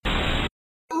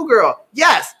girl.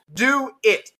 Yes, do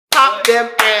it. Pop them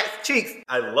ass cheeks.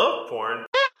 I love porn.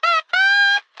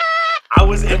 I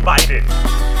was invited.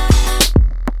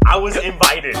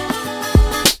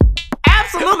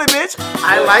 Absolutely, bitch.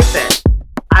 I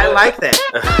like that.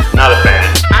 Not a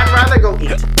fan. I'd rather go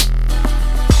eat.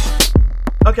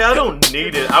 Okay, I don't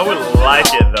need it. I would like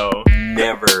it though.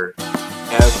 Never,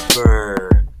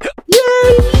 ever.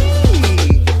 Yay!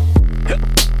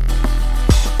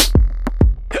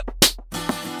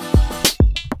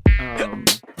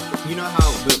 You know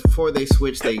how before they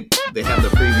switch, they have the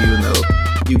preview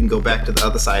and you can go back to the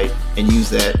other site and use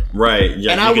that. Right.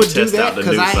 Yeah. And I would do that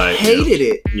because I hated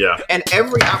it. Yeah. And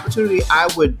every opportunity I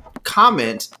would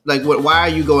comment, like, why are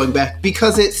you going back?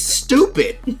 Because it's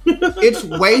stupid. It's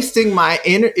wasting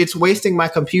my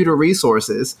computer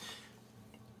resources.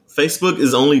 Facebook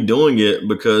is only doing it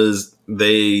because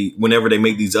whenever they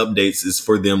make these updates, is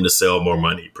for them to sell more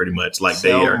money, pretty much. Like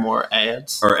sell more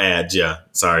ads or ads. Yeah,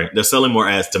 sorry, they're selling more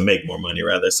ads to make more money,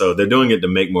 rather. So they're doing it to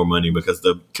make more money because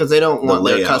they don't want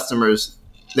their customers.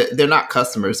 They're not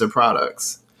customers; they're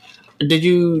products. Did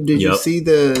you see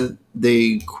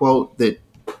the quote that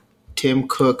Tim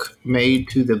Cook made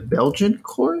to the Belgian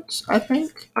courts? I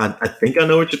think I think I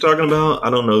know what you're talking about. I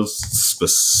don't know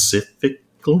specifically,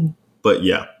 but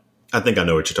yeah. I think I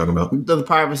know what you're talking about. The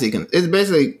privacy. It's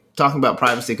basically talking about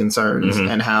privacy concerns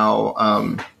and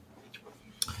how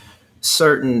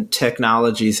certain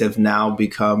technologies have now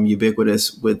become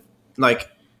ubiquitous. With like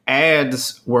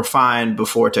ads were fine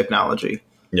before technology.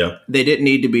 Yeah, they didn't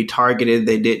need to be targeted.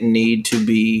 They didn't need to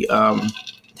be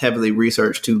heavily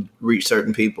researched to reach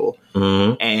certain people.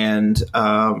 And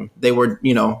they were,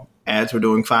 ads were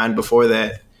doing fine before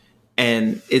that.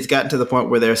 And it's gotten to the point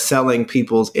where they're selling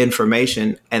people's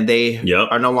information and they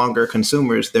are no longer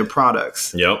consumers. They're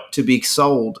products to be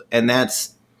sold. And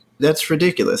that's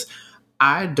ridiculous.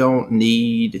 I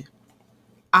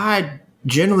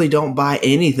generally don't buy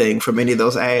anything from any of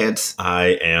those ads.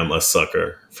 I am a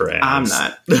sucker for ads. I'm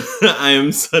not. I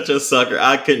am such a sucker.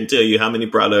 I couldn't tell you how many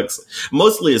products.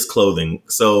 Mostly it's clothing.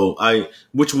 So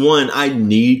which one? I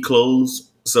need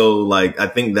clothes. So like, I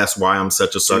think that's why I'm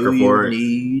such a sucker for it. Do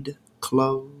you need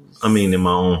clothes? I mean, in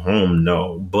my own home,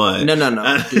 no. But no.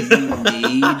 Do you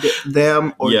need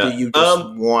them, or do you just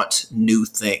want new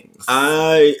things?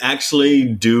 I actually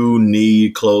do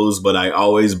need clothes, but I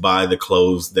always buy the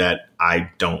clothes that I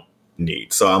don't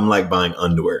need. So I'm like buying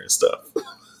underwear and stuff.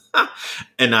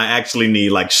 And I actually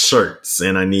need like shirts,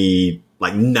 and I need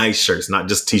like nice shirts, not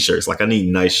just t-shirts. Like I need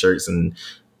nice shirts and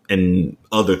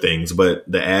other things, but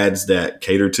the ads that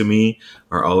cater to me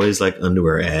are always like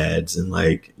underwear ads and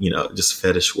like, just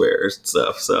fetish wear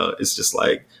stuff. So it's just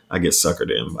like, I get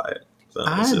suckered in by it. So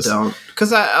I don't,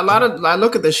 because I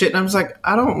look at this shit and I'm just like,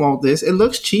 I don't want this. It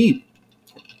looks cheap.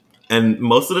 And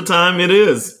most of the time it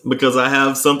is, because I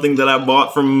have something that I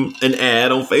bought from an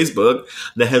ad on Facebook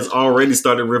that has already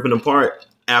started ripping apart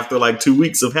after like 2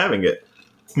 weeks of having it.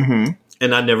 Mm-hmm.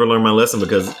 And I never learned my lesson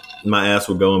because my ass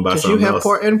would go and buy something else. Because you have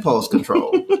poor impulse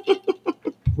control.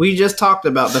 We just talked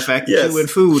about the fact that you and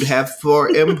food have poor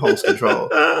impulse control.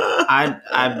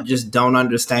 I just don't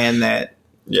understand that.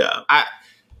 Yeah.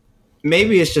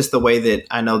 Maybe it's just the way that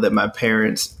I know that my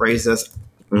parents raised us.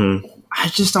 Mm-hmm.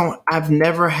 I've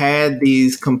never had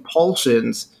these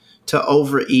compulsions to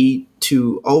overeat,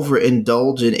 to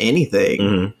overindulge in anything.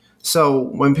 Mm-hmm. So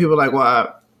when people are like,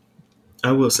 well,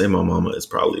 I will say my mama is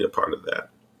probably a part of that.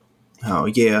 Oh,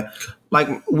 yeah. Like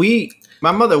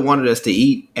my mother wanted us to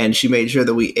eat and she made sure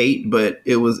that we ate, but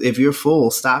it was, if you're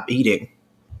full, stop eating.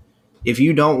 If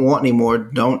you don't want any more,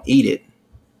 don't eat it.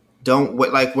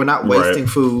 We're not wasting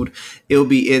food. It'll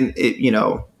be in it,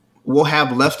 we'll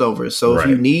have leftovers. So if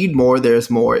you need more, there's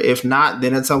more. If not,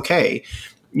 then it's okay.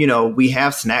 We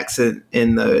have snacks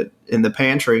in the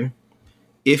pantry.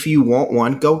 If you want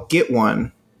one, go get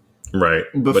one. Right.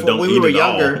 But don't when we were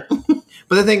younger.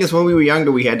 But the thing is, when we were younger,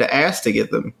 we had to ask to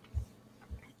get them.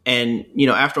 And,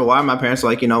 after a while, my parents were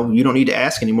like, you don't need to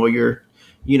ask anymore.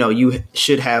 You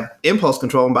should have impulse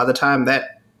control. And by the time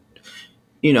that,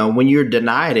 when you're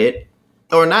denied it,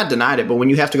 or not denied it, but when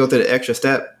you have to go through the extra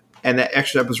step and that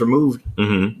extra step is removed,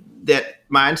 that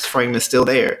mind frame is still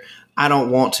there. I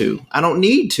don't want to. I don't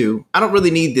need to. I don't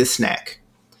really need this snack.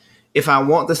 If I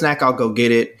want the snack, I'll go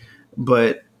get it.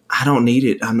 But I don't need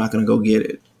it. I'm not going to go get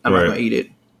it. I'm not going to eat it.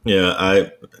 Yeah,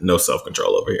 no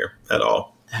self-control over here at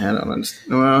all. I don't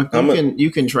understand. Well,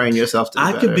 you can train yourself to do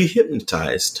better. could be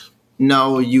hypnotized.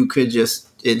 No, you could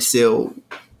it still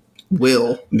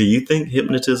will. Do you think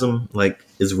hypnotism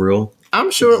is real? I'm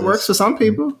sure it works for some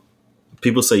people.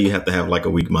 People say you have to have like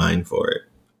a weak mind for it.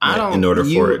 in order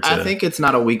for it to. I think it's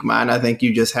not a weak mind. I think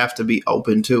you just have to be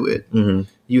open to it. Mhm.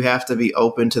 You have to be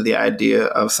open to the idea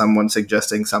of someone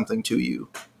suggesting something to you.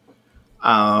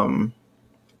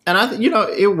 And I think,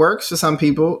 it works for some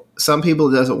people. Some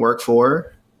people it doesn't work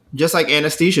for. Just like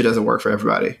anesthesia doesn't work for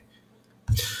everybody.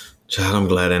 Child, I'm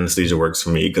glad anesthesia works for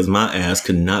me because my ass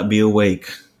could not be awake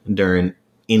during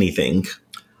anything.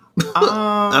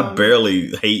 I barely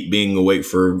hate being awake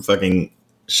for fucking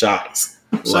shots.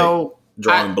 So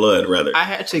drawing blood, rather. I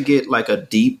had to get like a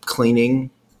deep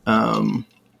cleaning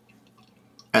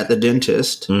at the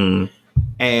dentist,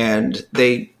 and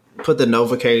they put the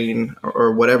Novocaine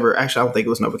or whatever. Actually, I don't think it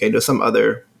was Novocaine. It was some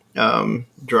other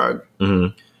drug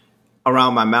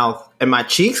around my mouth, and my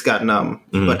cheeks got numb,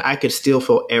 but I could still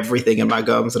feel everything in my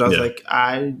gums, and I was like,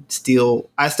 I still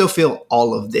feel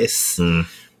all of this.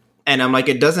 And I'm like,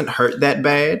 it doesn't hurt that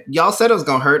bad. Y'all said it was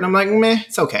gonna hurt, and I'm like, meh,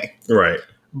 it's okay. Right.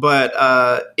 But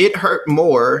it hurt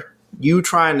more. You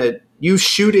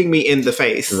shooting me in the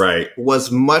face, right,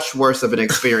 was much worse of an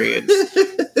experience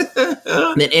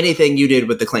than anything you did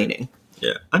with the cleaning.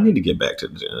 Yeah, I need to get back to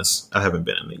the dentist. I haven't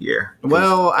been in a year.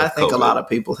 Well, I think COVID. A lot of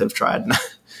people have tried,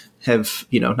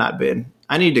 not been.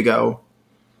 I need to go.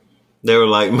 They were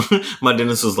like, my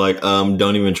dentist was like,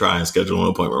 don't even try and schedule an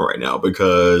appointment right now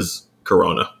because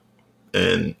Corona.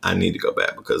 And I need to go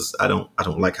back because I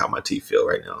don't like how my teeth feel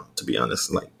right now, to be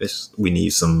honest. Like we need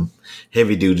some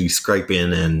heavy duty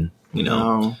scraping and,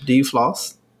 do you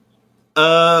floss?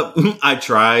 I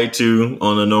try to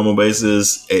on a normal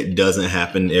basis. It doesn't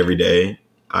happen every day.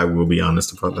 I will be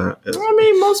honest about that. I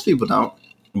mean, most people don't.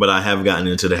 But I have gotten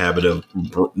into the habit of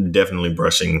definitely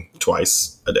brushing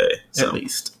twice a day. So, at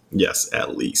least. Yes,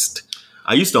 at least.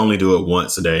 I used to only do it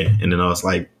once a day. And then I was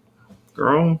like,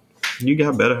 girl, you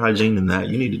got better hygiene than that.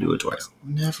 You need to do it twice.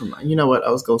 Never mind. You know what?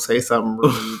 I was going to say something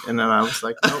rude. And then I was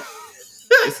like, nope.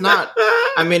 It's not.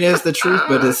 I mean, it's the truth,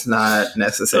 but it's not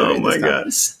necessary. Oh, my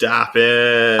God. Stop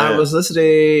it. I was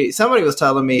listening. Somebody was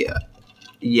telling me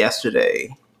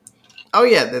yesterday. Oh,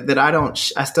 yeah. That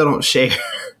I still don't share.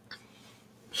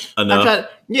 Enough?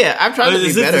 I've tried to be better.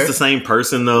 Is this the same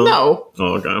person, though? No.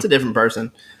 Oh, okay. It's a different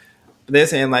person. But they're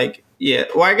saying, like, yeah.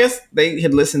 Well, I guess they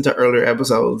had listened to earlier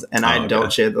episodes, and I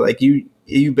don't share. Like, you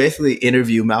basically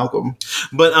interview Malcolm.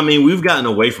 But, I mean, we've gotten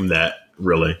away from that,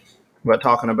 really. But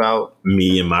talking about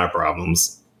me and my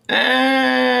problems.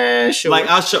 Sure. Like,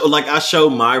 I show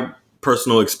my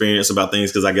personal experience about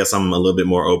things because I guess I'm a little bit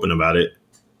more open about it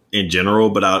in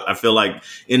general. But I feel like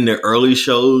in the early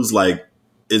shows, like,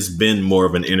 it's been more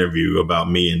of an interview about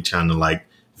me and trying to, like,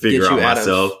 figure out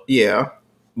myself. Yeah.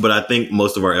 But I think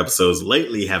most of our episodes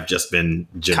lately have just been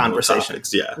general conversation.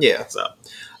 Topics. Yeah. Yeah. So,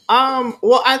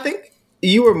 well, I think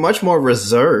you were much more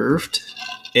reserved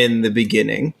in the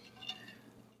beginning.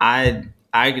 I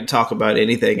could talk about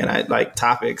anything and I like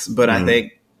topics, but I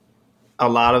think a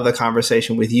lot of the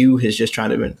conversation with you has just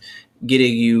trying to been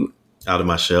getting you out of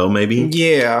my shell, maybe.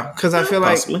 Yeah. Cause I feel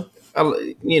possibly.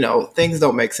 Like, things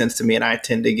don't make sense to me and I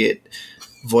tend to get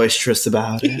boisterous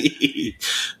about it.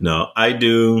 No, I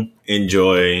do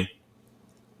enjoy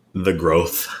the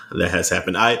growth that has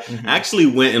happened. I actually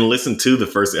went and listened to the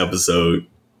first episode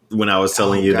when I was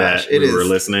telling you that we were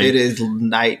listening. It is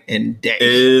night and day. It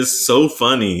is so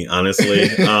funny, honestly.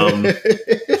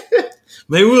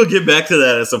 Maybe we'll get back to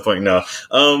that at some point. No.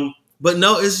 But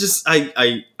no, it's just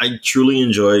I truly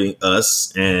enjoy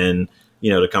us and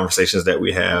the conversations that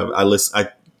we have. I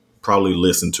probably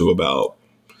listen to about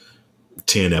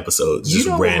 10 episodes. Just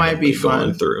randomly might be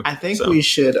fun. Through. I think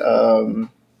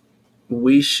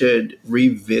we should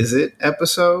revisit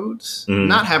episodes.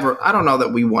 Not have I don't know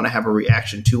that we want to have a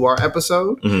reaction to our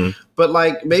episode, but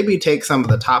like maybe take some of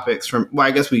the topics from. Well,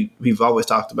 I guess we've always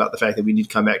talked about the fact that we need to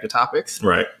come back to topics,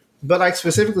 right? But like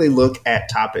specifically look at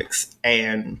topics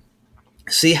and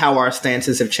see how our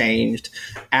stances have changed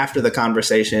after the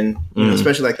conversation,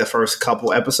 especially like the first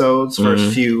couple episodes,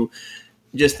 first few.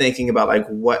 Just thinking about like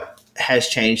what has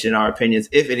changed in our opinions,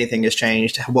 if anything has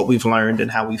changed, what we've learned and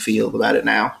how we feel about it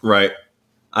now. Right.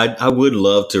 I would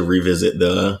love to revisit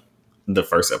the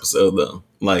first episode though.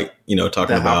 Like,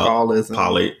 talking about alcoholism.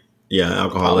 Alcoholism,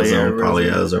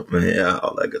 polyism, yeah,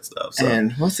 all that good stuff. So.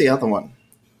 And what's the other one?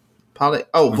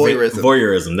 Voyeurism.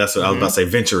 Voyeurism. That's what I was about to say.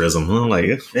 Venturism. I'm like,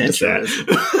 venturism.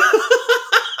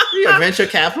 You're a venture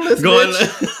capitalist.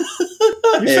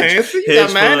 Hedge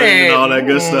fund and all that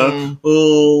good stuff.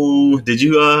 Oh, did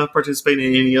you participate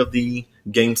in any of the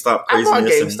GameStop craziness? I bought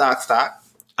GameStop stock.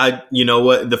 You know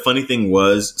what? The funny thing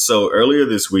was, so earlier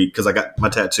this week, because I got my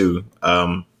tattoo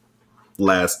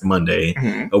last Monday,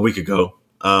 a week ago.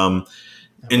 And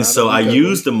so I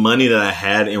used the money that I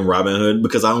had in Robinhood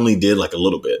because I only did like a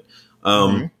little bit.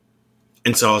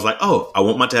 And so I was like, oh, I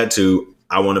want my tattoo.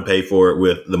 I want to pay for it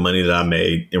with the money that I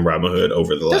made in Robinhood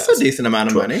over the last. That's a decent amount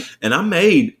of money. And I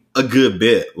made a good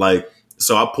bit. Like,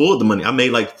 so I pulled the money. I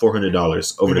made like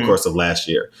 $400 over the course of last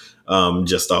year,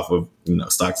 just off of,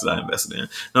 stocks that I invested in. And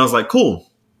I was like, cool.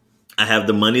 I have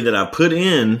the money that I put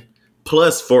in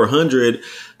plus 400.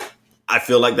 I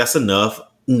feel like that's enough.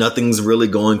 Nothing's really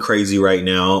going crazy right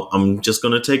now. I'm just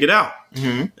going to take it out.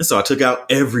 And so I took out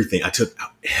everything.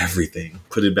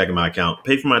 Put it back in my account,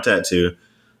 paid for my tattoo.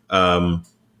 And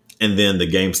then the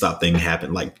GameStop thing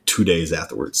happened like 2 days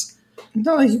afterwards.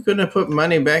 No, you couldn't have put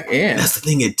money back in. That's the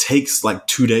thing. It takes like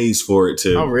 2 days for it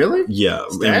to. Oh, really? Yeah.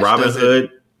 Stash in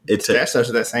Robinhood, it Stash does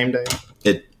it that same day.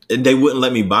 They wouldn't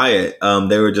let me buy it.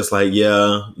 They were just like,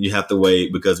 yeah, you have to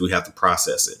wait because we have to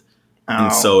process it. Oh.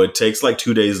 And so it takes like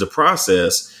 2 days to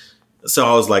process. So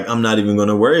I was like, I'm not even going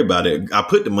to worry about it. I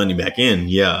put the money back in.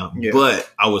 Yeah.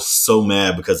 But I was so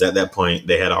mad because at that point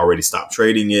they had already stopped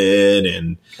trading it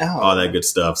and all that good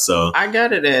stuff. So I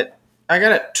got it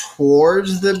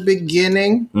towards the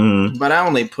beginning, but I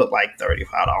only put like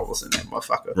 $35 in that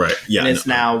motherfucker. Right. Yeah. And it's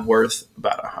now worth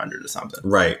about $100 or something.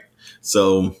 Right.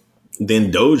 So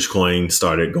then Dogecoin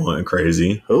started going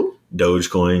crazy. Who?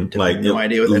 Dogecoin. I have no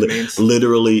idea what that means.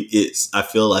 Literally, I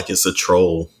feel like it's a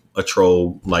troll,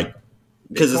 like,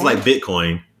 because it's like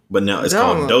Bitcoin, but now it's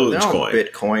called Dogecoin.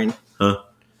 Bitcoin. Huh?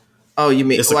 Oh, you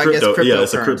mean, it's a cryptocurrency. Yeah,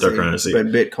 it's a cryptocurrency. But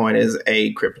Bitcoin is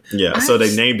a crypto. Yeah, so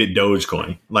they named it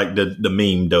Dogecoin, like the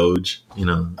meme Doge,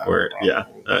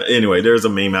 anyway, there's a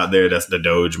meme out there that's the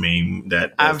Doge meme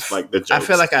that's like the jokes. I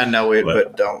feel like I know it,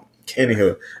 but don't.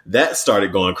 Anywho, that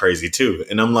started going crazy too.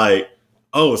 And I'm like,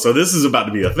 oh, so this is about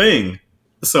to be a thing.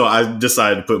 So I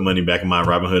decided to put money back in my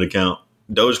Robinhood account.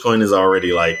 Dogecoin is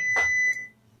already like,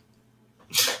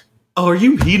 oh, are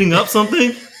you heating up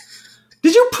something?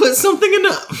 Did you put something in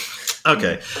the...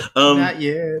 Okay. Not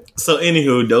yet. So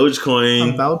anywho, Dogecoin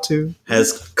I'm about to.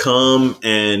 has come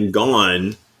and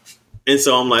gone. And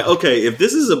so I'm like, okay, if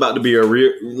this is about to be a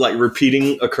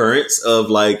repeating occurrence of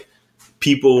like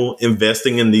people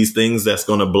investing in these things that's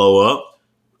going to blow up,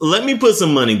 let me put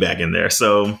some money back in there.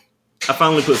 So I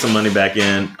finally put some money back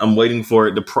in. I'm waiting for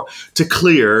it to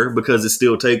clear because it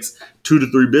still takes 2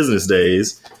 to 3 business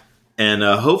days. And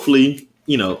hopefully,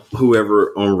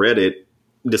 whoever on Reddit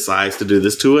decides to do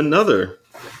this to another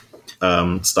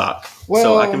stock,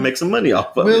 so I can make some money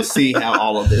off of it. We'll see how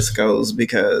all of this goes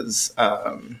because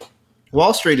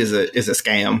Wall Street is a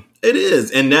scam. It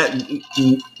is, and that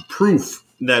proof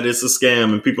that it's a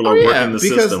scam and people are working the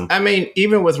system. I mean,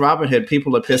 even with Robinhood,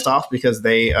 people are pissed off because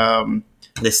they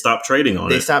stopped trading on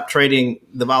it. They stopped trading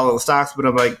the volatile stocks, but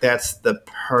I'm like, that's the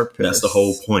purpose. That's the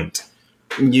whole point.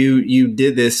 You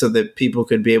did this so that people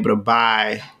could be able to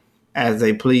buy as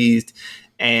they pleased,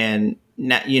 and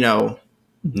not, now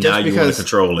you want to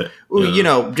control it.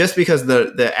 Just because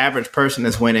the average person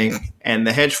is winning and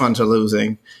the hedge funds are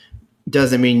losing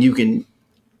doesn't mean you can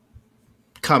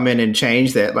come in and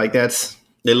change that. Like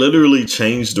they literally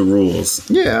changed the rules.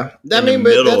 Yeah, I mean,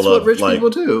 but that's what rich people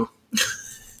do.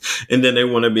 And then they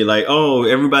want to be like, oh,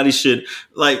 everybody should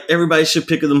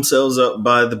pick themselves up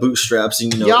by the bootstraps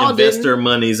and invest their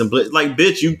monies and like,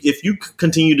 bitch, if you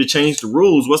continue to change the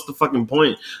rules, what's the fucking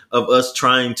point of us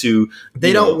trying to?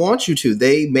 They don't want you to.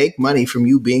 They make money from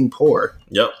you being poor.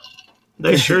 Yep,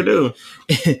 they sure do.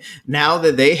 Now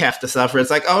that they have to suffer, it's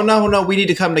like, oh no, we need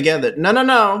to come together.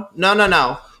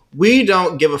 No. We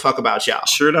don't give a fuck about y'all.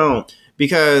 Sure don't,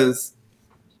 because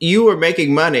you were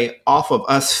making money off of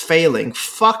us failing.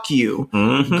 Fuck you.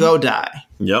 Mm-hmm. Go die.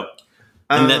 Yep.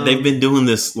 And that they've been doing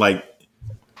this like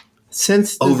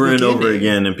since over and over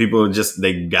again, and people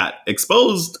they got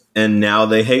exposed, and now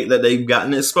they hate that they've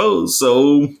gotten exposed.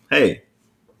 So hey,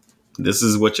 this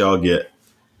is what y'all get,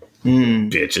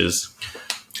 bitches.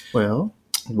 Well,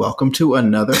 welcome to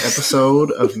another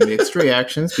episode of Mixed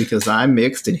Reactions, because I'm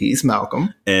mixed and he's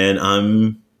Malcolm, and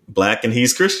I'm black and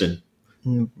he's Christian.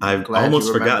 I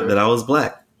almost forgot that I was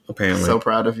black, apparently. So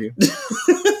proud of you.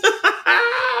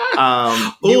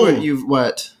 You've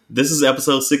what? This is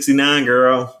episode 69,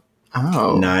 girl.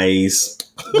 Oh. Nice.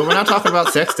 But we're not talking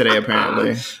about sex today,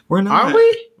 apparently. We're not. Are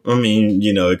we? I mean,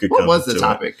 it could come. What was the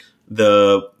topic?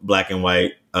 The black and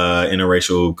white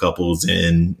interracial couples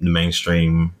in the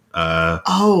mainstream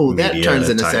that turns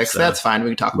into sex. Stuff. That's fine. We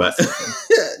can talk about sex.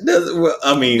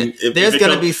 I mean, there's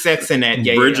going to be sex in that.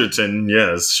 Yeah, Bridgerton,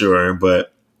 yes, sure,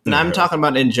 but I'm talking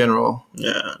about in general.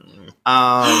 Yeah.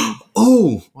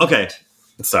 Oh, okay.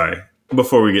 Sorry.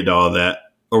 Before we get to all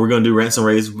that, are we going to do rants and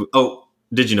raves? Oh,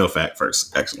 did you know fact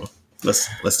first? Actually,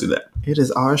 let's do that. It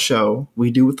is our show.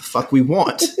 We do what the fuck we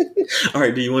want. All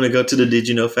right. Do you want to go to the did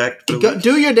you know fact?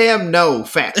 Do your damn no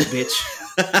fact, bitch.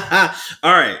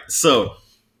 All right. So,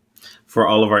 for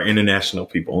all of our international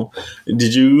people,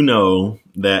 did you know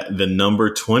that the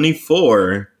number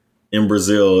 24 in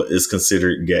Brazil is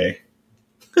considered gay?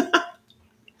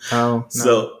 Oh,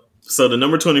 no. So the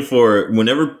number 24,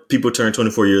 whenever people turn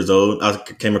 24 years old, I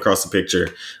came across a picture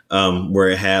where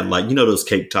it had like, you know, those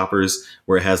cake toppers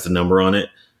where it has the number on it.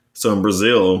 So in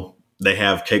Brazil, they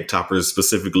have cake toppers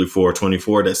specifically for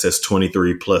 24 that says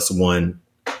 23 plus 1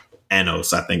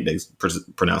 anos. I think they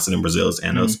pronounce it in Brazil as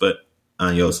anos, but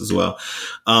años as well.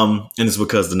 And it's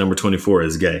because the number 24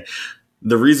 is gay.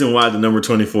 The reason why the number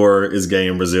 24 is gay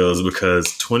in Brazil is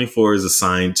because 24 is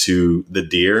assigned to the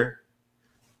deer.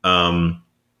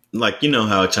 Like, you know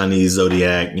how Chinese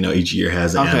zodiac, you know, each year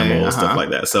has an animal and stuff like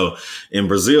that. So in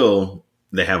Brazil,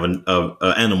 they have an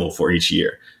animal for each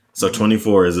year. So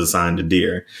 24 is assigned to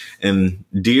deer. And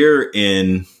deer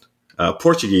in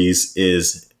Portuguese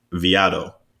is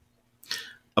veado.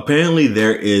 Apparently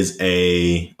there is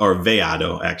or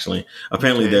veado, actually.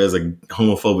 Apparently there's a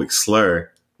homophobic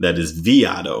slur that is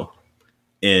viado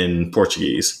in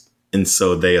Portuguese. And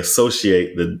so they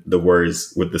associate the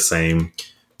words with the same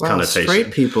connotation.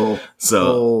 Straight people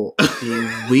pull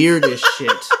the weirdest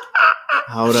shit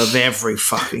out of every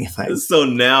fucking thing. So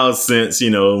now since, you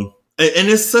know, and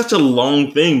it's such a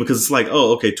long thing because it's like,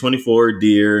 oh, okay, 24,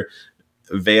 deer,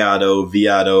 viado,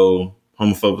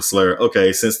 homophobic slur.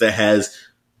 Okay, since that has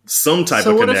some type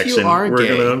of connection, if you are we're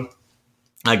gay? gonna,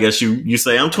 I guess you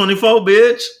say I'm 24,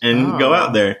 bitch, and go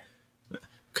out there.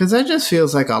 Because that just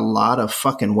feels like a lot of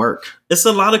fucking work. It's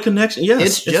a lot of connection. Yes,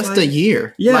 it's just a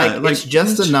year. Yeah, like it's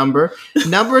just a number.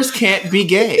 Numbers can't be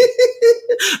gay.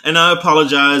 And I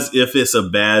apologize if it's a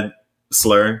bad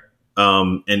slur,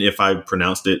 and if I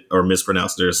pronounced it or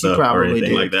mispronounced it or stuff or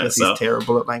anything like that. So he's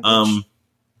terrible at language.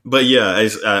 But yeah,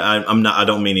 I'm not. I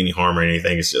don't mean any harm or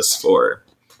anything. It's just for,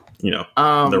 you know,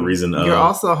 the reason. You're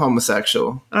also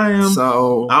homosexual. I am.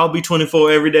 So I'll be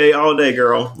 24 every day, all day,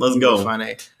 girl. Let's go.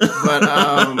 Funny, but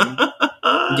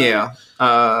yeah.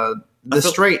 The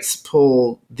straights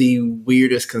pull the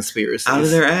weirdest conspiracies out of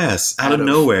their ass, out of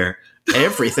nowhere,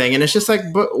 everything, and it's just like,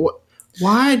 but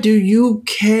why do you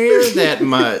care that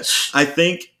much? I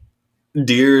think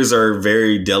deers are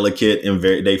very delicate and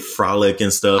they frolic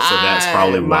and stuff, so that's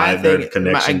probably why their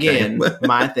connection.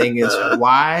 My thing is,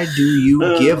 why do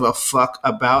you give a fuck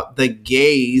about the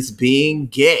gays being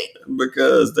gay?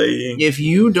 Because if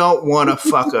you don't want to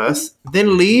fuck us,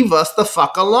 then leave us the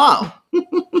fuck alone.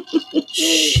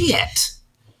 Shit.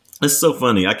 It's so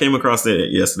funny. I came across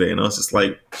it yesterday and I was just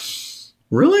like,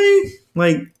 really?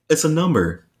 Like, it's a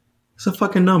number. It's a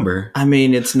fucking number. I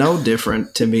mean, it's no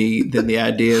different to me than the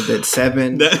idea that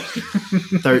 7,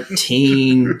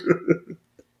 13,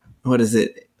 what is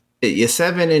it? You're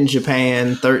 7 in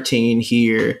Japan, 13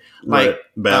 here. Like right.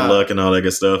 Bad luck and all that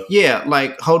good stuff. Yeah,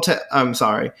 like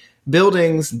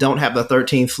buildings don't have the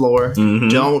 13th floor,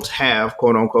 don't have,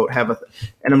 quote unquote,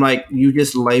 and I'm like, you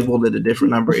just labeled it a different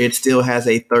number. It still has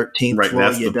a 13th floor,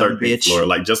 that's the 13th floor.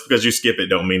 Like, just because you skip it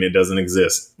don't mean it doesn't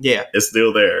exist. Yeah. It's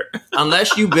still there.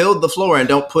 Unless you build the floor and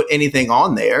don't put anything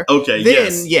on there. Okay,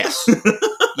 then yes.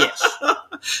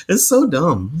 It's so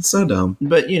dumb. It's so dumb.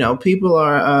 But, you know, people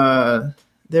are,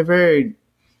 they're very,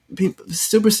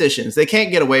 superstitions. They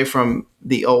can't get away from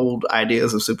the old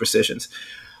ideas of superstitions.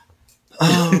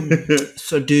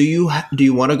 So do you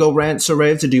want to go rants or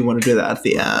raves, or do you want to do that at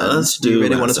the end? Do you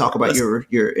really want to talk about your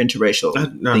interracial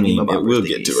thingy? We'll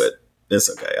get to it.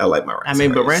 It's okay. I like my rants.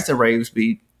 But rants and raves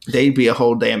they'd be a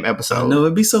whole damn episode. No,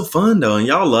 it'd be so fun though, and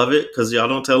y'all love it because y'all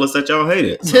don't tell us that y'all hate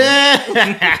it.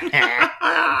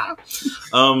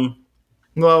 So.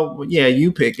 Well, yeah,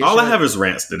 you pick it. All I have is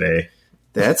rants today.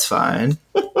 That's fine.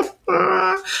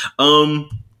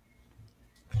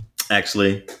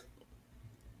 Actually.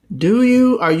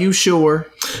 Are you sure?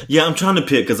 Yeah, I'm trying to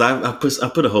pick because I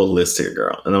put a whole list here,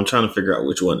 girl, and I'm trying to figure out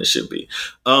which one it should be.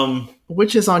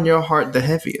 Which is on your heart the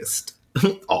heaviest?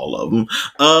 All of them.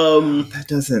 That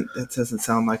doesn't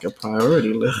sound like a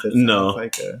priority list. It sounds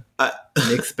like a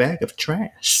mixed bag of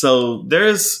trash. So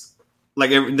there's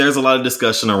a lot of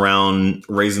discussion around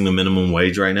raising the minimum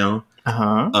wage right now.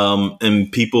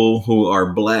 And people who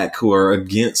are Black who are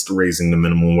against raising the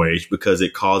minimum wage because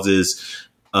it causes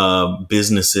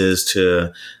businesses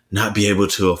to not be able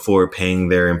to afford paying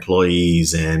their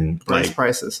employees and raise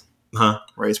prices.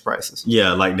 Raise prices.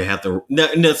 Yeah, like they have to.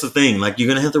 That's the thing. Like, you're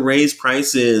gonna have to raise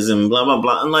prices and blah blah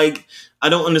blah. And like, I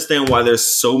don't understand why there's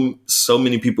so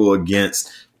many people against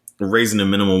raising the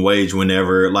minimum wage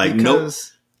whenever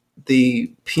because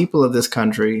the people of this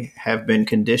country have been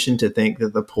conditioned to think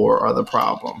that the poor are the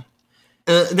problem.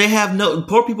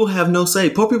 Poor people have no say.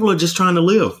 Poor people are just trying to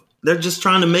live. They're just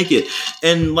trying to make it.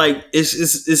 And like,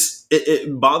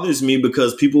 it bothers me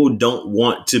because people don't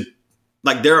want to,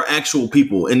 like, there are actual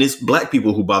people, and it's black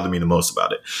people who bother me the most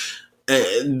about it.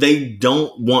 They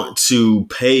don't want to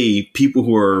pay people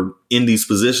who are in these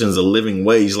positions a living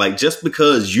wage. Like, just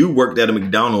because you worked at a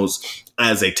McDonald's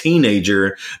as a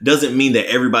teenager doesn't mean that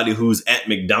everybody who's at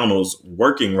McDonald's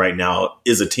working right now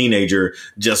is a teenager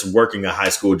just working a high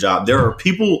school job. There are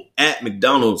people at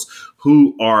McDonald's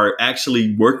who are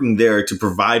actually working there to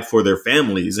provide for their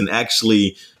families and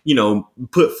actually, you know,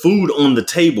 put food on the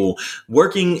table.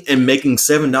 Working and making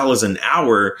 $7 an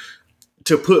hour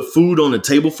to put food on the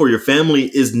table for your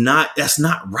family that's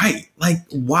not right. Like,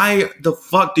 why the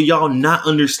fuck do y'all not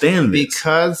understand this?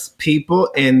 Because people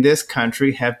in this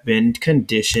country have been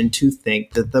conditioned to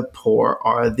think that the poor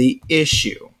are the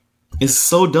issue. It's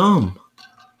so dumb.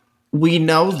 We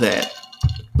know that,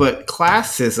 but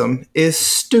classism is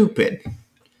stupid.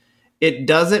 It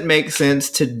doesn't make sense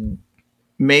to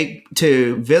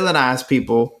villainize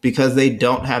people because they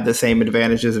don't have the same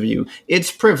advantages of you.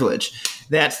 It's privilege.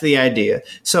 That's the idea.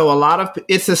 So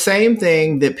it's the same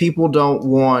thing that people don't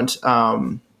want.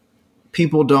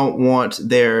 People don't want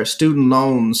their student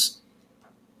loans.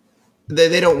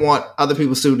 They don't want other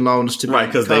people's student loans to be right,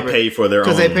 because they pay for their own.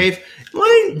 Because they pay.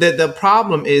 The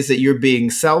problem is that you're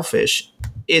being selfish.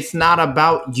 It's not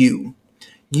about you.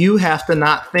 You have to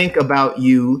not think about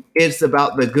you. It's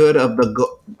about the good of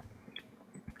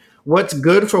what's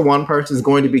good for one person is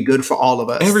going to be good for all of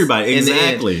us. Everybody,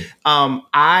 exactly.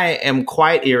 I am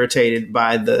quite irritated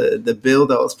by the bill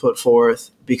that was put forth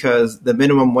because the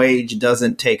minimum wage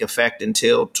doesn't take effect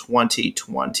until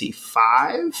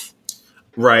 2025.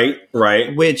 Right.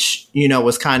 Which,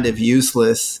 was kind of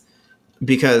useless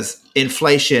because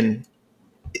inflation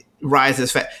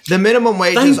rises fast. The minimum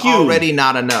wage is already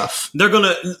not enough.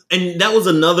 And that was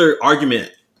another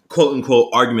argument, quote unquote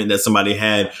argument that somebody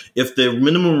had. If the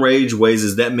minimum wage if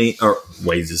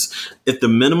the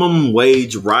minimum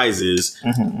wage rises,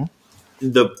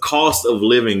 the cost of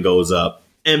living goes up.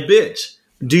 And bitch,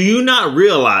 do you not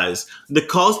realize the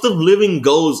cost of living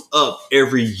goes up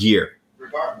every year?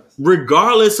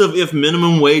 Regardless of if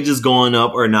minimum wage is going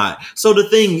up or not. So the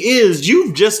thing is,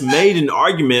 you've just made an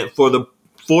argument for the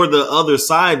other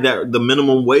side that the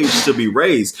minimum wage should be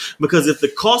raised. Because if the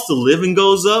cost of living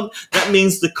goes up, that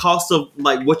means the cost of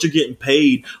like what you're getting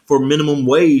paid for minimum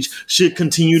wage should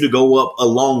continue to go up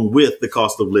along with the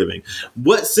cost of living.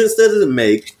 What sense does it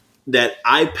make that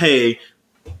I pay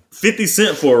 50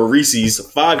 cents for a Reese's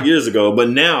 5 years ago, but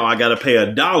now I got to pay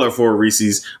 $1 for a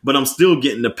Reese's, but I'm still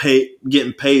getting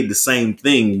paid the same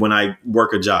thing when I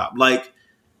work a job? Like,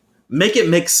 make it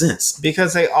make sense.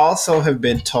 Because they also have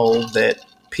been told that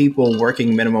people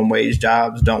working minimum wage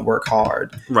jobs don't work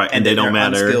hard. Right. And they don't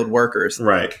matter. Unskilled workers.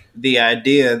 Right. The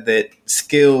idea that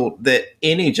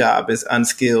any job is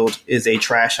unskilled is a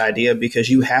trash idea because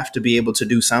you have to be able to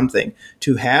do something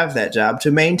to have that job,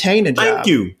 to maintain a job. Thank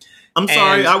you. I'm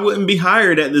sorry, I wouldn't be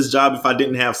hired at this job if I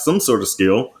didn't have some sort of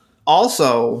skill.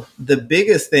 Also, the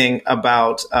biggest thing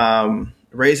about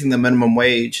raising the minimum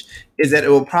wage is that it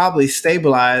will probably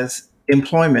stabilize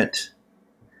employment.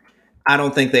 I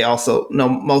don't think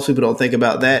most people don't think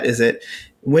about that, is that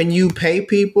when you pay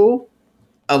people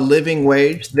a living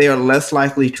wage, they are less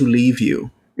likely to leave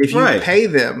you. If you pay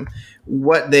them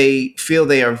what they feel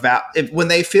they are, when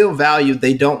they feel valued,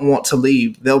 they don't want to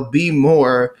leave. They'll be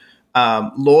more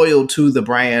loyal to the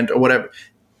brand or whatever.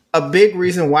 A big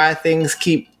reason why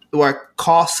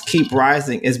costs keep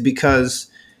rising is because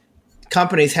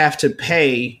companies have to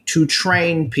pay to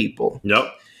train people.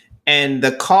 Yep. And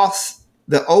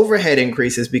the overhead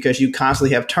increases because you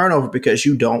constantly have turnover because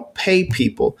you don't pay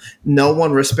people. No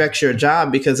one respects your job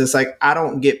because it's like, I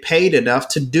don't get paid enough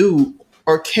to do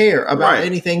or care about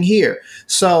anything here.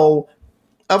 So,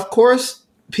 of course,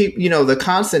 people, the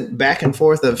constant back and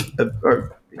forth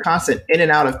or constant in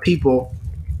and out of people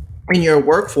in your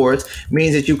workforce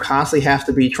means that you constantly have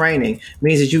to be training,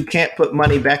 means that you can't put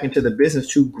money back into the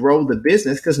business to grow the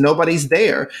business because nobody's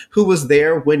there who was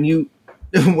there when you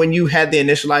had the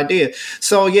initial idea.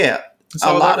 So yeah,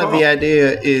 a lot of the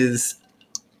idea is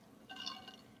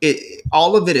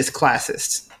all of it is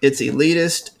classist. It's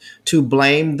elitist to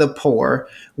blame the poor.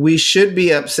 We should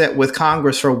be upset with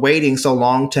Congress for waiting so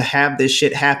long to have this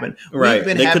shit happen. Right.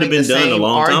 They could have been done a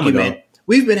long time ago.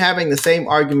 We've been having the same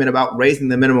argument about raising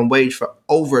the minimum wage for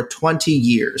over 20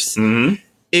 years. Mm-hmm.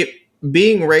 It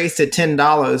being raised to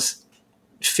 $10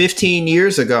 15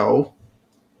 years ago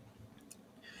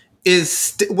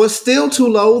was still too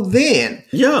low then.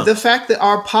 Yeah. The fact that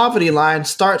our poverty line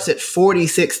starts at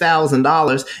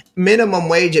 $46,000, minimum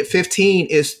wage at 15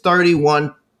 is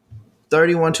 $31,000.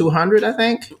 $31,200, I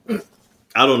think.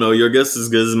 I don't know. Your guess is as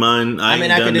good as mine. I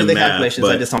can do the calculations.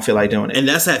 I just don't feel like doing it. And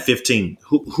that's at 15.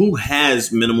 Who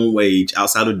has minimum wage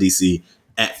outside of DC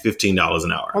at $15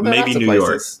 an hour? Well, maybe New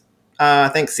York. I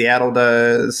think Seattle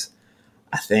does.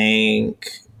 I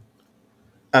think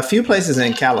a few places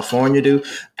in California do.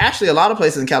 Actually, a lot of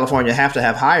places in California have to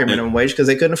have higher minimum wage because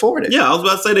they couldn't afford it. Yeah, I was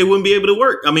about to say they wouldn't be able to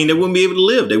work. I mean, they wouldn't be able to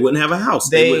live. They wouldn't have a house.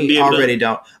 They wouldn't be able already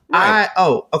don't. Right.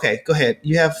 Okay. Go ahead.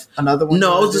 You have another one?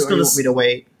 No, I was just going to want me to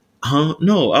wait.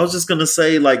 No, I was just gonna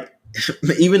say, like,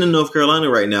 even in North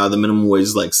Carolina right now, the minimum wage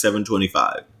is like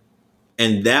 $7.25,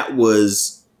 and that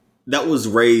was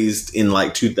raised in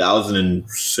like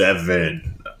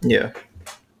 2007. Yeah,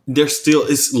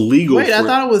 it's legal. Wait, I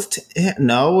thought it was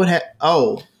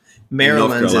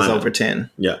Maryland's is over 10.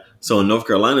 Yeah, so in North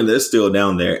Carolina, they're still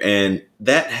down there, and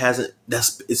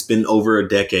it's been over a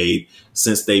decade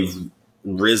since they've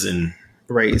raised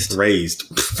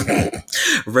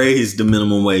the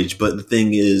minimum wage. But the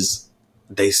thing is,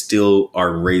 they still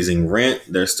are raising rent.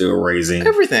 They're still raising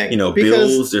everything,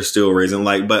 bills. They're still raising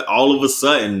but all of a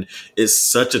sudden it's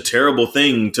such a terrible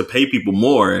thing to pay people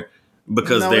more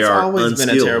because they are unskilled. It's always been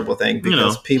a terrible thing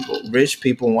because rich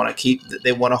people want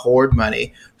to hoard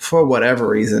money for whatever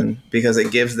reason because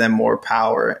it gives them more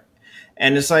power.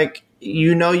 And it's like,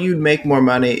 you'd make more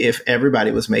money if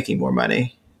everybody was making more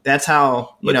money. That's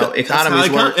how, economies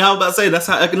work. I was about to say, that's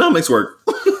how economics work.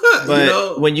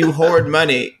 But when you hoard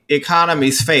money,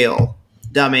 economies fail,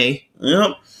 dummy.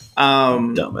 Yep.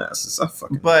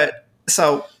 Dumbasses. But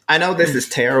so I know this is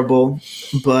terrible,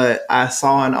 but I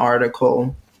saw an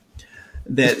article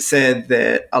that said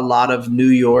that a lot of New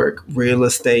York real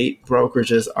estate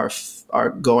brokerages are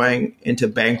going into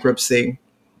bankruptcy.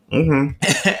 Mm-hmm.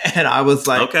 And I was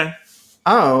like, okay.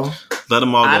 Oh. Let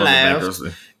them all go into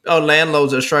bankruptcy. Oh,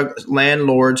 landlords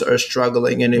are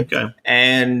struggling,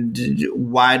 and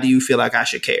why do you feel like I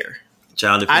should care?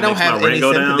 Child, I don't have any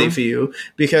sympathy for you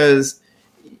because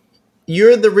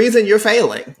you're the reason you're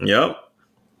failing. Yep.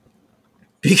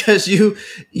 Because you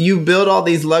build all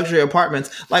these luxury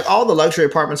apartments, like all the luxury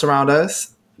apartments around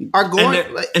us are going,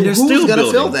 and they're still going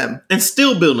to fill them and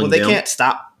still building. Well, they can't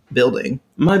stop building.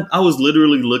 I was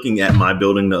literally looking at my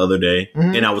building the other day,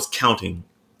 and I was counting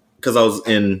because I was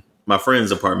in my friend's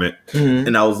apartment,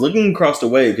 and I was looking across the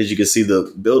way because you could see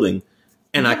the building,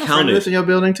 and I counted. Friend lives in your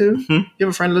building too? You have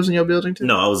a friend lives in your building too?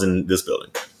 No, I was in this building.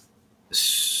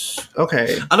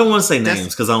 Okay, I don't want to say names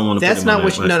because I don't want to. That's not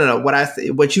what. No.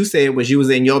 What you said was you was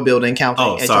in your building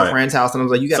counting at your friend's house, and I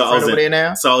was like, you got a friend over there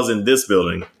now. So I was in this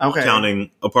building, counting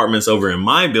apartments over in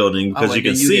my building because you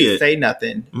can see it. Say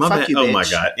nothing. My Fuck bad. you, oh bitch. my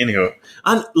god. Anyhow,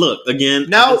 look again.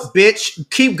 No, bitch,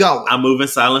 keep going. I move in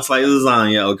silence like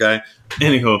lasagna. Okay.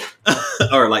 Anyhow,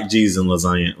 or like cheese and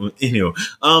lasagna. Anyhow,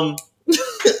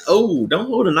 oh, don't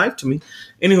hold a knife to me.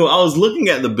 Anyhow, I was looking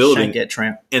at the building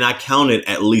and I counted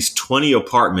at least 20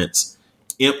 apartments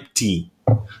empty,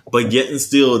 but yet and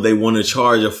still they want to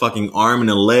charge a fucking arm and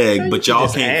a leg, but y'all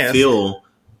can't fill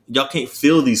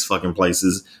these fucking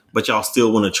places, but y'all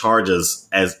still want to charge us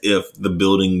as if the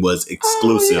building was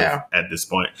exclusive at this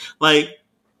point. Like,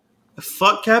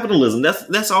 fuck capitalism.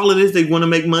 That's all it is. They want to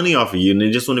make money off of you, and they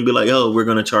just want to be like, oh, we're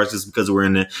going to charge this because we're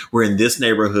in this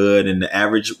neighborhood, and the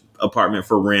average apartment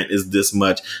for rent is this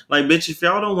much. Like, bitch, if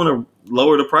y'all don't want to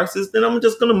lower the prices, then I'm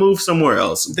just going to move somewhere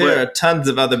else. There are tons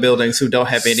of other buildings who don't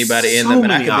have anybody in them,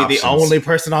 and I could be the only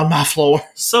person on my floor.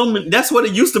 So many. That's what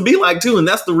it used to be like too, and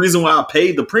that's the reason why I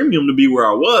paid the premium to be where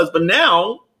I was. But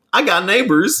now I got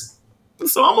neighbors,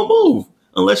 so I'm gonna move.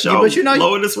 Unless y'all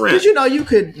lower this rent. Did you know you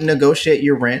could negotiate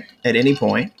your rent at any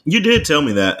point? You did tell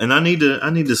me that, and I need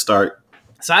to start.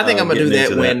 So I think I'm gonna do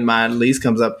that when my lease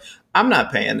comes up. I'm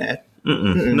not paying that.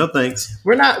 No thanks.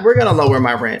 We're gonna lower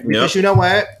my rent because you know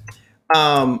what?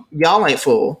 Y'all ain't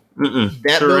full.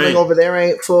 That building over there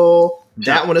ain't full.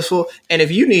 That one is full. And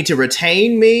if you need to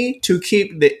retain me to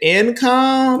keep the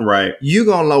income, right, you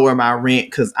gonna lower my rent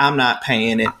because I'm not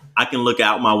paying it. I can look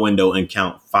out my window and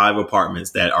count 5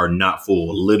 apartments that are not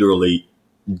full, literally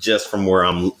just from where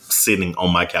I'm sitting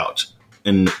on my couch.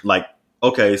 And like,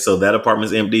 okay, so that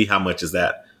apartment's empty. How much is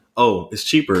that? Oh, it's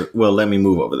cheaper. Well, let me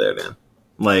move over there then.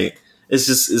 Like,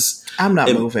 I'm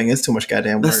not moving. It's too much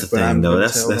goddamn work. That's the thing, though.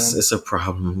 It's a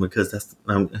problem because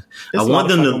I want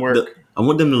them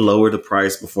to lower the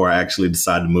price before I actually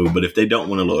decide to move. But if they don't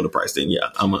want to lower the price, then yeah,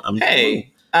 I'm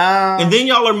and then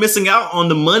y'all are missing out on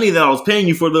the money that I was paying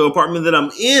you for the apartment that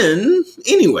I'm in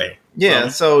anyway. Yeah,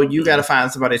 so you got to find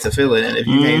somebody to fill it, and if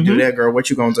you can't do that, girl, what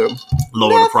you gonna do?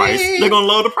 Lower the price. They're gonna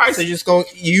lower the price. So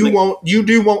you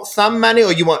do want some money,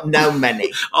 or you want no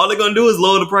money? All they're gonna do is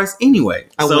lower the price anyway.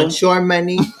 I want your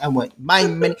money. I want my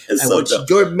money. I want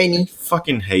your money.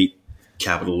 Fucking hate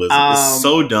capitalism. It's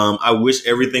so dumb. I wish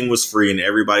everything was free and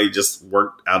everybody just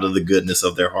worked out of the goodness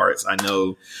of their hearts. I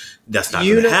know that's not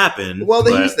going to happen. Well,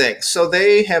 here's the thing. So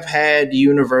they have had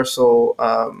universal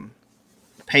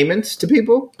payments to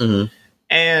people. Mm-hmm.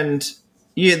 And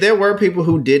there were people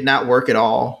who did not work at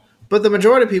all. But the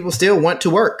majority of people still want to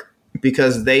work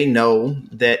because they know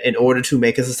that in order to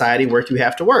make a society work, you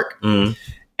have to work. Mm-hmm.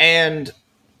 And,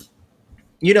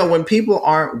 when people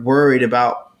aren't worried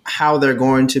about how they're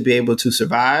going to be able to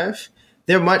survive,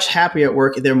 they're much happier at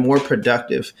work. They're more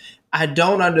productive. I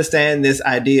don't understand this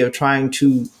idea of trying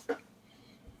to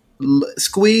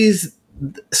squeeze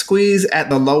at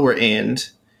the lower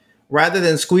end rather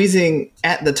than squeezing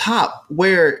at the top,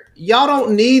 where y'all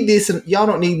don't need these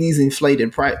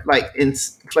inflated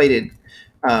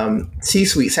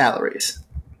C-suite salaries.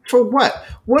 For what?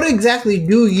 What exactly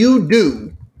do you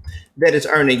do that is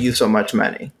earning you so much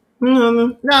money?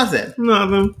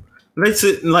 Nothing. They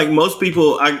sit like most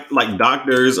people. I like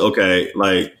doctors. Okay,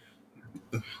 like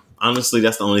honestly,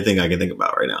 that's the only thing I can think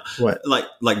about right now. What?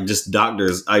 Like just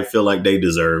doctors. I feel like they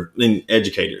deserve, and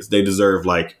educators. They deserve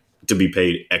like to be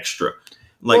paid extra.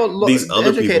 Like these other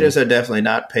educators are definitely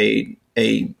not paid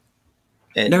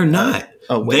they're not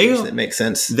a wage that makes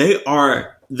sense. They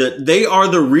are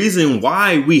the reason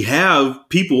why we have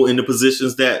people in the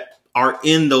positions that are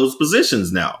in those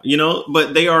positions now,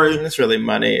 but they are. It's really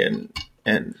money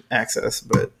and access,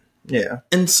 but yeah.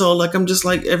 And so like, I'm just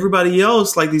like everybody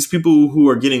else, like these people who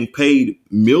are getting paid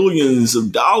millions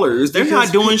of dollars, they're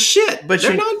not doing shit, but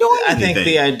they're not doing anything. I think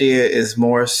the idea is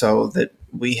more so that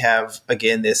we have,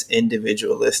 again, this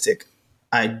individualistic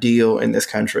ideal in this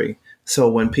country. So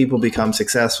when people become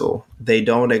successful, they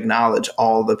don't acknowledge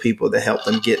all the people that helped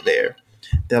them get there.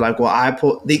 They're like,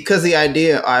 well, because the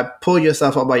idea I pull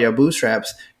yourself up by your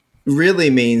bootstraps really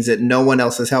means that no one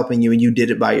else is helping you and you did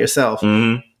it by yourself.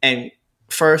 Mm-hmm. And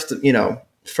first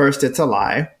it's a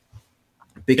lie,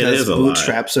 because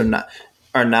bootstraps are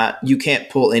not, you can't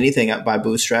pull anything up by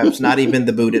bootstraps, not even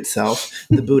the boot itself.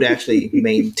 The boot actually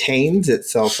maintains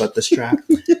itself at the strap,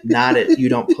 you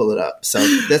don't pull it up. So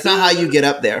that's not how you get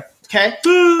up there. Okay.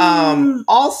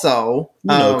 Also,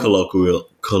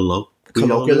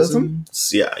 colloquialism?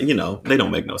 Yeah, they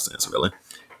don't make no sense, really.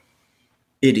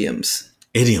 Idioms,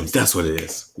 that's what it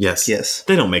is. Yes.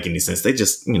 They don't make any sense. They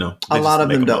just, a lot of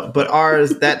them don't. But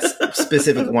ours, that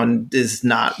specific one is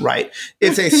not right.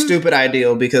 It's a stupid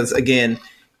ideal because, again,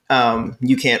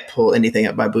 you can't pull anything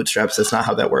up by bootstraps. That's not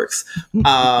how that works.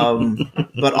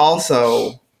 But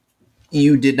also,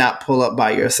 you did not pull up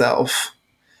by yourself.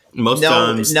 Most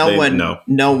times,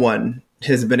 no one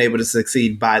has been able to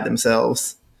succeed by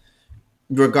themselves.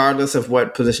 Regardless of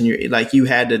what position you're like,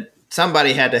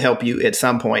 somebody had to help you at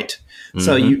some point. Mm-hmm.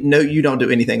 So you don't do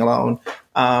anything alone.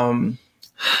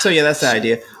 So yeah, that's the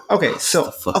idea. Okay, so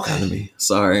the fuck out of me.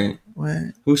 Sorry.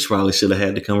 What? We probably should have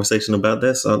had the conversation about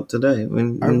that today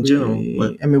in general.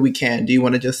 We can. Do you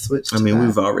want to just switch?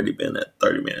 We've already been at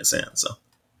 30 minutes in, so.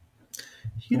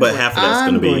 But half of that's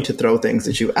going to be. I'm going to throw things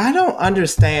at you. I don't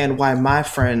understand why my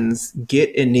friends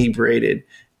get inebriated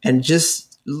and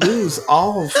just lose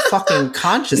all fucking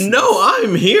consciousness. No,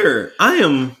 I'm here. I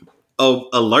am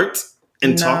alert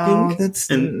and talking. That's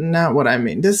not what I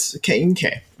mean. This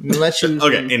okay. Let you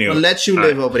anyway. Let you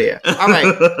live over there. All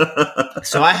right.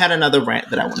 So I had another rant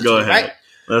that I wanted to go ahead. Right?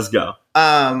 Let's go.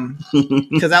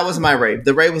 Because that was my rave.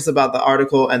 The rave was about the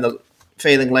article and the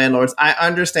failing landlords. I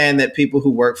understand that people who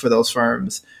work for those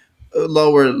firms,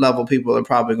 lower level people, are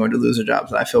probably going to lose their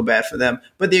jobs. I feel bad for them.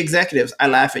 But the executives, I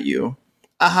laugh at you.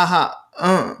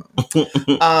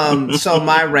 So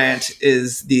my rant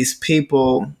is these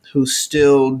people who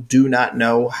still do not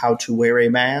know how to wear a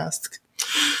mask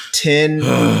 10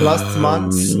 plus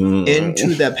months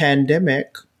into the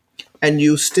pandemic, and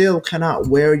you still cannot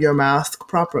wear your mask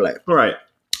properly. Right.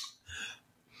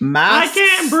 Masks, I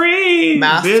can't breathe.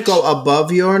 Masks go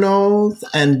above your nose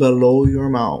and below your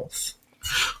mouth.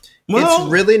 Well,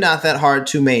 it's really not that hard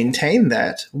to maintain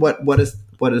that. What is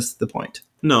the point?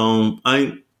 No,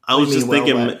 I was just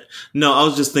thinking. No, I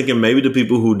was just thinking maybe the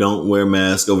people who don't wear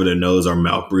masks over their nose are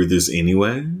mouth breathers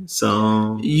anyway.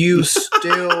 So you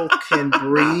still can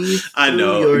breathe. I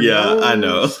know. Yeah, I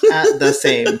know. At the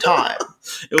same time,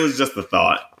 it was just a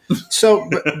thought. So,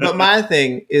 but my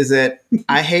thing is that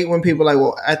I hate when people are like,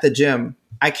 well, at the gym,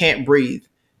 I can't breathe.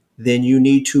 then you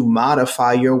need to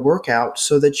modify your workout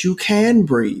so that you can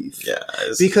breathe. Yeah.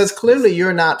 Because clearly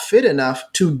you're not fit enough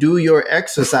to do your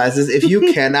exercises if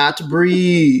you cannot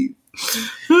breathe.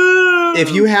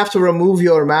 If you have to remove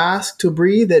your mask to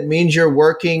breathe, that means you're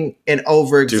working and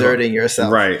overexerting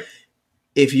yourself. Right.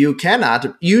 If you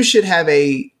cannot, you should have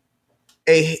a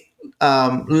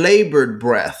labored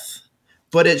breath,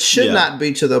 but it should not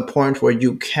be to the point where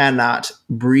you cannot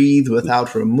breathe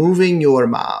without removing your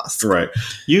mask. Right.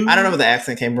 I don't know where the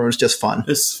accent came from. It's just fun.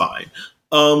 It's fine.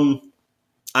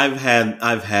 I've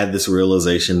had this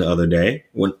realization the other day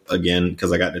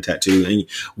because I got the tattoo in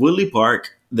Woodley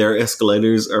Park. Their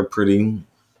escalators are pretty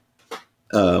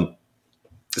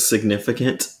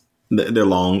significant. They're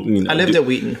long. I lived at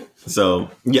Wheaton. So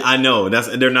yeah, I know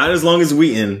they're not as long as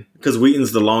Wheaton because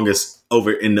Wheaton's the longest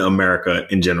over in America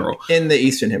in general. In the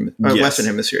Eastern Hemisphere, or Western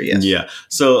Hemisphere, yes. Yeah.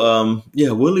 So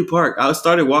Woodley Park. I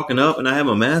started walking up and I had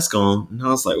my mask on and I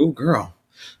was like, "Oh, girl,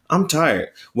 I'm tired."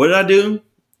 What did I do?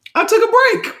 I took a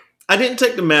break. I didn't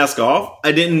take the mask off.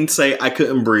 I didn't say I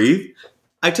couldn't breathe.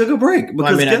 I took a break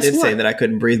because I did say that I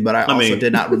couldn't breathe, but I also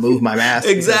did not remove my mask.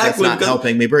 Exactly, that's not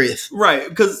helping me breathe. Right,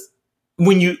 because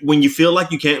when you feel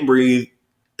like you can't breathe,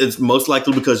 it's most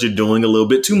likely because you're doing a little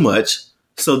bit too much.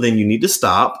 So then you need to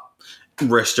stop,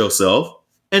 rest yourself,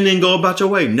 and then go about your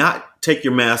way. Not take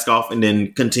your mask off and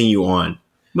then continue on.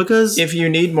 Because if you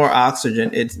need more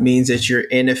oxygen, it means that you're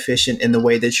inefficient in the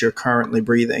way that you're currently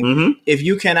breathing. Mm-hmm. If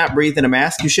you cannot breathe in a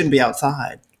mask, you shouldn't be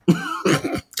outside.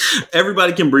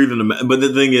 Everybody can breathe in the mask, but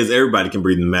the thing is, everybody can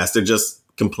breathe in the mask. They're just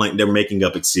they're making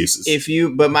up excuses.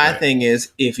 But my thing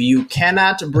is, if you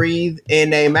cannot breathe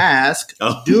in a mask,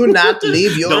 do not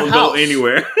leave your house. Don't go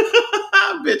anywhere.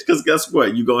 Bitch, because guess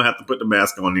what? You're going to have to put the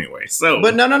mask on anyway. So,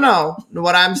 but no.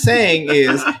 What I'm saying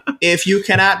is, if you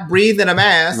cannot breathe in a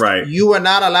mask, you are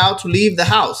not allowed to leave the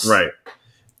house. Right.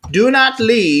 Do not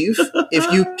leave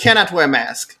if you cannot wear a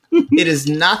mask. It is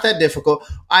not that difficult.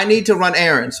 I need to run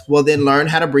errands. Well, then learn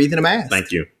how to breathe in a mask.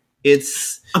 Thank you.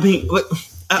 It's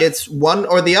one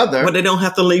or the other. But they don't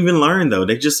have to even learn, though.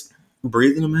 They just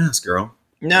breathe in a mask, girl.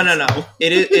 No.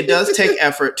 It does take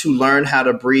effort to learn how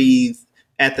to breathe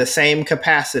at the same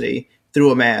capacity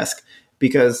through a mask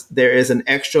because there is an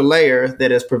extra layer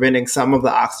that is preventing some of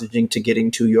the oxygen to getting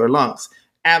to your lungs.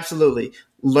 Absolutely.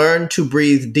 Learn to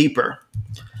breathe deeper.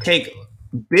 Take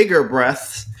bigger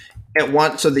breaths at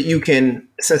once so that you can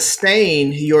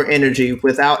sustain your energy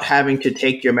without having to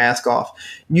take your mask off.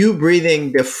 You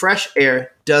breathing the fresh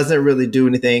air doesn't really do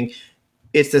anything.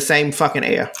 It's the same fucking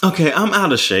air. Okay, I'm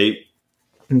out of shape.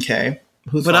 Okay.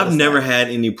 But I've never had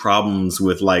any problems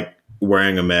with like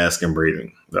wearing a mask and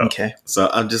breathing. Though. Okay. So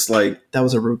I'm just like... That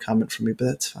was a rude comment from me, but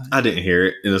that's fine. I didn't hear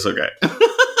it, and it's okay.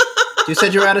 You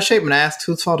said you were out of shape, and I asked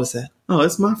whose fault is that? Oh,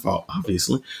 it's my fault,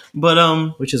 obviously.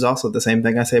 But which is also the same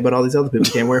thing I say about all these other people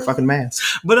who can't wear fucking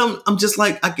masks. But I'm just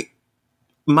like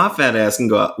my fat ass can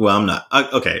go out. Well, I'm not.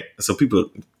 Okay, so people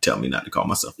tell me not to call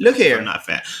myself. Look here, I'm not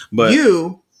fat, but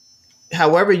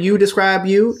however you describe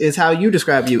you is how you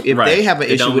describe you. If they have an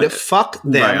issue with it, fuck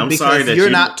them because you're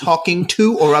not talking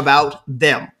to or about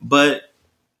them. But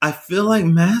I feel like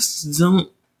masks don't.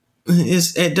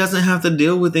 It doesn't have to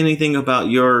deal with anything about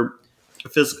your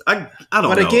physical. I don't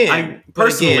know. I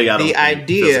don't the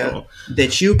idea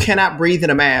that you cannot breathe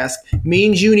in a mask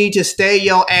means you need to stay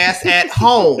your ass at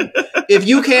home. If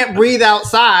you can't breathe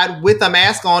outside with a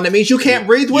mask on, it means you can't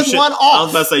breathe with one off. I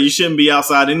was about to say you shouldn't be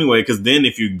outside anyway, because then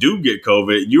if you do get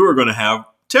COVID, you are going to have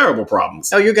terrible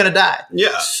problems. Oh, you're going to die.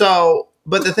 Yeah. So,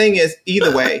 but the thing is,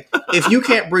 either way, if you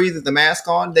can't breathe with the mask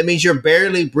on, that means you're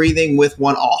barely breathing with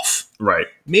one off. Right.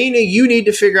 Meaning you need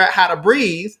to figure out how to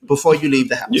breathe before you leave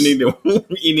the house. You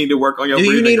need to work on your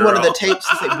breathing. Do you need one of the girl. tapes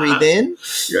that say breathe in?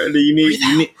 Do you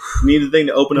need a thing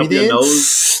to open up your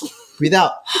nose? Breathe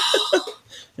out.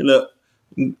 Look,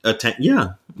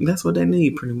 yeah, that's what they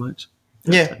need pretty much.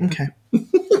 Yeah, okay.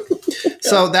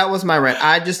 So that was my rant.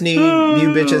 I just need you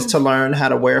bitches to learn how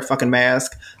to wear a fucking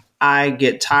mask. I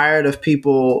get tired of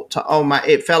people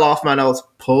it fell off my nose.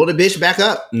 Pull the bitch back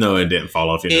up. No, it didn't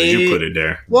fall off your nose. You put it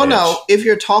there. Well, bitch. No, if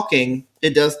you're talking,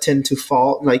 it does tend to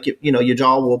fall. Like, your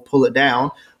jaw will pull it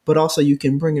down, but also you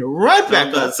can bring it right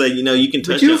back up. So, you can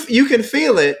touch it. You can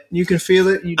feel it. You can feel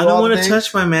it. I don't want to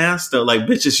touch my mask, though. Like,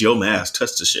 bitch, it's your mask.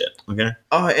 Touch the shit, okay?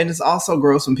 Oh, and it's also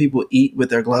gross when people eat with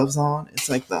their gloves on.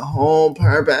 It's like the whole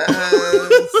purpose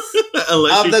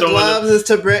of the gloves is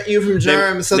to prevent you from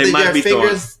germs so that your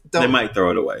fingers... They might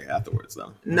throw it away afterwards,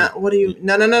 though. No, what do you...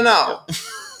 No.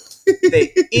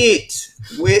 They eat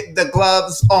with the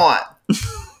gloves on.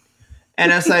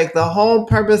 And it's like the whole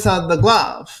purpose of the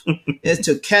glove is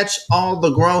to catch all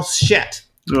the gross shit.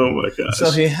 Oh my gosh. So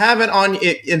if you have it on,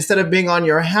 instead of being on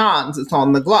your hands, it's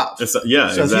on the gloves. Yeah,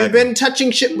 so exactly. if you've been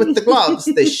touching shit with the gloves,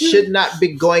 they should not be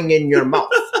going in your mouth.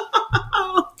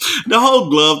 The whole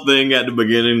glove thing at the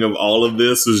beginning of all of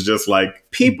this is just like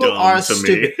people dumb are to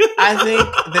stupid. me. I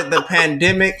think that the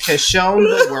pandemic has shown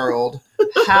the world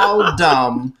how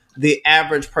dumb the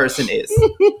average person is.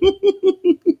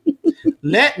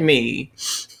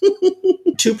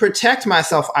 To protect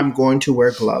myself, I'm going to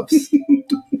wear gloves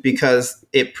because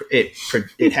it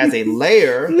has a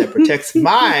layer that protects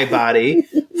my body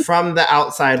from the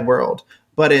outside world.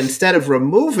 But instead of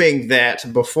removing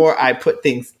that before I put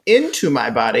things into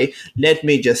my body, let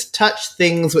me just touch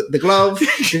things with the glove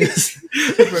because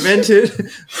to prevent it.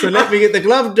 So let me get the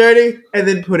glove dirty and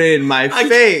then put it in my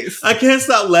face. I can't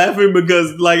stop laughing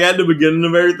because, like, at the beginning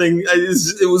of everything,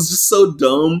 it was just so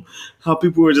dumb how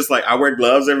people were just like, I wear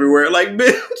gloves everywhere. Like,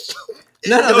 bitch.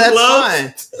 No, that's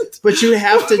fine. But you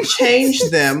have to change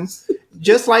them,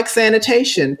 just like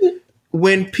sanitation.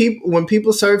 When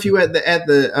people serve you at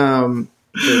the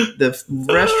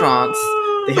restaurants,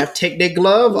 they have to take their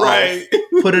glove off,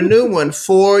 put a new one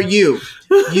for you.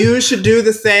 You should do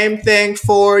the same thing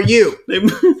for you. They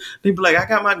be like, I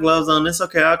got my gloves on. It's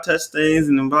okay. I'll touch things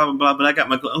and blah, blah, blah. But I got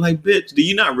my gloves. I'm like, bitch, do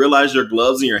you not realize your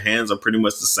gloves and your hands are pretty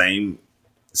much the same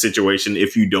situation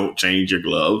if you don't change your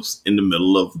gloves in the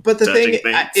middle of But the touching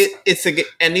thing,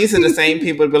 and these are the same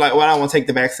people who be like, well, I don't want to take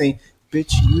the vaccine.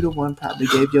 Bitch, you the one probably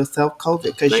gave yourself COVID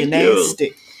because you're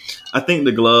nasty. I think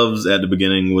the gloves at the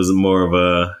beginning was more of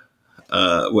a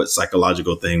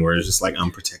psychological thing where it's just like,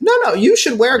 I'm protected. No, you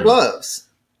should wear gloves.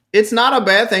 It's not a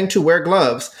bad thing to wear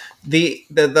gloves.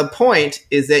 The point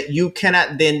is that you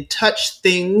cannot then touch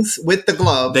things with the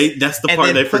gloves. That's the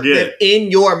part they forget. Them in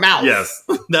your mouth. Yes,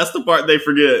 that's the part they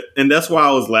forget. And that's why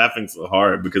I was laughing so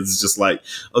hard because it's just like,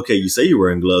 okay, you say you're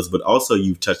wearing gloves, but also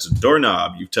you've touched the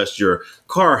doorknob, you've touched your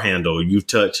car handle, you've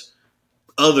touched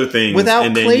other things.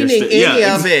 Without cleaning any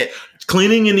of it.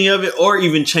 Cleaning any of it or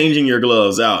even changing your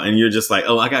gloves out. And you're just like,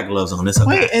 oh, I got gloves on. It's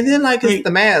okay. Wait, and then it's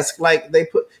the mask. Like they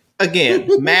put... Again,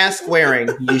 mask wearing,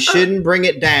 you shouldn't bring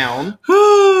it down.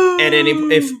 And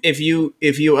if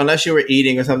you unless you were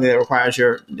eating or something that requires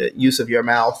your use of your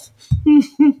mouth, I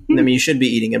mean, you should be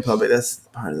eating in public. That's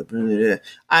part of the.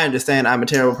 I understand. I'm a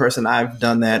terrible person. I've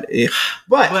done that.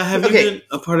 But have you been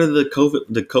a part of the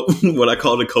COVID, what I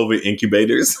call the COVID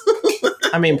incubators?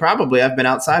 I mean, probably. I've been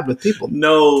outside with people.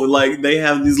 No, like they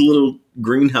have these little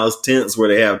greenhouse tents where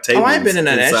they have tables. Oh, I've been in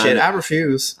that shit. I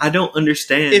refuse. I don't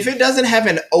understand. If it doesn't have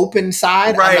an open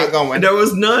side, I'm not going. There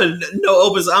was no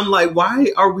open. I'm like,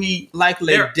 why are we like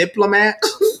Les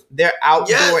Diplomats? They're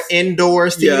outdoor, indoor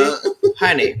seating,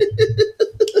 honey.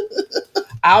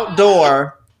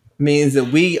 Outdoor means that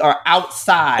we are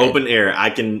outside, open air. I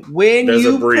can. When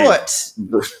you put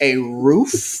a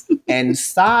roof and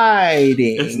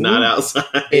siding, it's not outside.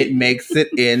 It makes it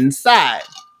inside.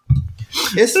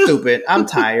 It's stupid. I'm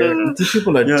tired. These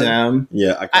people are dumb.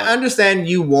 Yeah, I understand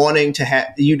you wanting to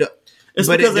have you. It's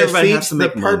but because it everybody has to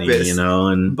make purpose, money, you know.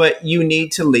 And but you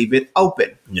need to leave it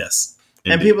open. Yes,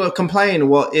 indeed. And people complain.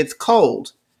 Well, it's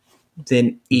cold.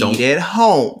 Then eat at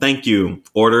home. Thank you.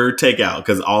 Order takeout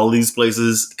because all these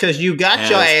places. Because you got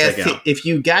your ass. If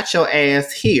you got your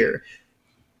ass here,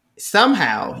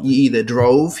 somehow you either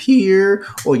drove here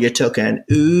or you took an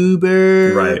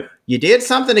Uber. Right. You did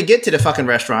something to get to the fucking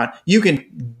restaurant. You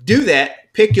can do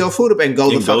that. Pick your food up and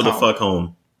go the fuck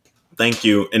home. Thank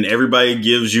you. And everybody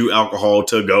gives you alcohol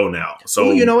to go now.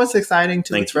 So you know what's exciting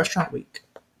too? It's restaurant week.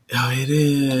 Oh, it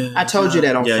is. I told you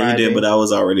that on Friday. Yeah, you did, but I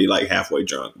was already like halfway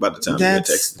drunk by the time you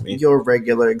texted me. Your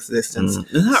regular existence.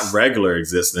 It's not regular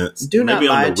existence. Do not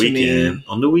lie on the weekend. Me.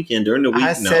 On the weekend, during the week.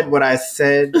 I said what I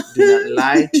said. Do not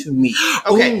lie to me.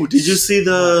 Okay. Ooh, did you see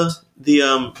the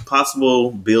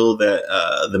possible bill that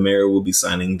the mayor will be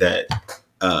signing that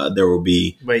there will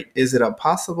be? Wait, is it a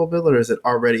possible bill or is it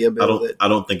already a bill? I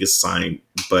don't think it's signed,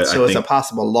 but so it's a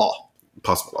possible law.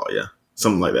 Possible law, yeah,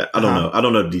 something like that. I don't know. I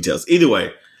don't know the details. Either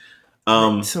way.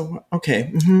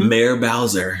 Mayor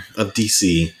Bowser of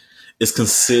DC is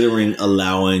considering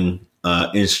allowing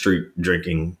in-street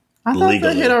drinking legally.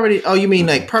 That had already. Oh, you mean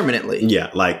like permanently?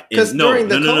 Yeah, like because during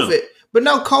the COVID, but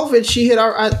no COVID, she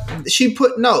had she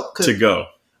put to go.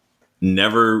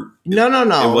 Never.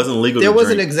 No. It wasn't legal. There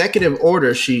was an executive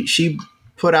order. She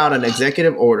put out an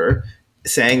executive order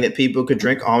saying that people could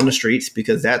drink on the streets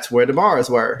because that's where the bars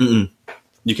were. Mm-mm.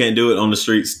 You can't do it on the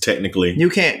streets. Technically, you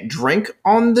can't drink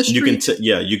on the street. You can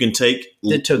take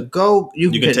to go.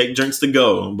 You can take drinks to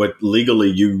go, but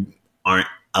legally you aren't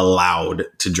allowed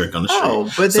to drink on the street.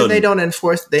 Oh, but then they don't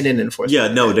enforce. They didn't enforce. Yeah,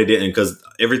 no, they didn't because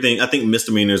everything. I think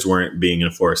misdemeanors weren't being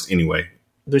enforced anyway.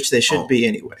 which they should Oh. be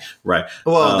anyway. Right.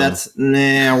 Well, that's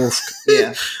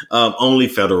yeah. Only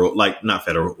federal, like not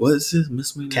federal. What is this?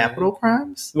 Misdemeanor? Capital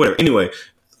crimes. Whatever. Anyway,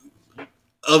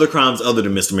 other crimes other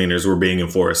than misdemeanors were being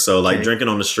enforced. So like Okay. drinking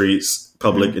on the streets,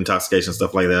 public intoxication,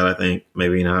 stuff like that. I think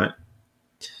maybe not.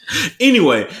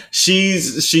 Anyway,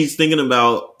 she's thinking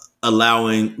about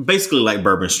allowing basically like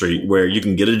Bourbon Street, where you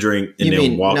can get a drink and You then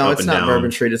mean walk no? up It's and not down.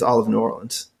 Bourbon Street. It's all of New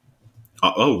Orleans.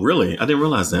 Oh, really? I didn't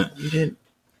realize that. You didn't.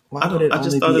 Why I would don't- it I just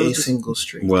only thought it be a was just- single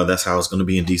street? Well, that's how it's going to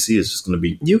be in DC. It's just going to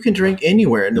be. You can drink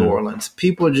anywhere in New Mm. Orleans.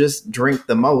 People just drink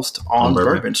the most on On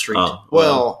Bourbon? Bourbon Street. Oh,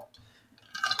 well,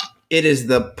 it is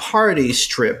the party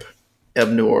strip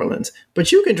of New Orleans,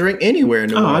 but you can drink anywhere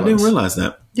in New Oh, Orleans. I didn't realize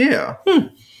that. Yeah.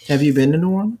 Have you been to New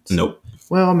Orleans? Nope.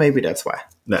 Well, maybe that's why.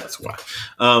 That's why.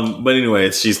 But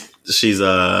anyway, she's thinking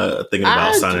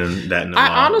about signing that in the law.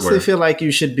 I honestly where- feel like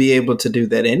you should be able to do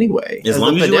that anyway. as a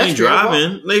long as you ain't pedestrian,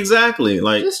 driving, exactly.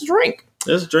 Like just drink.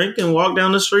 just drink and walk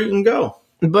down the street and go.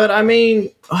 But I mean,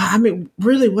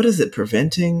 really, what is it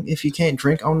preventing if you can't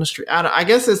drink on the street? I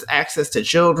guess it's access to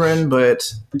children,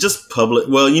 but Just public.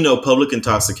 Well, public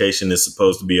intoxication is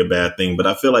supposed to be a bad thing, but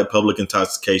I feel like public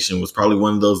intoxication was probably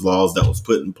one of those laws that was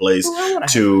put in place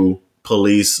to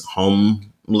police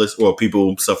homeless or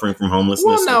people suffering from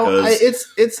homelessness. well, no, because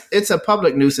it's a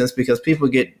public nuisance because people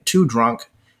get too drunk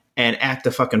and act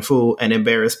a fucking fool and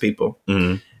embarrass people.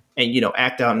 Mhm. And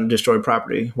act out and destroy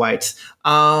property. Whites.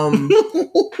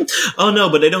 Oh no,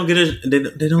 but they don't get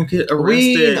they don't get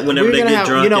arrested whenever we're they gonna get have,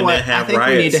 drunk you know and what? they have I think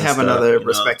riots. we need to and have stuff, another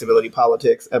respectability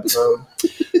politics episode.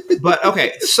 But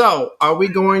okay, so are we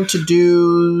going to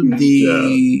do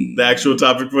The actual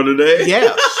topic for today.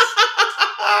 Yes,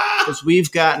 because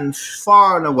we've gotten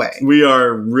far and away, We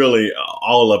are really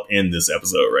all up in this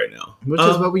episode right now. which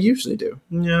is what we usually do.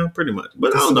 Yeah, pretty much.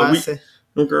 But I This don't is why I know. say-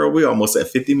 Girl, we almost at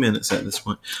 50 minutes at this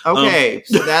point. okay,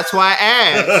 so that's why I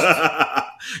asked.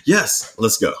 Yes,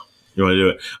 let's go. You want to do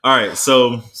it? All right.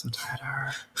 So, So tired of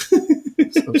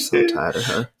her. So tired of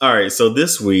her. all right. So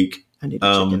this week, I need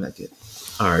a chicken nugget.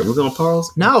 all right, we're gonna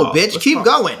pause. No, Pause. bitch, Let's keep pause.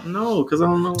 going. No, because I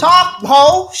don't know. Talk,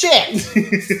 ho, shit.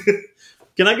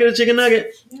 Can I get a chicken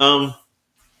nugget?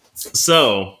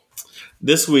 So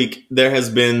this week there has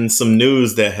been some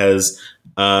news that has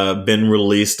been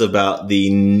released about the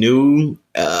new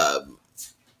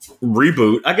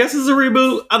reboot. I guess it's a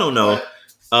reboot. I don't know.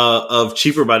 Of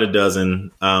Cheaper by the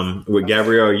Dozen with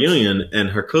Gabrielle Union, and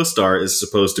her co-star is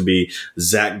supposed to be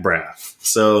Zach Braff.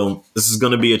 So this is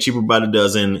going to be a Cheaper by the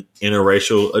Dozen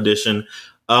interracial edition.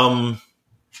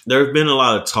 There have been a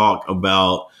lot of talk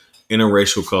about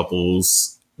interracial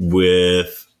couples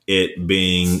with it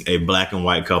being a black and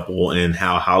white couple and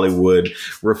how Hollywood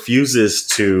refuses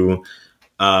to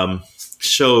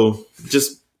show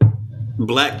just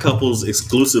black couples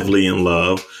exclusively in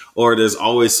love, or there's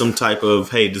always some type of,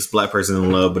 hey, this black person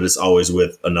in love, but it's always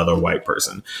with another white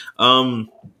person. And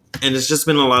it's just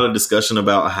been a lot of discussion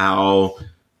about how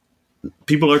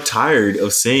people are tired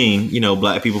of seeing,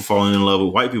 black people falling in love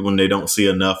with white people, and they don't see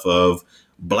enough of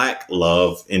black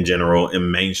love in general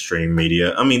in mainstream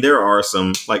media. I mean, there are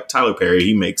some, like Tyler Perry,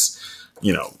 he makes,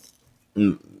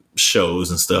 shows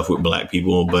and stuff with black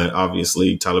people, but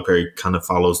obviously Tyler Perry kind of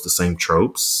follows the same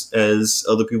tropes as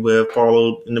other people have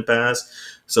followed in the past.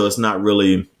 So it's not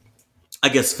really, I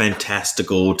guess,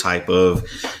 fantastical type of,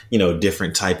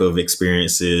 different type of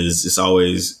experiences. It's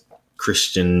always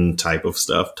Christian type of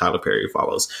stuff Tyler Perry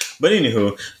follows. But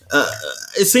anywho,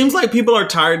 it seems like people are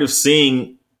tired of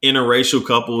seeing interracial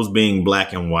couples being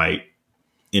black and white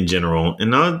in general.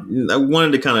 And I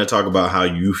wanted to kind of talk about how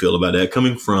you feel about that,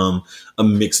 coming from a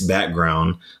mixed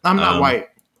background. I'm not white.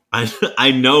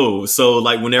 I know. So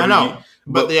like whenever I know,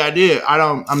 but the idea,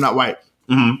 I'm not white.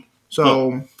 Mhm.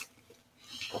 So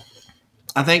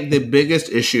I think the biggest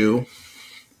issue,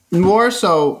 more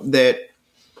so that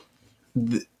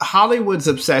Hollywood's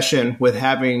obsession with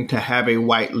having to have a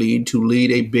white lead to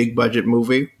lead a big budget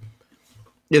movie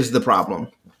is the problem.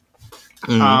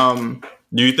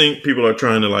 Do you think people are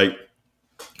trying to like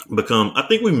become, I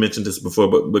think we mentioned this before,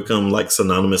 but become like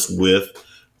synonymous with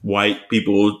white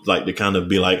people, like to kind of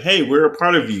be like, hey, we're a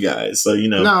part of you guys. So,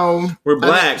 No, we're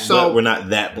black, so- but we're not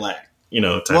that black, type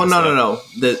well, of no,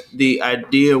 stuff. no. The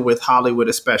idea with Hollywood,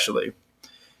 especially,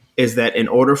 is that in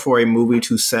order for a movie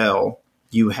to sell,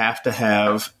 you have to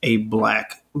have a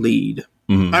black lead.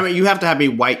 Mhm. I mean, you have to have a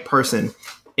white person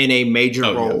in a major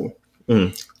Oh, yeah. role.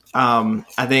 Mhm.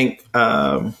 I think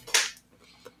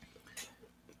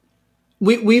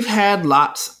we've had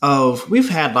lots of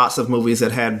movies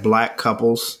that had black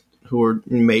couples who were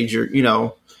major.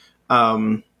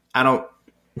 I'm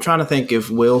trying to think if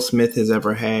Will Smith has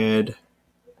ever had.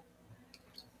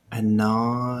 a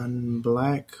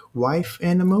non-black wife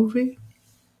in a movie?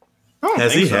 I don't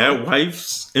Has think he so. had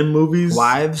wives in movies?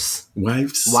 Wives?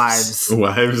 Wives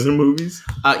in movies?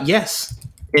 Yes.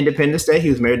 Independence Day, he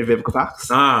was married to Vivica Fox.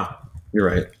 You're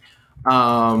right.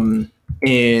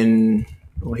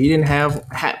 He didn't have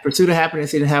Pursuit of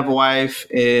Happiness. He didn't have a wife.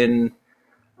 In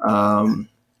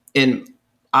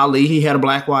Ali, he had a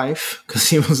black wife because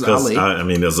he was Ali. I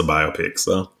mean, there's a biopic,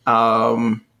 so.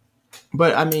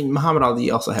 But I mean, Muhammad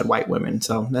Ali also had white women,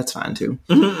 so that's fine too.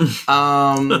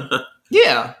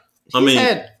 Yeah.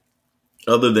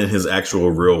 Other than his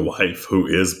actual real wife, who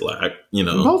is black,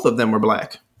 both of them were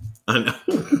black. I know.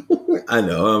 I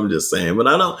know. I'm just saying, but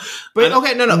I don't. But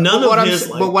okay, no.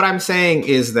 But what I'm saying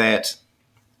is that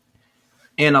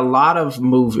in a lot of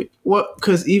movies,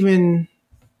 because even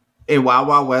in Wild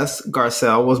Wild West,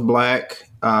 Garcelle was black.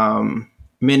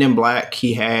 Men in Black,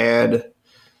 he didn't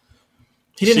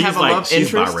have a love interest.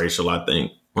 She's biracial, I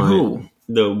think. Right? Who?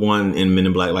 The one in Men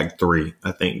in Black, like 3.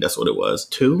 I think that's what it was.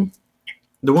 2?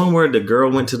 The one where the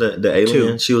girl went to the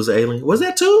alien. 2. She was an alien. Was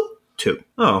that 2? 2.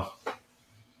 Oh.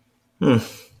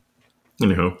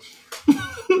 Anyhow,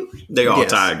 they all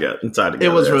tied together.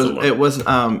 It was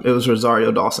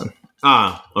Rosario Dawson.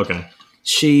 Okay.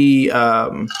 She,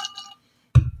 but.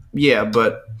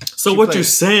 So what you're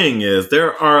saying is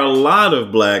there are a lot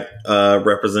of black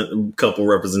couple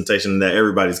representation that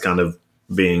everybody's kind of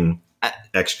being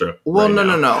extra. Well,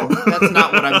 no. That's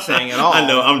not what I'm saying at all. I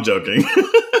know. I'm joking.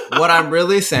 What I'm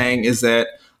really saying is that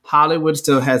Hollywood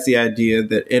still has the idea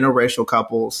that interracial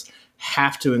couples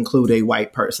have to include a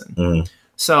white person. Mm.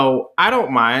 So I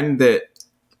don't mind that.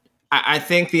 I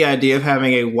think the idea of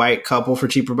having a white couple for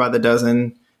Cheaper by the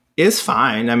Dozen is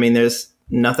fine. I mean, there's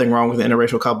nothing wrong with an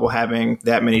interracial couple having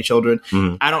that many children.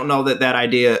 Mm. I don't know that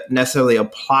idea necessarily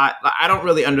apply. I don't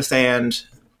really understand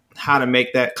how to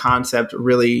make that concept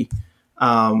really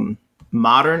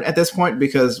modern at this point,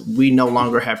 because we no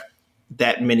longer have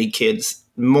that many kids.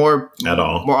 More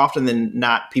often than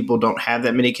not, people don't have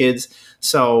that many kids.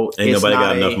 So ain't nobody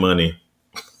got enough money.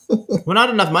 Well, not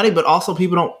enough money, but also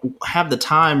people don't have the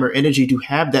time or energy to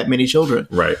have that many children.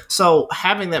 Right. So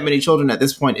having that many children at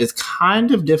this point is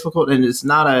kind of difficult, and it's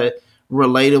not a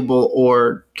relatable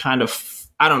or kind of,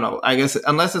 I don't know, I guess,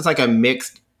 unless it's like a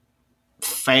mixed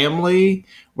family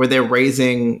where they're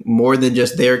raising more than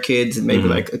just their kids and maybe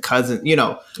like a cousin,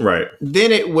 right.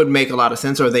 Then it would make a lot of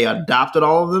sense, or they adopted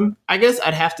all of them. I guess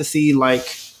I'd have to see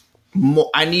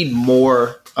I need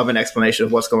more of an explanation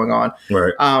of what's going on.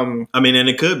 Right. I mean, and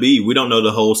it could be, we don't know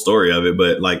the whole story of it,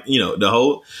 but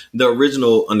the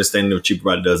original understanding of Cheaper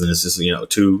by the Dozen is just,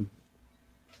 2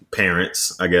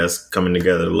 parents, I guess, coming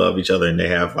together to love each other, and they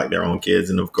have like their own kids.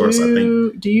 And of course,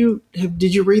 did you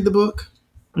read the book?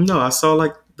 No, I saw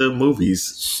the movies.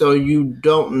 So you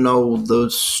don't know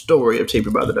the story of Cheaper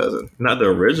by the Dozen? Not the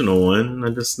original one. I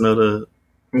just know the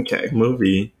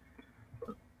movie.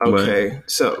 Okay,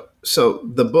 but. So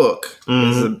the book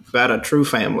is about a true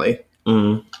family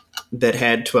that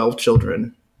had 12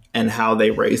 children and how they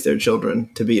raised their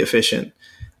children to be efficient.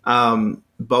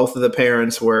 Both of the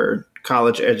parents were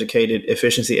college-educated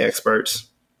efficiency experts,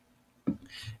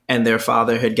 and their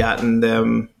father had gotten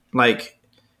them,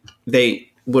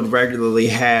 they would regularly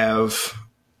have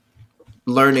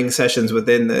learning sessions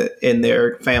in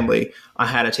their family on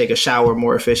how to take a shower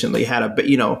more efficiently, how to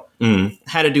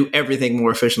how to do everything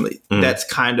more efficiently. That's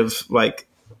kind of like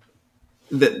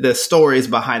the stories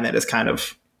behind that is kind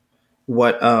of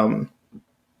what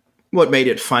made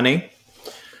it funny.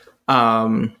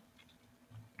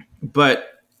 But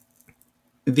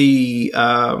the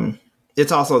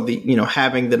it's also the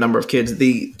having the number of kids.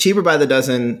 The Cheaper by the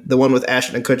Dozen, the one with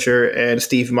Ashton Kutcher and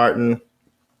Steve Martin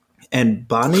and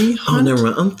Bonnie Hunt? Oh, never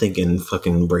mind. I'm thinking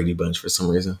fucking Brady Bunch for some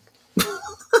reason.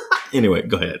 Anyway,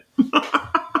 go ahead.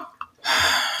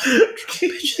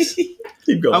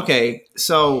 Keep going. Okay,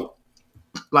 so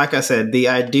like I said, the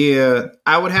idea,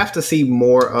 I would have to see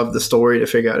more of the story to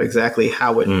figure out exactly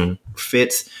how it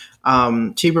fits.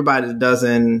 Cheaper by the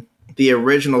Dozen, the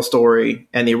original story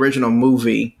and the original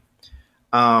movie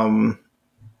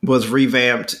was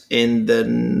revamped in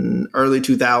the early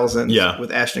 2000s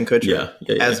with Ashton Kutcher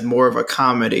as more of a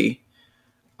comedy.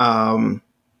 And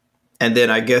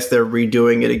then I guess they're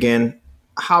redoing it again.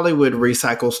 Hollywood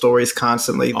recycles stories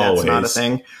constantly. That's not a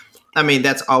thing. I mean,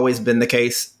 that's always been the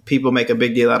case. People make a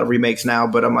big deal out of remakes now,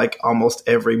 but I'm like, almost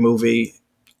every movie.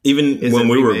 Even when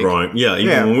we were growing,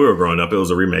 when we were growing up, it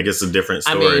was a remake. It's a different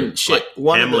story. I mean, shit.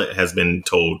 Hamlet has been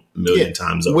told a million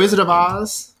times over. Wizard of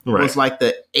Oz was like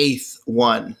the 8th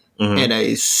one in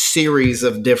a series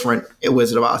of different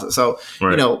Wizard of Oz. So,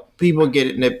 people get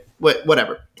it, and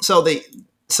whatever. So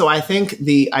So I think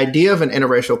the idea of an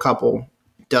interracial couple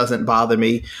doesn't bother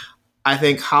me. I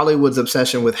think Hollywood's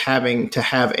obsession with having to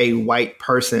have a white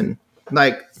person,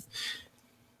 like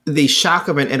the shock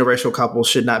of an interracial couple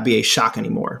should not be a shock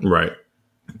anymore. Right.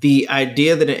 The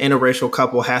idea that an interracial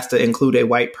couple has to include a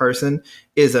white person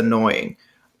is annoying.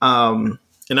 And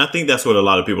I think that's what a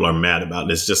lot of people are mad about.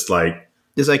 It's just like,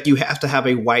 It's like you have to have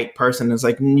a white person. It's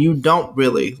like you don't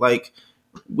really. Like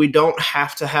we don't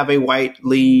have to have a white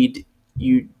lead.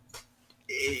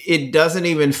 It doesn't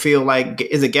even feel like.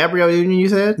 Is it Gabrielle Union? You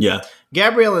said yeah,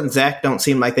 Gabrielle and Zach don't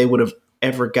seem like they would have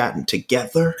ever gotten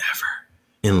together. ever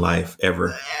in life,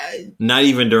 ever. Not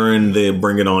even during the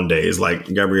Bring It On days. Like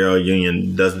Gabrielle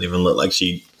Union doesn't even look like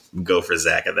she'd go for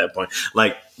Zach at that point.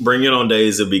 Like Bring It On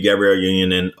days, it'd be Gabrielle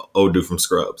Union and Odu from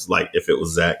Scrubs. Like if it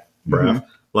was Zach Braff. Mm-hmm.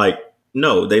 Like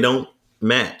no, they don't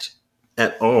match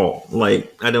at all.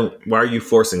 Like I don't. Why are you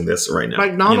forcing this right now?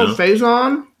 Like Donald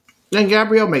Faison and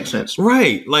Gabrielle makes sense.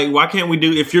 Right. Like why can't we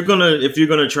do if you're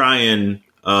gonna try and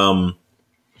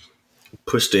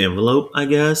push the envelope, I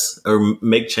guess, or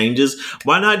make changes,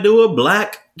 why not do a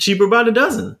black Cheaper by the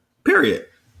Dozen? Period.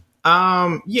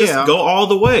 Yeah. Just go all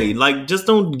the way. Like just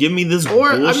don't give me this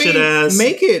bullshit ass.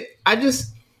 Make it. I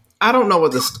don't know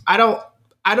what this. I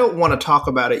don't want to talk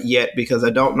about it yet because I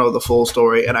don't know the full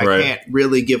story and I Right. can't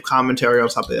really give commentary on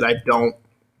something that I don't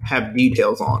have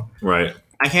details on. Right.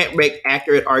 I can't make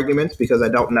accurate arguments because I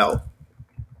don't know.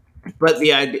 But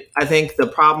I think the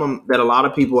problem that a lot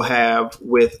of people have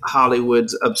with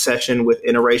Hollywood's obsession with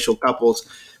interracial couples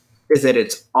is that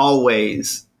it's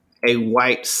always a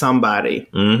white somebody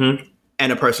Mm-hmm.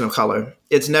 and a person of color.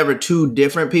 It's never two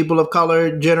different people of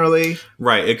color generally.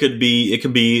 Right. It could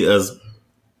be as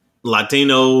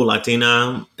Latino,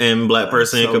 Latina, and black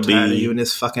person. I'm It could so tired of you be and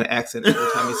this fucking accent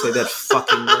every time you say that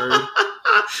fucking word.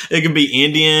 it could be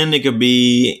Indian. It could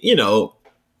be,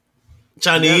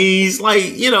 Chinese. Yep.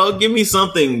 Like, give me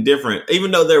something different.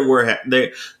 Even though there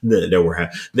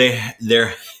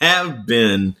have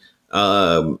been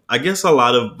I guess a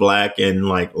lot of black and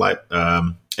like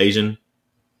Asian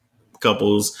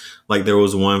couples. Like there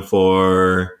was one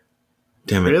for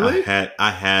damn it, Really?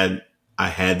 I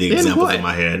had the In examples what? in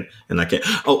my head and I can't.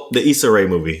 Oh, the Issa Rae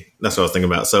movie. That's what I was thinking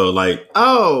about. So like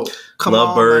Oh, come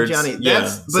Lovebirds, on, Johnny. yeah.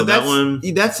 So that one-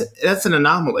 That's an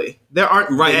anomaly. There aren't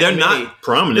right, that they're many. not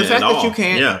prominent The fact at all. that you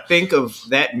can't Yeah. think of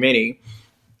that many.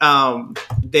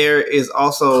 There is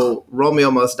also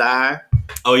Romeo Must Die.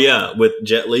 Oh yeah, with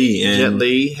Jet Li and Jet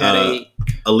Li had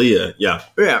Aaliyah. Yeah.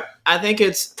 Yeah, I think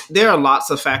there are lots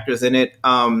of factors in it.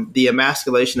 The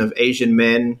emasculation of Asian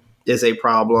men is a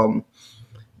problem.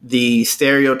 The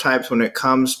stereotypes when it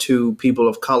comes to people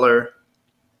of color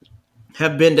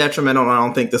have been detrimental, and I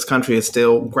don't think this country has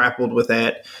still grappled with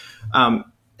that.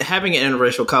 Having an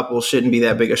interracial couple shouldn't be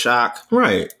that big a shock.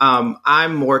 Right.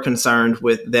 I'm more concerned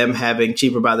with them having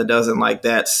Cheaper by the Dozen, like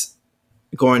that's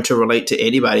going to relate to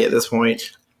anybody at this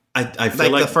point. I feel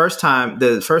Like like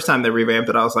the first time they revamped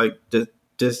it, I was like,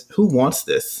 who wants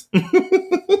this?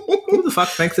 Who the fuck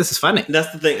thinks this is funny?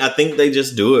 that's the thing. I think they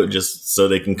just do it just so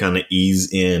they can kind of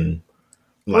ease in.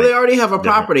 Well, they already have a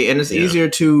property, and it's yeah. easier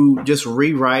to just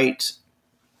rewrite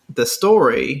the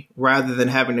story rather than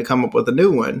having to come up with a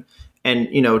new one and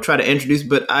try to introduce.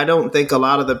 But I don't think a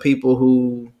lot of the people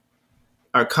who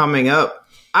are coming up,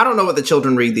 I don't know what the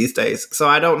children read these days, so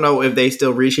I don't know if they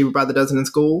still read Cheaper by the Dozen in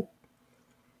school.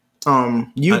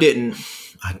 You didn't.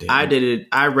 I did. I did it.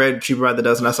 I read Cheaper by the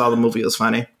Dozen. I saw the movie. It was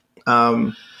funny.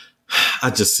 I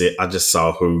just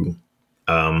saw who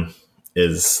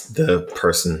is the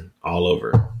person all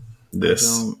over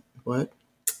this. What?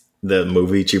 The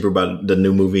movie Cheaper by the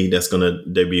new movie that's going to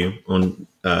debut on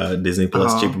Disney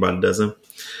Plus. Cheaper by the Dozen.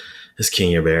 It's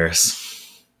Kenya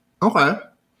Barris. Okay.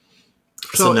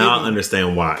 So now I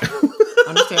understand why.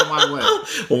 Understand why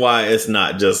what? Why it's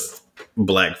not just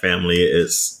black family,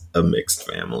 it's a mixed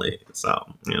family.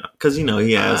 So, because, he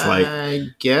has I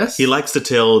guess he likes to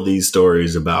tell these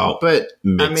stories about, but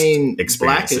mixed experiences.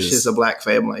 Blackish is a black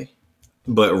family.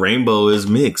 But Rainbow is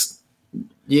mixed.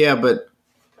 Yeah, but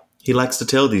He likes to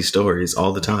tell these stories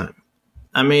all the time.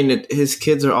 His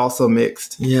kids are also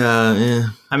mixed. Yeah.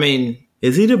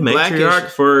 Is he the Blackish-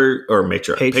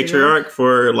 patriarch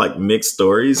for like mixed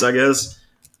stories, I guess?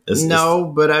 But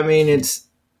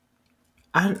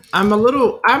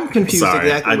I'm confused Sorry,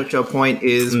 exactly what your point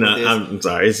is. No, with this. I'm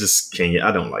sorry. It's just Kenya.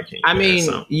 I don't like Kenya. Barris,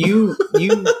 so. you.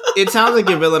 It sounds like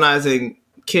you're villainizing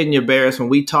Kenya Barris when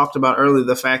we talked about earlier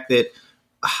the fact that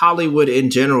Hollywood in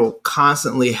general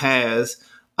constantly has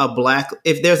a black.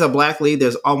 If there's a black lead,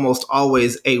 there's almost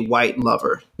always a white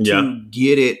lover to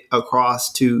get it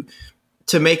across to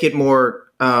make it more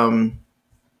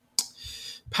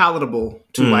palatable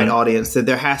to white audience, that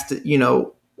there has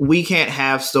to, we can't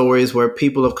have stories where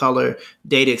people of color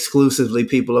date exclusively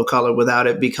people of color without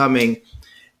it becoming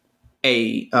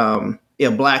a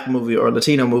black movie or a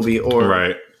Latino movie or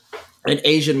Right. an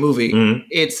Asian movie.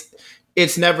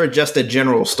 It's never just a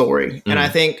general story. And I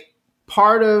think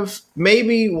part of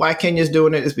maybe why Kenya's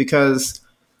doing it is because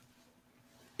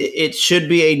it should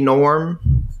be a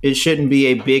norm. It shouldn't be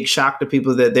a big shock to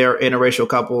people that there are interracial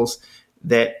couples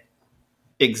that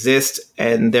exist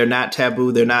and they're not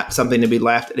taboo. They're not something to be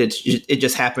laughed at. It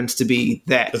just happens to be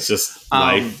that. It's just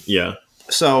life. Yeah.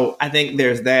 So I think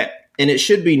there's that, and it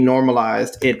should be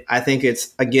normalized. I think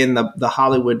it's, again, the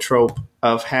Hollywood trope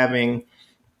of having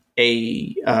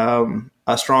a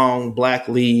strong black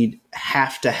lead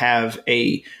have to have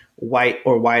a white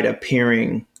or white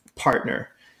appearing partner.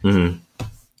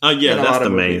 Oh yeah, In a that's lot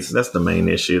of the main. movies. That's the main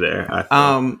issue there. I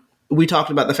feel. We talked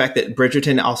about the fact that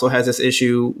Bridgerton also has this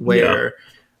issue where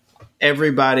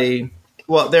everybody.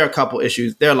 Well, there are a couple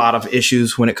issues. There are a lot of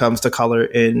issues when it comes to color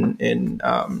in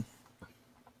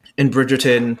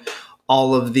Bridgerton.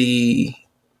 All of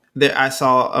I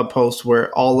saw a post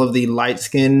where all of the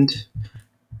light-skinned,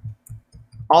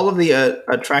 all of the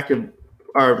attractive,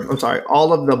 or I'm sorry,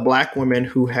 all of the black women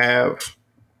who have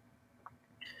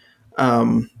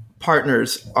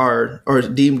partners are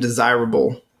deemed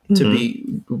desirable to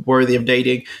be worthy of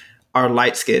dating are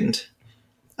light-skinned.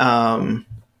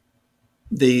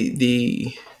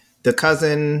 The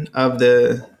cousin of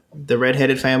the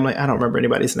redheaded family, I don't remember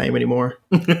anybody's name anymore.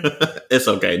 It's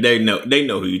okay. They know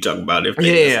who you're talking about. If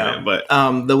they listen, but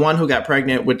the one who got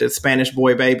pregnant with the Spanish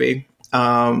boy baby,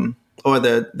 or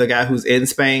the guy who's in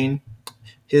Spain,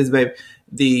 his baby.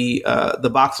 The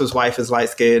boxer's wife is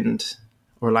light-skinned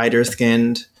or lighter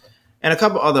skinned, and a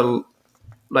couple other,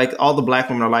 like, all the black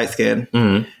women are light skinned,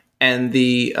 and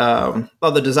the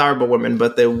desirable women,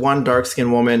 but the one dark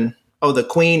skinned woman, the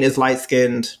queen is light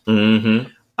skinned, and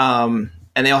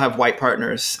they all have white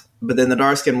partners, but then the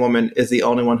dark skinned woman is the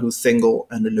only one who's single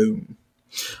and alone.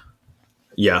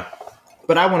 Yeah,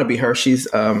 but I want to be her. She's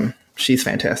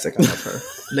fantastic. I love her,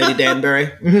 Lady Danbury.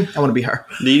 I want to be her.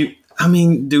 Do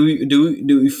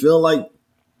we feel like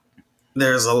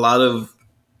there's a lot of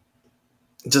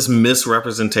just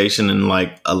misrepresentation and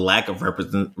like a lack of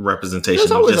representation?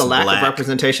 There's always of just a lack of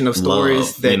representation of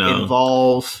stories that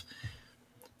involve.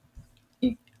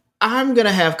 I'm going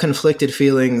to have conflicted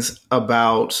feelings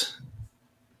about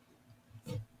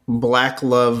black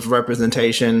love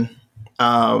representation.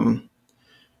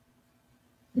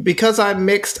 Because I'm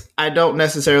mixed, I don't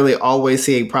necessarily always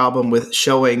see a problem with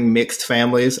showing mixed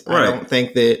families. Right. I don't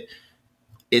think that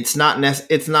it's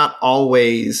not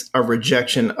always a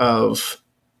rejection of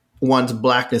one's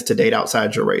blackness to date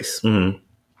outside your race.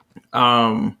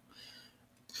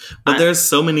 But there's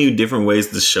so many different ways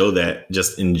to show that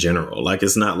just in general. Like,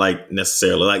 it's not like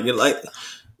necessarily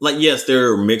like yes,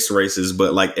 there are mixed races,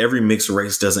 but like every mixed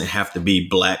race doesn't have to be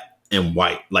black and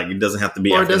white. Like, it doesn't have to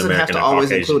be, or it doesn't have to always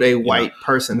Caucasian, include a white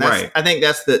person. Right. I think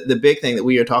that's the big thing that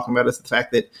we are talking about, is the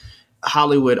fact that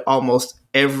Hollywood, almost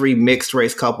every mixed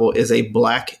race couple is a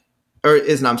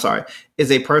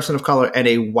person of color and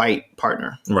a white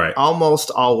partner. Right. Almost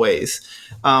always.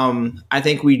 I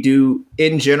think we do,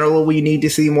 in general, we need to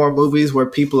see more movies where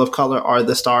people of color are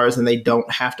the stars and they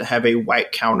don't have to have a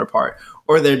white counterpart,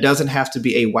 or there doesn't have to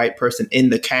be a white person in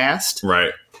the cast.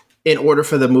 Right. In order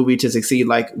for the movie to succeed.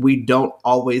 Like, we don't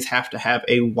always have to have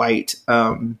a white,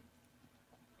 there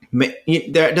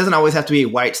doesn't always have to be a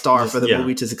white star for the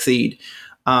movie to succeed.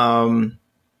 I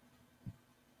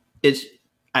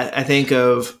think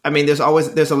there's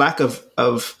a lack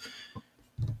of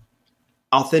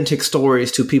authentic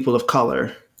stories to people of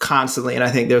color constantly. And I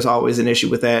think there's always an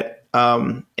issue with that.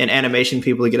 In animation,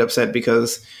 people get upset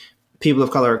because people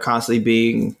of color are constantly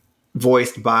being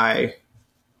voiced by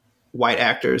white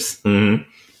actors.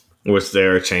 Which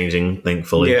they're changing,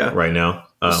 thankfully, right now.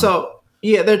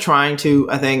 They're trying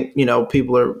to. I think,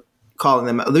 people are calling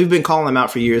them out. We've been calling them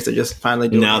out for years. They're just finally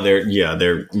doing now it.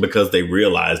 They're because they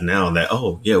realize now that,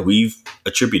 we've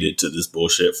attributed to this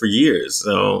bullshit for years.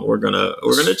 So we're gonna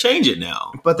change it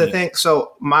now. But the thing,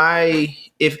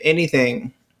 if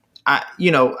anything,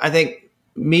 I think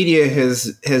media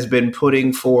has been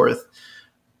putting forth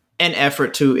an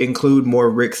effort to include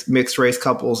more mixed race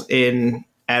couples in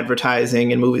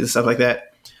advertising and movies and stuff like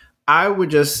that. I would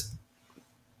just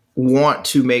want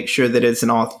to make sure that it's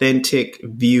an authentic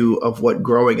view of what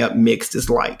growing up mixed is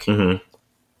like. So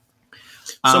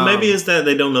maybe it's that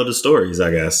they don't know the stories, I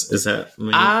guess. Is that...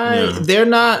 They're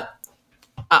not...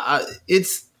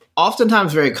 it's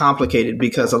oftentimes very complicated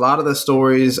because a lot of the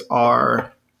stories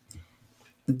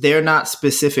they're not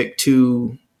specific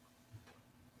to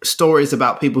stories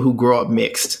about people who grow up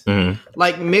mixed. Mm-hmm.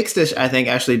 Like Mixedish, I think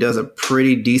actually does a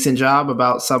pretty decent job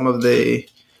about some of the.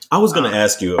 I was going to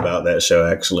ask you about that show,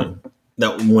 actually.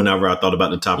 That whenever I thought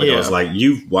about the topic, I was like,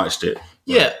 you've watched it.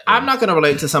 Yeah, right? I'm not going to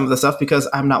relate to some of the stuff because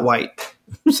I'm not white.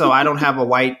 So I don't have a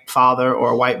white father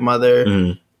or a white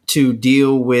mother to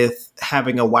deal with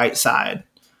having a white side.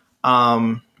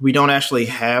 We don't actually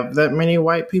have that many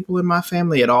white people in my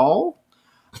family at all.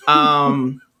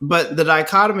 But the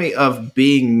dichotomy of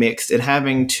being mixed and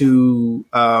having to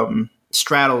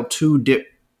straddle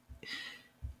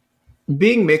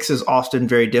being mixed is often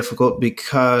very difficult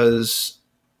because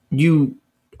you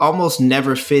almost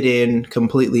never fit in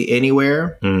completely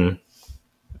anywhere.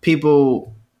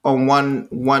 People on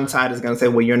one side is going to say,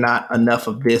 well, you're not enough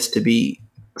of this to be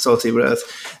associated with us.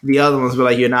 The other ones be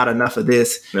like, you're not enough of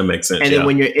this. That makes sense. And then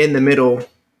when you're in the middle,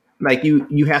 like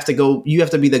you have to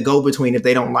be the go-between if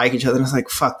they don't like each other. And it's like,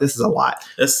 fuck, this is a lot.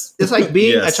 It's like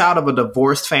being a child of a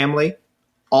divorced family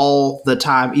all the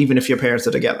time, even if your parents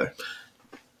are together.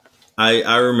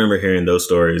 I remember hearing those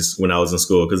stories when I was in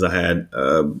school because I had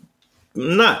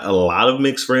not a lot of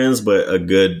mixed friends, but a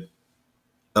good.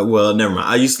 Well, never mind.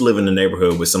 I used to live in the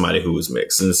neighborhood with somebody who was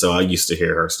mixed, and so I used to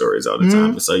hear her stories all the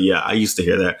time. So yeah, I used to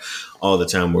hear that all the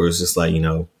time. Where it's just like,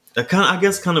 I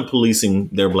guess kind of policing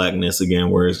their blackness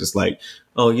again, where it's just like,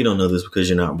 oh, you don't know this because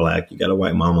you're not black. You got a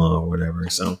white mama or whatever.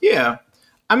 So yeah,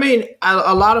 I mean,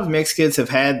 a lot of mixed kids have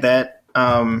had that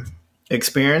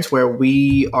experience where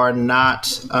we are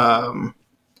not.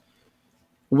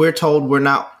 We're told we're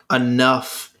not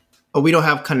enough. Or we don't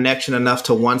have connection enough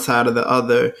to one side or the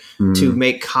other to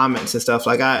make comments and stuff.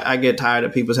 Like I get tired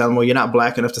of people telling me, well, you're not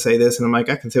black enough to say this. And I'm like,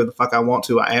 I can say what the fuck I want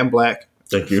to. I am black.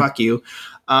 Thank you. Fuck you.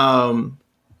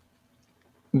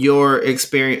 Your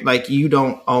experience, like you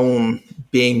don't own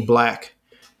being black.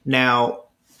 Now,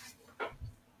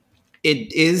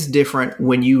 it is different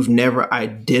when you've never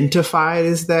identified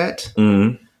as that.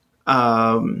 When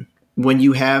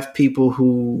you have people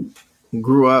who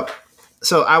grew up.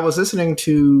 So I was listening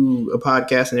to a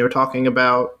podcast and they were talking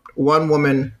about one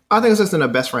woman. I think I was listening to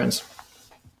Best Friends.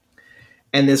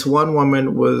 And this one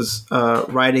woman was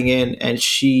writing in and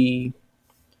she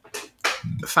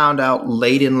found out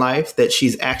late in life that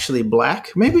she's actually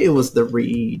black. Maybe it was the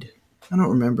Read. I don't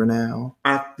remember now.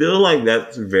 I feel like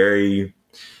that's very,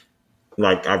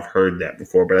 like I've heard that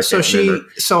before, but I can't remember.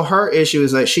 So her issue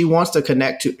is that she wants to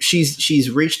connect to. She's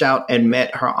reached out and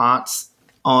met her aunts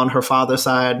on her father's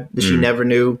side that she never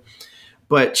knew,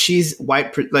 but she's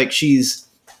white, like she's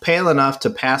pale enough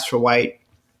to pass for white.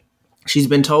 She's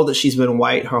been told that she's been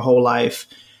white her whole life.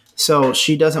 So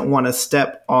she doesn't want to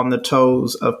step on the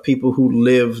toes of people who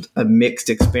lived a mixed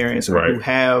experience or who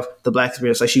have the black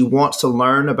experience. Like she wants to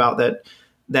learn about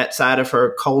that side of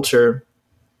her culture,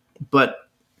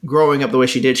 but growing up the way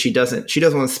she did, she doesn't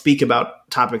want to speak about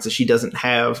topics that she doesn't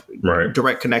have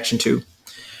direct connection to.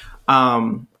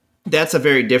 That's a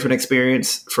very different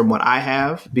experience from what I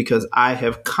have because I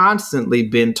have constantly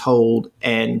been told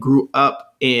and grew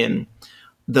up in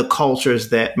the cultures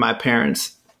that my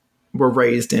parents were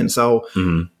raised in. So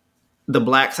the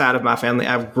black side of my family,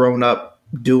 I've grown up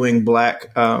doing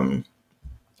black,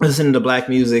 listening to black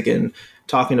music and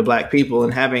talking to black people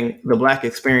and having the black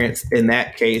experience in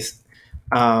that case.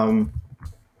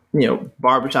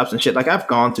 Barbershops and shit. Like I've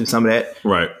gone through some of that.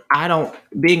 Right.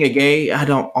 Being a gay, I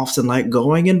don't often like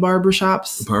going in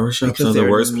barbershops. Barbershops are the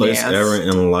worst place ever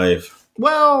in life.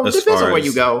 Well, it depends on where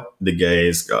you go. The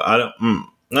gays go. I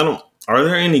don't. Are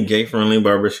there any gay friendly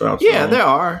barbershops? Yeah, there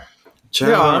are.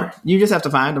 There are. You just have to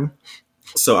find them.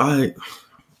 So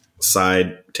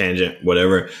side tangent,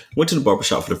 whatever, went to the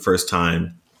barbershop for the first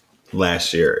time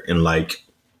last year in like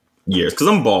years because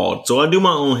I'm bald. So I do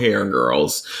my own hair,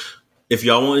 girls. If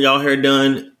y'all want y'all hair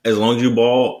done, as long as you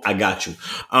bald, I got you.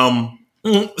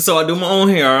 So I do my own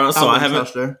hair. So I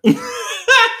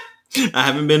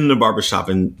haven't been in the barbershop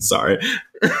in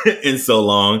so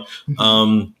long.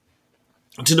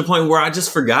 To the point where I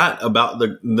just forgot about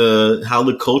the how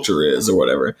the culture is or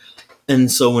whatever. And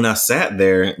so when I sat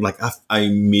there, like I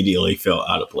immediately felt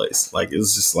out of place. Like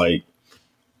it's just like,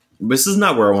 this is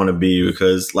not where I want to be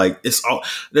because like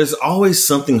there's always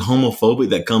something homophobic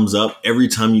that comes up every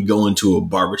time you go into a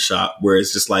barbershop where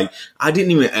it's just like, I didn't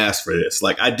even ask for this.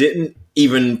 Like I didn't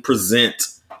even present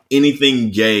anything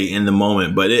gay in the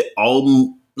moment, but it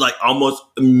almost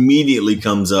immediately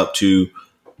comes up to,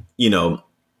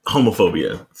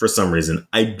 homophobia for some reason.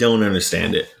 I don't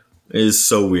understand it. It is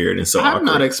so weird and so I've awkward.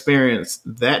 not experienced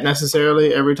that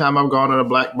necessarily every time I've gone to a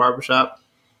black barbershop.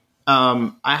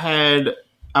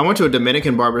 I went to a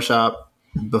Dominican barbershop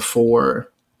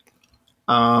before.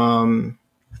 No,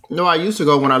 I used to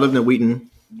go when I lived in Wheaton.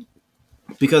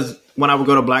 Because when I would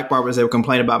go to black barbers, they would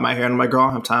complain about my hair, and I'm like, girl, I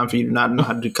don't have time for you to not know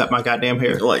how to cut my goddamn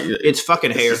hair. Like, It's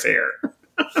fucking hair. It's hair.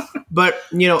 But,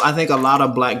 I think a lot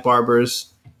of black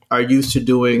barbers are used to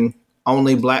doing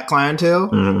only black clientele.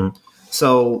 Mm-hmm.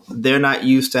 So they're not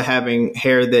used to having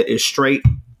hair that is straight.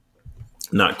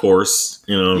 Not coarse,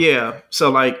 Yeah. So,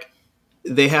 like,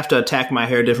 they have to attack my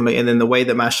hair differently. And then the way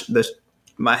that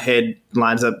my head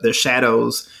lines up, the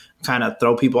shadows kind of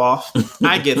throw people off.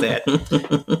 I get that.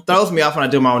 Throws me off when I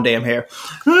do my own damn hair.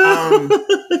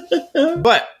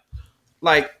 But,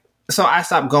 like, so I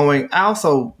stopped going.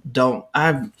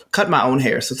 I've cut my own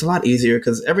hair. So it's a lot easier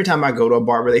because every time I go to a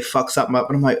barber, they fuck something up.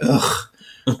 And I'm like, ugh,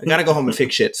 I got to go home and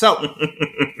fix shit. So,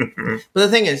 but the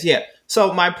thing is, yeah.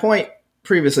 So my point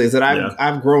previously is that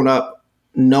I've grown up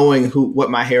knowing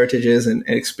what my heritage is and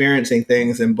experiencing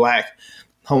things in Black,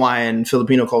 Hawaiian,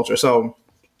 Filipino culture. So,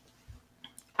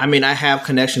 I mean, I have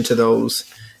connection to those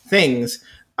things.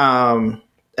 And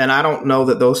I don't know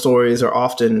that those stories are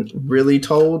often really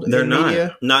told. They're in not.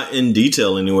 media. Not in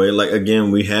detail anyway. Like, again,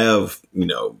 we have,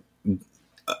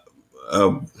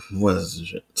 what is this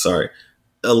shit? Sorry.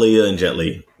 Aaliyah and Jet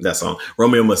Li, that song.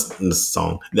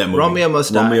 That movie. Romeo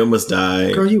Must Die. Romeo Must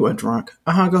Die. Girl, you were drunk.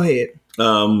 Go ahead.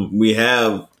 We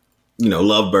have,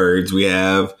 Lovebirds. We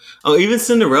have, even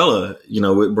Cinderella,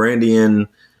 with Brandy and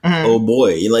Oh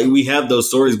Boy. Like, we have those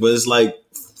stories, but it's like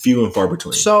few and far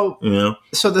between. So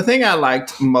the thing I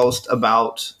liked most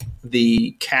about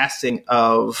the casting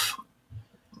of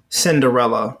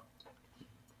Cinderella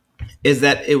is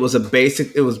that it was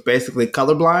basically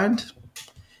colorblind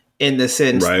in the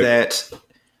sense that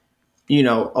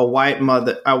a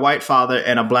white father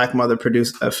and a black mother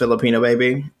produced a Filipino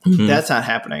baby. Mm-hmm. That's not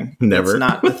happening. Never. That's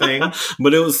not the thing.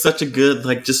 But it was such a good,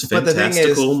 like, just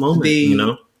fantastical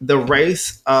moment. The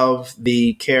race of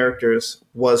the characters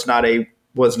was not a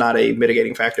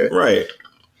mitigating factor. Right.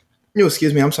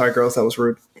 Excuse me. I'm sorry, girls. That was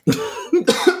rude. We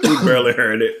barely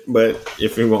heard it, but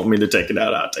if you want me to take it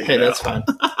out, I'll take it out. Hey, that's fine.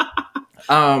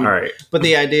 All right. But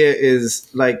the idea is,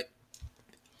 like,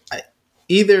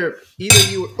 either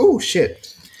you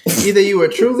were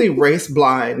truly race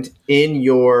blind in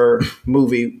your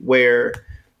movie where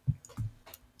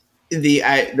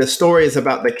the story is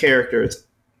about the characters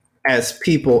as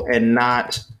people and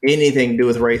not anything to do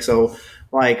with race. So,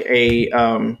 like, a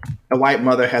white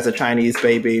mother has a Chinese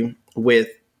baby with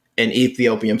an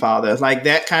Ethiopian father, like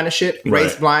that kind of shit. Right.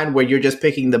 Race blind, where you're just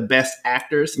picking the best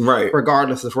actors, right,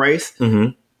 regardless of race.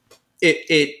 Mm-hmm.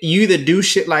 You either do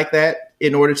shit like that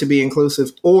in order to be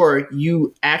inclusive, or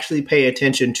you actually pay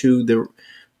attention to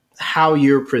how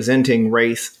you're presenting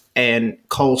race and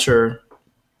cultural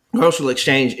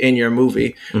exchange in your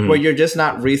movie, mm-hmm, where you're just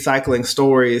not recycling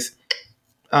stories.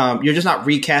 You're just not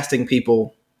recasting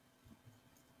people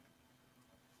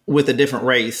with a different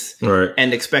race, right,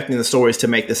 and expecting the stories to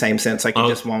make the same sense. Like, you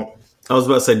just won't. I was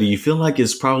about to say, do you feel like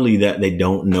it's probably that they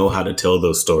don't know how to tell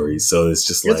those stories? So it's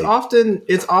just like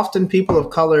it's often people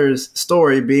of color's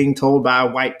story being told by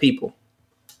white people.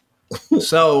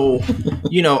 So,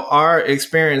 our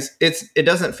experience, it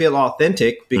doesn't feel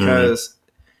authentic because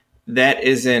that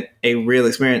isn't a real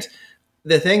experience.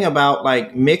 The thing about,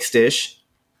 like, Mixed-ish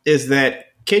is that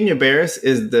Kenya Barris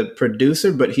is the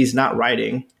producer, but he's not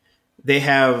writing. They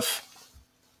have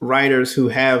writers who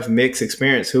have mixed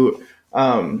experience who,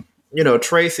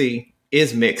 Tracy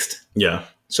is mixed. Yeah.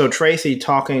 So Tracy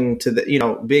talking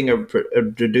to being a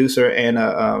producer and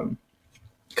a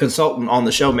consultant on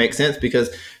the show makes sense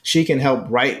because she can help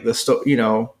write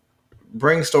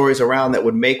bring stories around that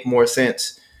would make more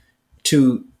sense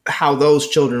to how those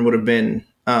children would have been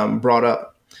brought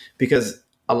up. Because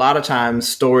a lot of times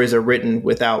stories are written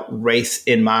without race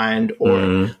in mind,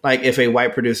 or like if a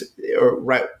white producer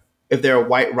if there are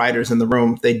white writers in the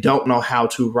room, they don't know how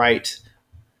to write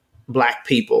Black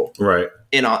people right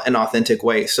in an authentic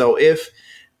way. So if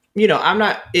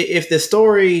if the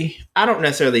story, I don't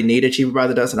necessarily need a cheaper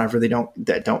brother does, and I really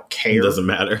don't care. It doesn't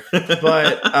matter.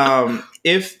 But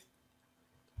if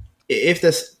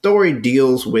the story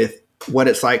deals with what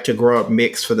it's like to grow up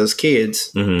mixed for those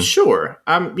kids, sure.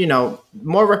 I'm,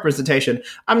 more representation.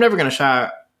 I'm never going to shy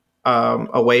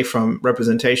away from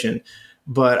representation,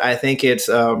 but I think it's,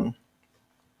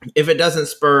 if it doesn't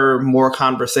spur more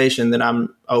conversation, then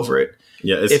I'm over it.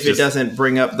 Yeah. If it doesn't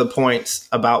bring up the points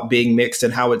about being mixed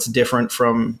and how it's different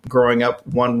from growing up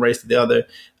one race to the other,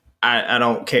 I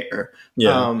don't care.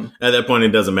 Yeah. At that point, it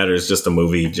doesn't matter. It's just a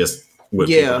movie, just with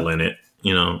people in it.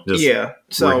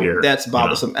 So that's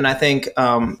bothersome. And I think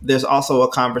there's also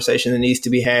a conversation that needs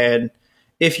to be had.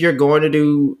 If you're going to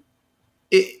do,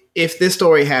 if this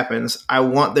story happens, I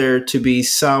want there to be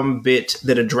some bit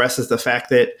that addresses the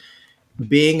fact that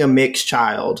being a mixed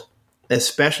child,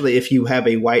 especially if you have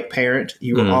a white parent,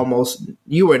 you were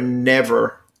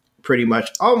never pretty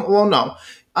much. No.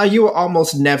 You were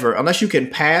almost never, unless you can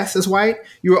pass as white,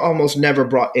 you were almost never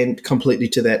brought in completely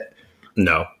to the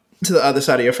other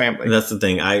side of your family. That's the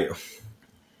thing.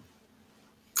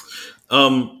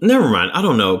 Never mind. I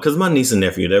don't know, because my niece and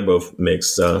nephew, they're both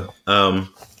mixed. So, I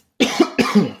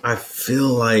feel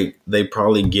like they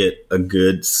probably get a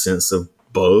good sense of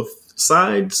both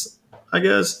sides, I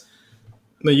guess.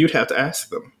 No, you'd have to ask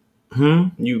them.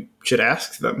 You should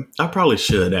ask them. I probably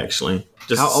should, actually.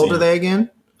 How old are they again?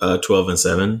 12 and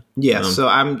 7. Yeah, so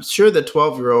I'm sure the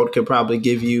 12-year-old could probably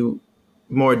give you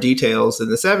more details than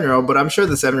the 7-year-old, but I'm sure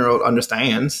the 7-year-old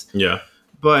understands. Yeah.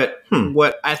 But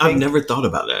what I think... I've never thought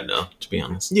about that, though, to be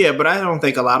honest. Yeah, but I don't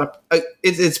think a lot of...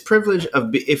 It's privilege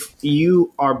of... If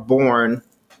you are born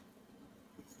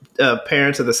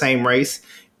parents of the same race,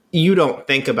 you don't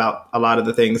think about a lot of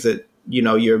the things that,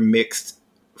 your mixed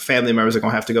family members are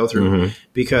going to have to go through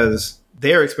because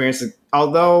their experiences,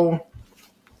 although...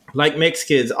 Like mixed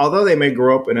kids, although they may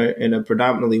grow up in a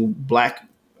predominantly black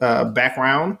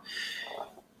background,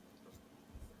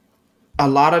 a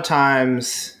lot of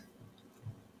times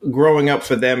growing up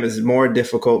for them is more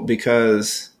difficult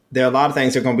because there are a lot of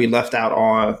things they're going to be left out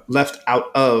of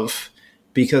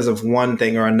because of one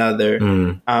thing or another.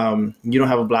 You don't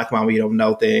have a black mom, you don't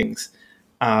know things,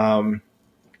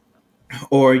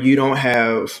 or you don't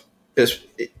have,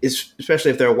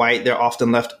 especially if they're white, they're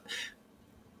often left.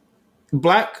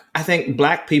 I think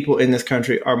black people in this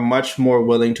country are much more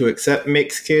willing to accept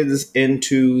mixed kids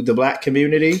into the black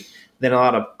community than a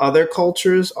lot of other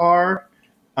cultures are.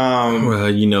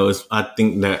 Well, I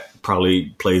think that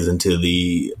probably plays into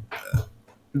the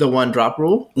one drop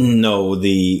rule. No,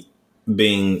 the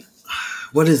being,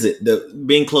 what is it? The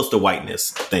being close to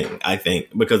whiteness thing. I think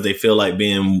because they feel like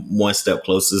being one step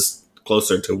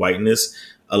closer to whiteness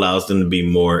allows them to be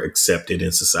more accepted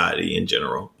in society in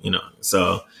general.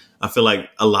 So. I feel like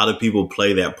a lot of people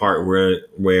play that part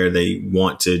where they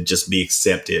want to just be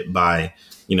accepted by,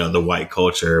 the white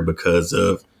culture because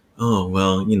of, I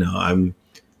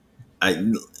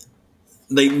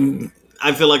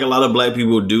feel like a lot of black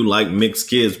people do like mixed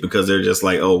kids because they're just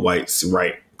like, oh, white's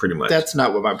right, pretty much. That's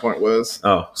not what my point was.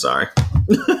 Oh, sorry.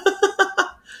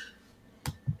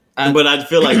 But I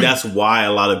feel like that's why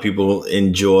a lot of people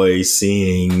enjoy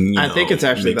seeing. I think it's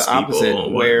actually the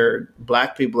opposite, where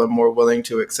black people are more willing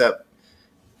to accept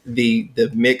the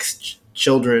mixed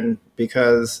children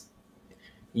because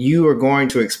you are going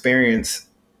to experience.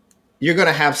 You're going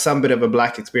to have some bit of a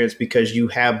black experience because you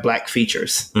have black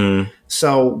features.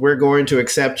 So we're going to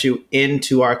accept you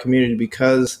into our community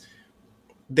because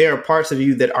there are parts of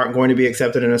you that aren't going to be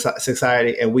accepted in a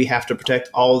society, and we have to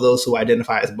protect all of those who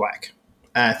identify as black.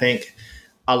 And I think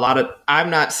I'm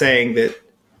not saying that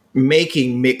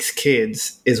making mixed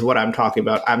kids is what I'm talking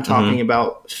about. I'm talking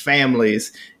about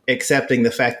families accepting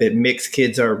the fact that mixed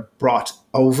kids are brought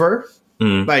over.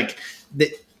 Like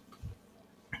like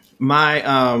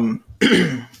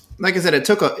I said, it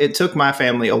took my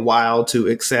family a while to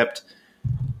accept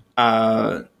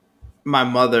my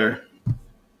mother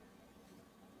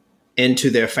into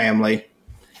their family.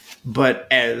 But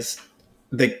as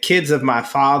the kids of my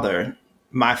father,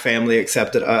 my family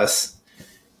accepted us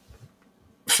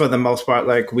for the most part.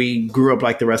 Like we grew up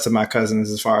like the rest of my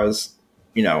cousins as far as,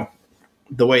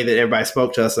 the way that everybody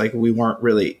spoke to us. Like we weren't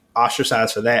really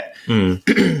ostracized for that.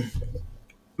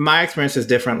 My experience is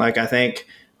different. Like I think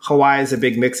Hawaii is a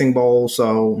big mixing bowl.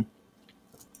 So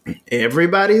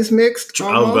everybody's mixed.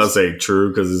 Almost. I was about to say true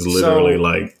because it's literally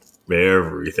like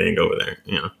everything over there.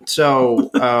 So,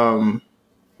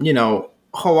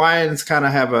 Hawaiians kind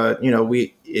of have a, you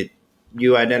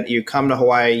come to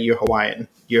Hawaii, you're Hawaiian,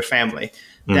 you're family.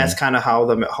 That's kind of how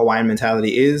the Hawaiian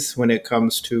mentality is when it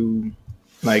comes to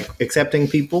like accepting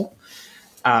people.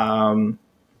 But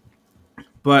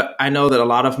I know that a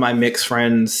lot of my mixed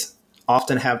friends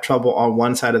often have trouble on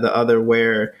one side or the other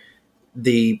where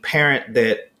the parent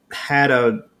that had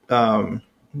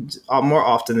more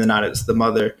often than not, it's the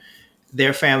mother,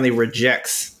 their family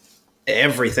rejects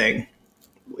everything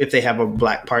if they have a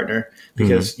black partner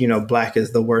because, black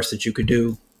is the worst that you could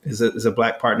do is a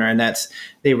black partner. And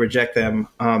they reject them.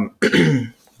 There are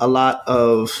a lot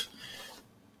of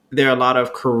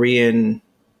Korean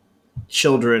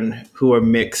children who are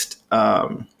mixed,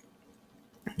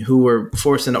 who were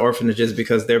forced into orphanages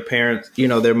because their parents,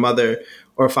 their mother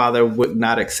or father would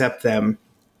not accept them.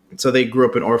 So they grew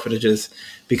up in orphanages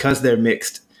because they're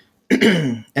mixed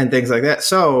and things like that.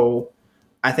 So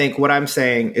I think what I'm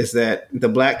saying is that the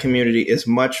black community is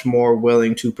much more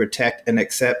willing to protect and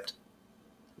accept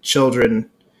children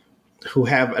who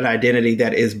have an identity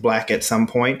that is black at some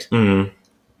point,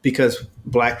 because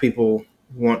black people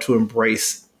want to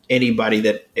embrace anybody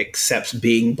that accepts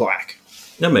being black.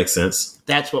 That makes sense.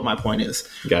 That's what my point is.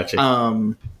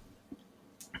 Gotcha.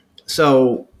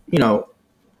 So, you know,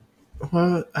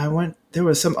 well, there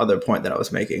was some other point that I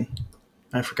was making.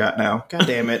 I forgot now. God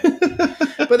damn it.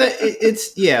 But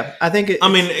I think I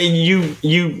mean,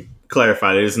 you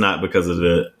clarified it. It's not because of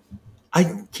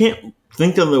I can't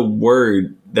think of the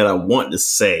word that I want to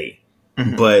say,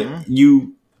 but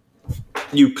you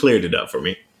cleared it up for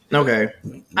me. Okay.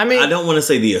 I mean, I don't want to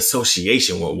say the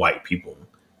association with white people,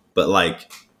 but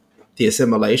like the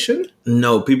assimilation.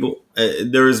 No, people.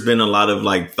 There has been a lot of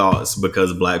like thoughts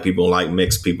because black people like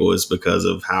mixed people is because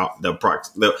of how the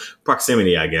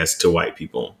proximity, I guess, to white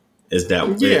people is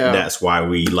that. Yeah. That's why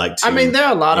we like to. I mean, there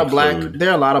are a lot of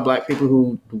black people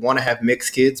who want to have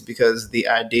mixed kids because the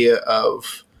idea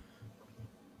of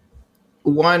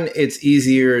one, it's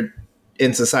easier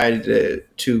in society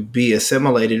to be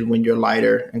assimilated when you're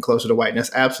lighter and closer to whiteness.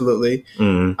 Absolutely.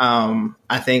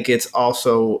 I think it's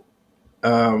also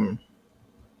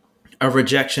a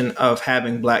rejection of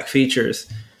having black features.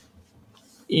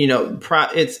 You know,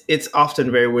 it's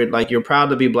often very weird. Like, you're proud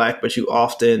to be black, but you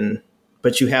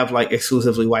have like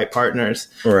exclusively white partners,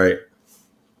 right?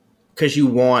 Because you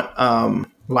want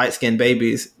light-skinned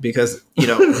babies, because you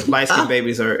know light-skinned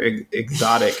babies are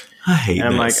exotic. I hate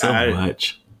that so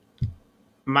much.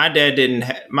 My dad didn't.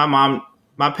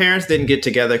 My parents didn't get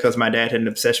together because my dad had an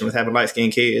obsession with having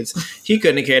light-skinned kids. He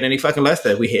couldn't have cared any fucking less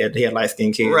that he had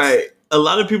light-skinned kids. Right. A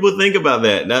lot of people think about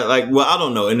that. That, like, well, I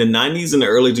don't know. In the 90s and the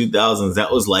early 2000s, that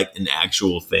was like an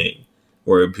actual thing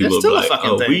where people would be like,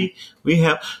 "Oh, we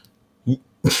have."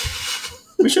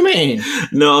 What you mean?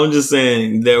 No, I'm just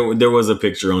saying there was a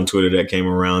picture on Twitter that came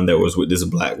around that was with this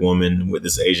black woman with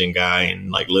this Asian guy,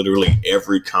 and like literally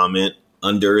every comment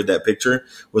under that picture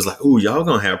was like, "Ooh, y'all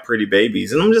gonna have pretty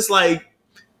babies," and I'm just like,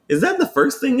 is that the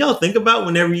first thing y'all think about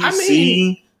whenever you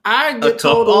see? I get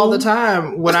told all the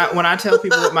time when I tell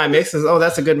people what my mix is. Oh,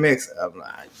 that's a good mix. I'm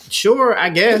like, sure, I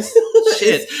guess.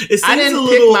 Shit, I didn't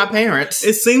pick my parents.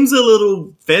 It seems a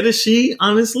little fetishy,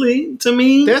 honestly, to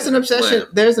me. There's an obsession.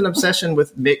 There's an obsession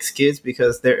with mixed kids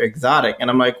because they're exotic, and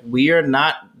I'm like, we are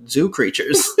not zoo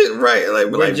creatures, right?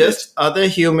 Like we're just other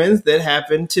humans that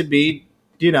happen to be.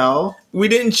 You know, we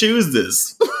didn't choose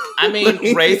this. I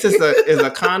mean, race is a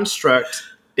construct.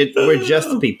 We're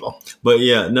just people. But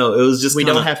yeah, no, it was just we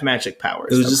don't have magic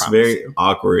powers. It was just very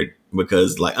awkward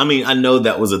because, like, I mean, I know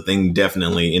that was a thing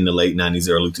definitely in the late 90s,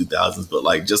 early 2000s, but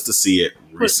like just to see it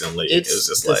recently, it was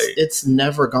just like it's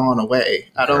never gone away.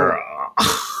 I don't.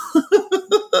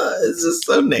 It's just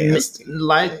so nasty.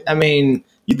 Like, I mean,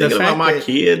 you thinking about my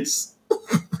kids?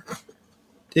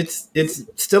 It's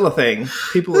still a thing.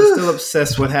 People are still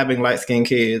obsessed with having light-skinned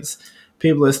kids.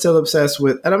 People are still obsessed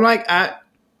with, and I'm like,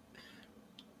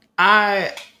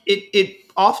 it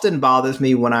often bothers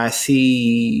me when I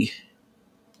see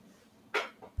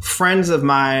friends of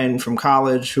mine from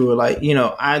college who are like, you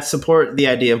know, I support the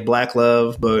idea of black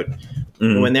love, but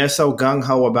when they're so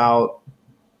gung-ho about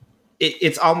it,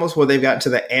 it's almost where they've gotten to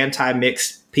the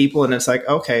anti-mixed people, and it's like,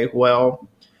 okay, well,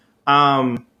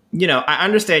 you know, I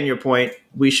understand your point.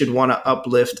 We should want to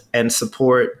uplift and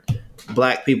support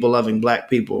black people loving black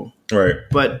people. Right.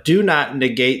 But do not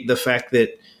negate the fact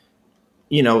that,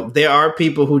 you know, there are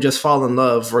people who just fall in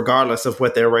love regardless of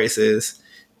what their race is.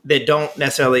 They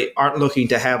aren't looking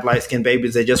to have light-skinned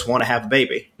babies. They just want to have a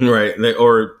baby. Right.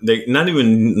 They not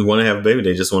even want to have a baby.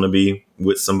 They just want to be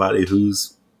with somebody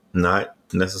who's not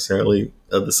necessarily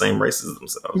of the same race as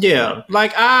themselves. Yeah. You know?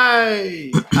 Like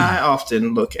I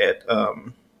often look at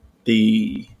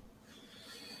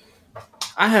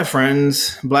I have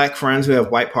friends, black friends who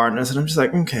have white partners, and I'm just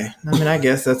like, okay. I mean, I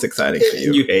guess that's exciting for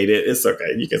you. You hate it. It's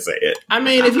okay. You can say it. I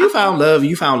mean, if you found love,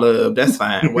 you found love. That's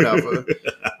fine. Whatever.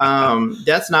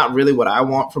 That's not really what I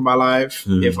want for my life.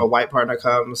 If a white partner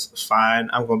comes, fine.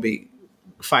 I'm going to be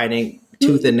fighting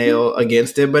tooth and nail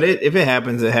against it. But if it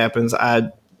happens, it happens.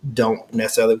 I don't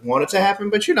necessarily want it to happen,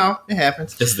 but you know, it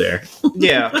happens. It's there.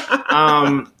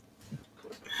 Yeah.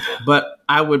 But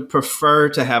I would prefer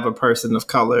to have a person of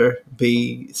color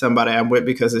be somebody I'm with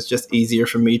because it's just easier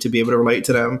for me to be able to relate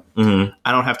to them. Mm-hmm.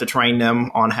 I don't have to train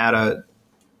them on how to.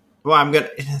 Well,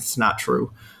 it's not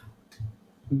true.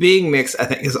 Being mixed, I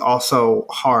think, is also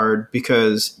hard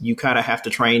because you kind of have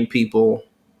to train people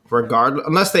regardless,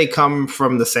 unless they come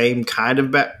from the same kind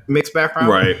of mixed background.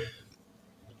 Right.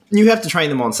 You have to train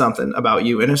them on something about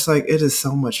you. And it's like, it is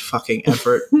so much fucking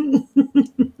effort.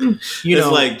 It's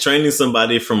like training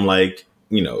somebody from like,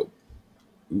 you know,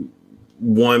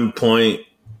 one point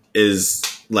is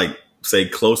like, say,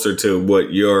 closer to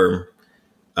what your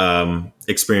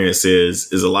experience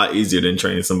is a lot easier than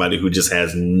training somebody who just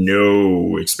has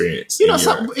no experience.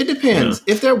 It depends.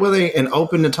 If they're willing and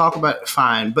open to talk about it,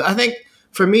 fine. But I think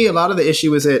for me, a lot of the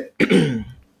issue is that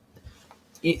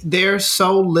there's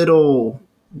so little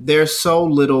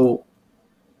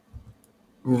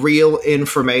real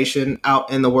information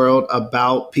out in the world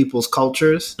about people's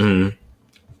cultures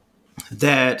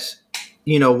that,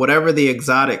 whatever the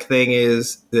exotic thing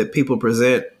is that people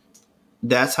present,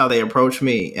 that's how they approach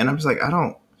me. And I'm just like, I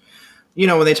don't,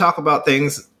 when they talk about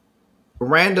things,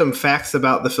 random facts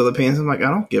about the Philippines, I'm like, I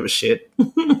don't give a shit.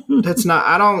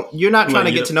 You're not trying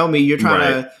to get to know me. You're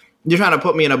trying to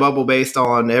put me in a bubble based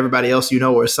on everybody else,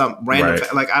 or some random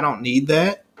like, I don't need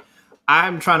that.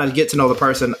 I'm trying to get to know the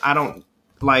person. I don't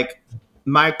like,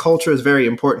 my culture is very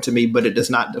important to me, but it does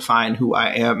not define who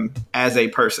I am as a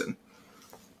person.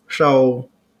 So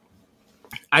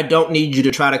I don't need you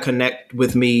to try to connect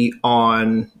with me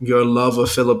on your love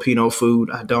of Filipino food.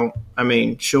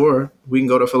 Sure, we can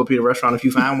go to a Filipino restaurant if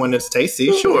you find one that's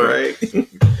tasty. Sure. Right. Be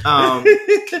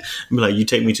like, you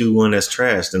take me to one that's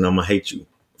trash, then I'm going to hate you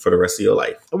for the rest of your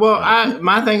life. Well,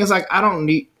 my thing is like, I don't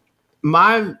need,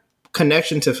 my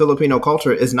connection to Filipino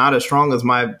culture is not as strong as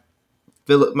my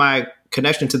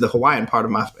connection to the Hawaiian part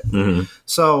of my family.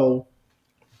 So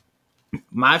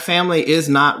my family is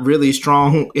not really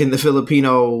strong in the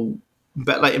Filipino,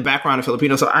 background of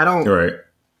Filipino. So I don't,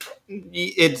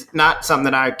 it's not something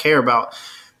that I care about.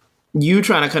 You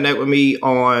trying to connect with me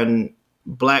on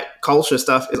Black culture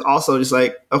stuff is also just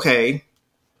like, okay,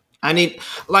 I need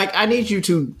you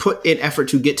to put in effort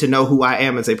to get to know who I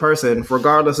am as a person,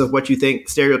 regardless of what you think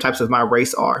stereotypes of my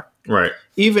race are. Right.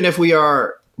 Even if we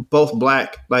are both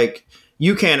Black, like,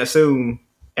 you can't assume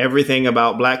everything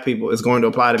about Black people is going to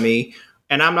apply to me.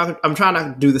 And I'm trying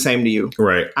to do the same to you.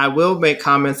 Right. I will make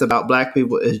comments about Black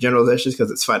people as generalizations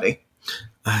because it's funny.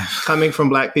 Coming from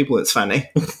Black people, it's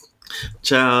funny.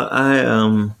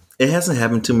 Child, it hasn't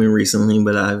happened to me recently,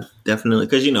 but I've definitely,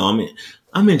 because,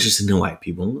 I'm interested in white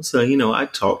people. So, I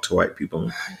talk to white people.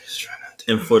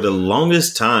 And for the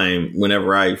longest time,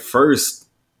 whenever I first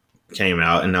came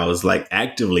out and I was like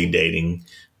actively dating,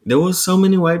 there was so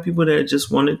many white people that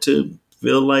just wanted to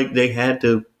feel like they had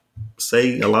to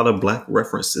say a lot of Black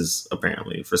references,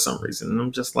 apparently, for some reason. And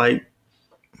I'm just like,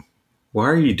 why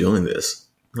are you doing this?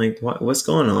 Like, what's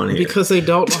going on here? Because they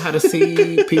don't know how to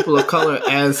see people of color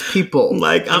as people.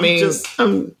 Like,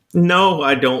 no,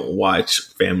 I don't watch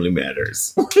Family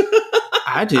Matters.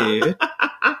 I did.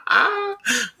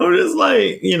 I'm just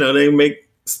like, they make,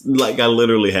 like, I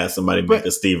literally had somebody make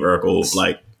a Steve Urkel,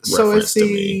 like, reference to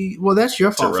me. Well, that's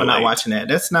your fault for not watching that.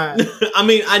 That's not.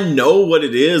 I know what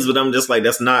it is, but I'm just like,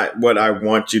 that's not what I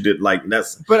want you to, like,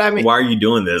 why are you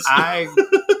doing this? I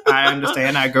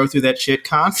understand. I go through that shit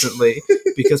constantly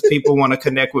because people want to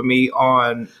connect with me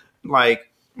on, like,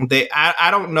 I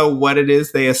don't know what it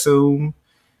is they assume.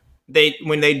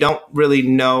 When they don't really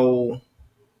know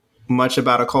much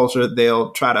about a culture,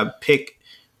 they'll try to pick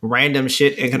random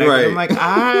shit and connect with them. Like,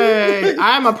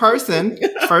 I'm a person,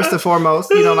 first and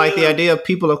foremost. Like, the idea of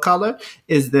people of color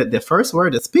is that the first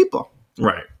word is people.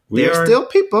 Right. They're still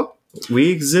people.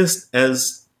 We exist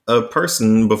as a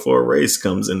person before race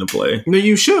comes into play. No,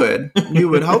 you should. You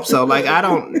would hope so. Like, I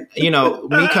don't,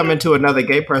 me coming to another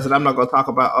gay person, I'm not going to talk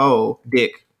about,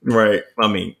 dick. Right. Never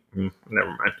mind.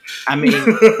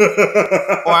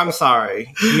 Or I'm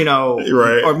sorry,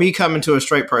 right. Or me coming to a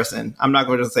straight person, I'm not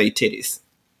going to say titties.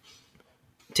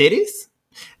 Titties?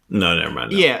 No, never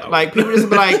mind. No, yeah, like, people just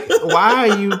be like, why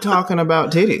are you talking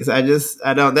about titties?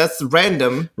 I don't, that's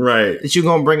random. Right. That you're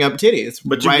going to bring up titties.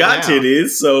 But you got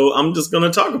titties, so I'm just going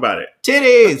to talk about it.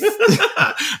 Titties!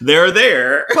 They're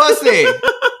there. Pussy!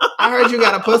 I heard you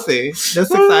got a pussy.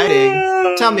 That's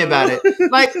exciting. Tell me about it.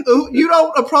 Like, you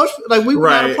don't approach, like, we would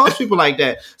not approach people like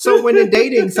that. So when you're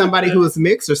dating somebody who is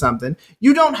mixed or something,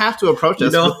 you don't have to approach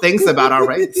us with things about our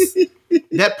race.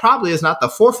 That probably is not the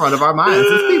forefront of our minds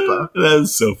as people.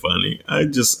 That's so funny.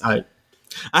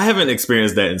 I haven't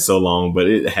experienced that in so long, but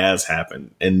it has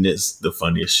happened. And it's the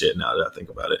funniest shit now that I think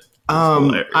about it.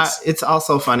 It's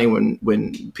also funny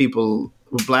when people,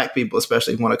 Black people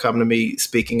especially, want to come to me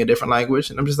speaking a different language.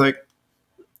 And I'm just like,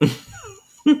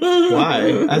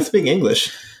 why? I speak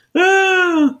English.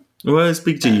 Well, I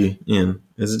speak to you in.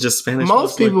 Is it just Spanish?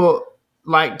 Most people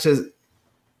like to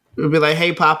be like,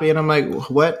 hey, Poppy. And I'm like,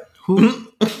 what?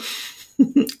 Who?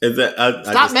 Is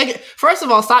that, first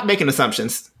of all, stop making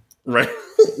assumptions. Right.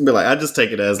 Be like, I just take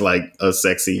it as like a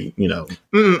sexy,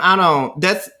 I don't.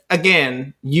 That's,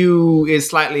 again, you is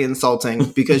slightly insulting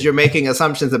because you're making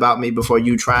assumptions about me before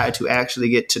you try to actually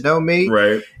get to know me.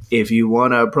 Right. if you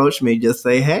want to approach me, just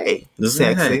say, hey, Just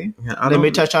say, sexy. hey. Yeah, I Let me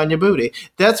don't- touch on your booty.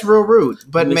 That's real rude,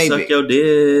 but let me maybe. suck your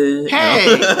dick. Hey,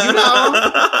 you know.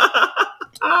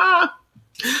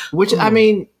 Which, I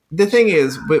mean, the thing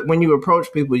is, when you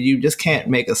approach people, you just can't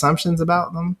make assumptions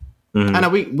about them. Mhm. I know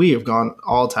we have gone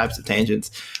all types of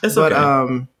tangents. It's But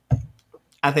okay.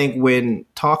 I think when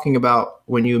talking about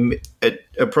when you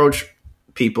approach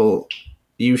people,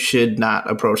 you should not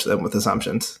approach them with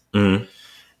assumptions. Mhm.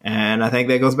 And I think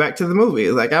that goes back to the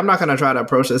movie. Like, I'm not going to try to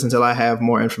approach this until I have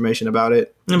more information about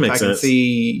it. That makes I can sense.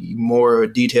 see more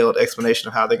detailed explanation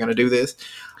of how they're going to do this.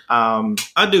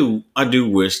 I do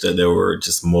wish that there were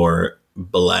just more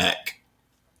black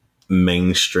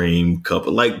mainstream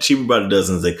couple, like Cheaper by the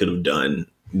Dozens. They could have done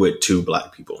with 2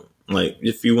 black people. Like,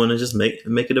 if you want to just make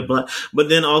it a black, but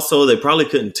then also they probably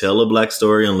couldn't tell a black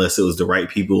story unless it was the right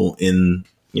people in,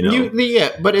 you know. Yeah,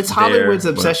 but it's Hollywood's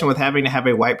but- obsession with having to have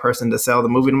a white person to sell the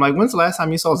movie. And I'm like, when's the last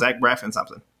time you saw Zach Braff in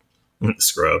something?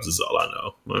 Scrubs is all I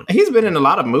know. But He's been in a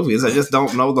lot of movies. I just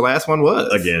don't know the last one was.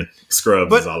 again, Scrubs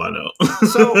But- is all I know.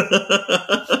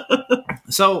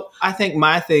 So I think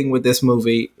my thing with this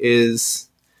movie is,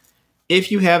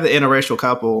 if you have the interracial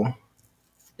couple,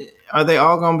 are they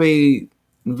all going to be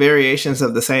variations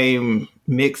of the same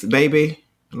mixed baby?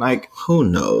 Like, Who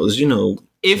knows? You know,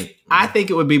 if I think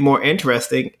it would be more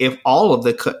interesting if all of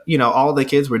the all the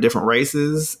kids were different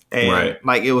races and Right.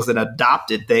 like it was an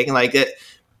adopted thing. Like,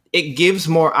 it gives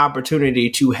more opportunity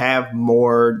to have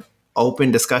more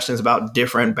open discussions about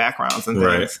different backgrounds and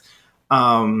things.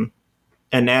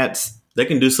 And that's they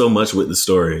can do so much with the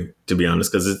story, to be honest,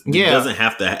 because it Yeah. doesn't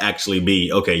have to actually be,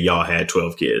 okay, y'all had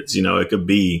 12 kids. You know, it could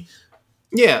be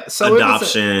yeah. So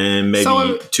adoption, maybe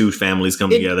so 2 families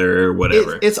come it- together, or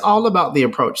whatever. It's all about the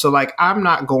approach. So like, I'm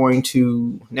not going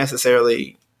to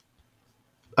necessarily.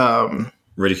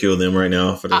 Ridicule them right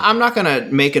now for the I'm not going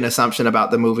to make an assumption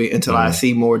about the movie until I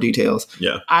see more details.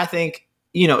 yeah. I think,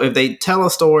 if they tell a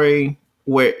story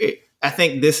where I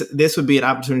think this would be an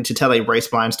opportunity to tell a race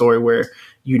blind story where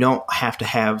you don't have to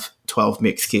have 12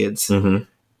 mixed kids. Mm-hmm.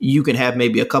 You can have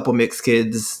maybe a couple mixed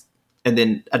kids and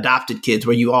then adopted kids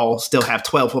where you all still have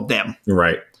 12 of them.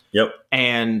 Right. Yep.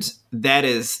 And that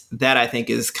I think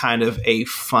is kind of a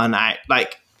fun,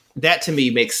 like that to me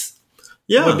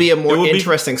Yeah. would be a more It would be-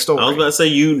 interesting story. I was about to say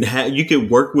you could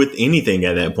work with anything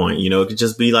at that point. You know, it could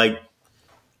just be like,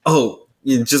 oh,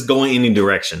 you just go in any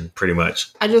direction, pretty much.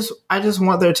 I just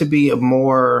want there to be a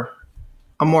more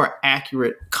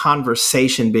accurate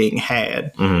conversation being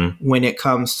had Mm-hmm. when it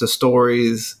comes to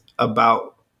stories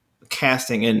about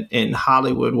casting in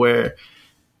Hollywood, where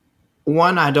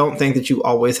one, I don't think that you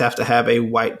always have to have a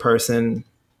white person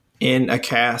in a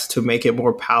cast to make it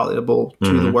more palatable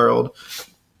to the world.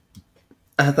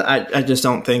 I just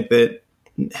don't think that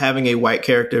having a white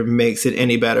character makes it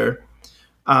any better.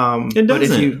 It But if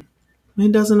doesn't. you,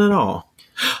 It doesn't at all.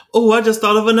 Oh, I just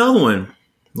thought of another one.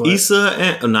 What? Issa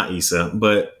and not Issa,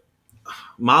 but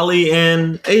Molly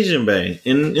and Asian Bay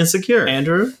in Insecure.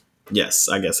 Andrew, Yes,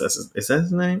 I guess is that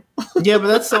his name? yeah, but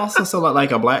that's also so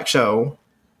like a black show,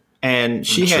 and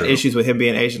she had True. issues with him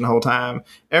being Asian the whole time.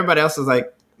 Everybody else is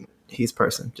like, he's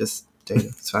person, just take it,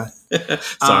 it's fine.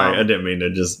 Sorry, I didn't mean to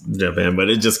just jump in, but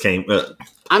it just came.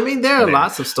 I mean, there are Man.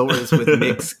 lots of stories with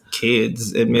mixed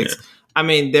kids and mixed. I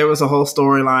mean, there was a whole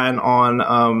storyline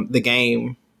on The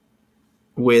Game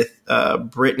with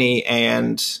Brittany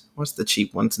and what's the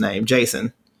cheap one's name,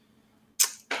 Jason.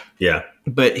 Yeah,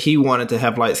 But he wanted to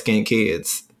have light skinned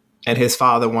kids, and his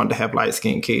father wanted to have light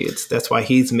skinned kids. That's why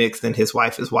he's mixed and his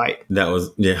wife is white. that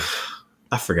was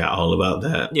I forgot all about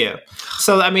that. Yeah.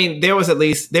 So I mean, there was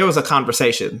a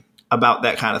conversation about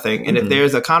that kind of thing, and if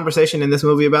there's a conversation in this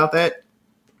movie about that,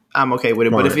 I'm okay with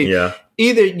it. But if you, yeah,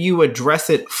 either you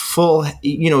address it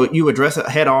you address it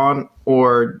head on,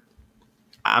 or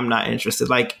I'm not interested.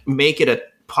 Like, make it a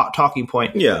talking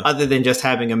point, Yeah. other than just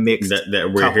having a mixed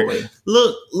that we're couple. here.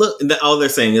 Look. All they're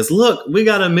saying is, look, we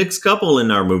got a mixed couple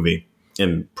in our movie,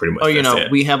 and pretty much. Oh, that's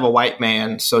it. we have a white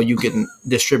man, so you can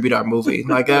distribute our movie.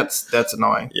 Like, that's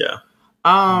annoying. Yeah.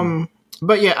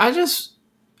 But yeah,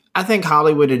 I think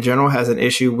Hollywood in general has an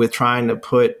issue with trying to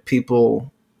put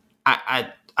people. I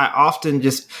often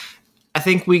I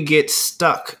think we get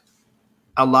stuck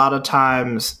a lot of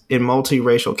times in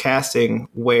multiracial casting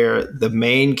where the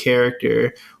main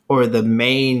character or the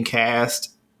main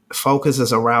cast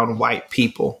focuses around white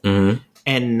people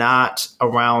and not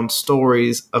around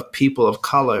stories of people of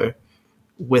color,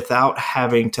 without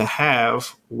having to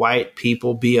have white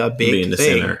people be a big Be in the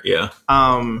thing. center. Yeah.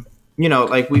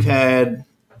 Like we've had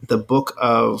the Book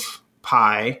of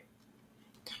Pi,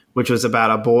 which was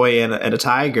about a boy and a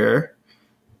tiger.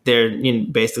 there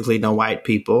basically no white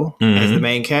people as the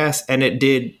main cast, and it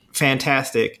did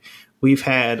fantastic. We've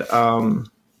had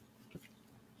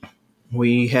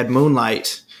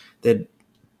Moonlight that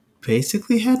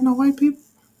basically had no white people.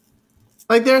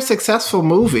 Like, there are successful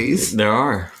movies There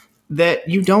are. that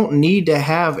you don't need to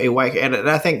have a white, and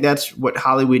I think that's what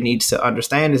Hollywood needs to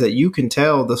understand, is that you can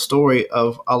tell the story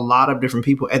of a lot of different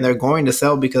people, and they're going to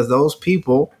sell because those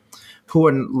people who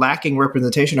are lacking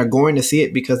representation are going to see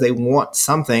it because they want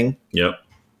something Yep.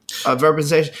 of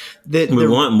representation. We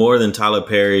want more than Tyler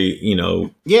Perry,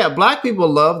 Yeah, black people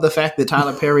love the fact that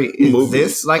Tyler Perry Movies.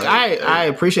 exists. Like, I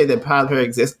appreciate that Tyler Perry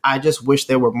exists. I just wish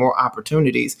there were more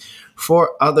opportunities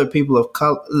for other people of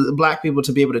color, black people,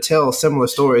 to be able to tell similar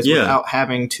stories without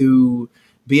having to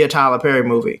be a Tyler Perry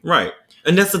movie. Right.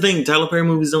 And that's the thing. Tyler Perry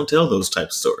movies don't tell those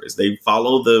types of stories. They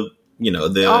follow the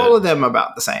all of them are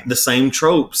about the same. The same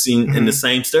tropes and the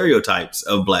same stereotypes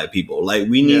of black people. Like,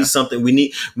 we need something.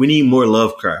 We need more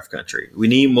Lovecraft Country. We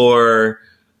need more.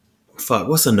 Fuck.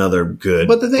 What's another good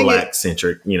black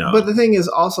centric? But the thing is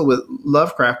also with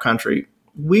Lovecraft Country,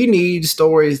 we need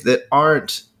stories that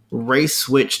aren't race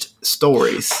switched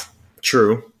stories.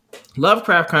 True.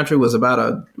 Lovecraft Country was about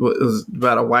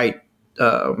a white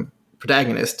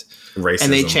protagonist, Racism,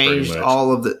 and they changed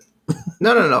all of the.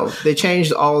 No. They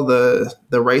changed all the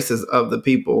races of the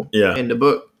people in the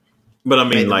book. But I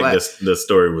mean, like, the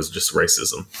story was just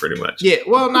racism, pretty much. Yeah.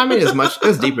 Well, I mean,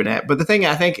 it's deeper than that. But the thing,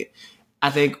 I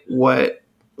think what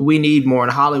we need more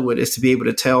in Hollywood is to be able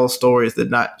to tell stories that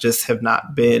have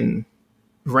not been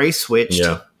race switched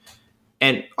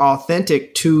and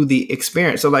authentic to the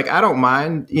experience. So, like, I don't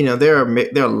mind. There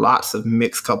are lots of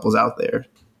mixed couples out there.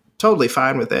 Totally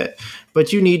fine with that.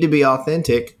 But you need to be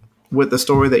authentic with the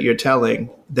story that you're telling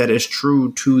that is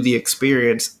true to the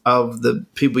experience of the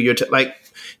people you're like,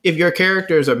 if your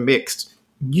characters are mixed,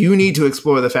 you need to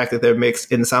explore the fact that they're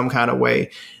mixed in some kind of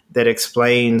way that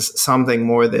explains something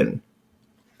more than.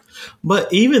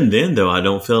 But even then, though, I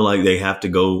don't feel like they have to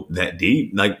go that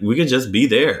deep. Like, we can just be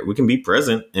there. We can be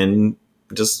present and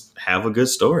just have a good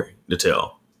story to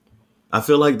tell. I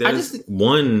feel like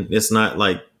it's not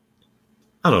like,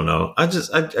 I don't know. I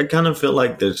kind of feel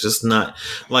like there's just not,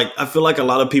 like, I feel like a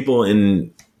lot of people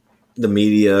in the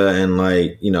media and,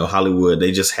 like, Hollywood,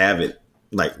 they just have it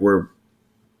like we're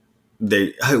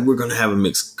going to have a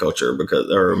mixed culture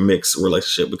or a mixed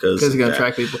relationship because it's going to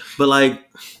attract people. But, like,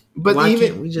 but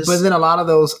then a lot of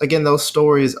those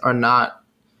stories are not,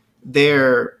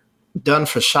 they're done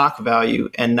for shock value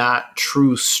and not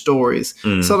true stories.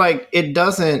 So, like, it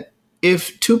doesn't.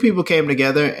 If two people came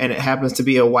together and it happens to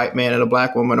be a white man and a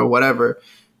black woman or whatever,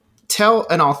 tell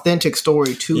an authentic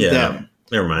story to them.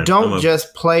 Never mind. Don't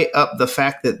just play up the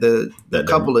fact that the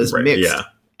couple is mixed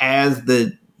as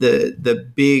the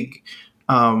big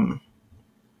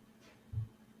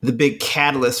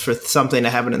catalyst for something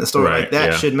to happen in the story. Like,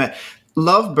 that should matter.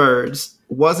 Lovebirds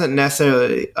wasn't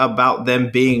necessarily about them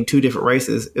being two different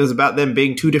races. It was about them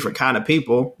being two different kind of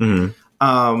people.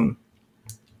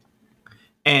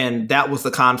 And that was the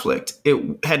conflict.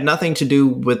 It had nothing to do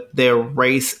with their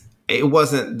race. It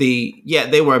wasn't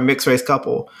they were a mixed race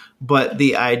couple, but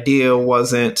the idea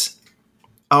wasn't,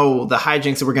 the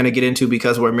hijinks that we're going to get into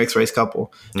because we're a mixed race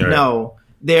couple. Right. No,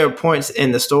 there are points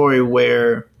in the story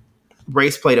where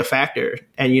race played a factor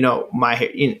and, my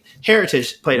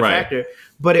heritage played a factor,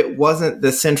 but it wasn't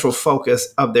the central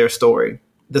focus of their story.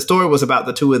 The story was about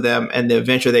the two of them and the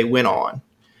adventure they went on.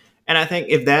 And I think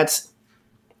if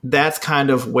that's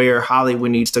kind of where Hollywood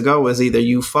needs to go, is either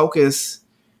you focus,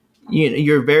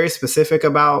 you're very specific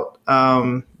about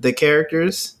the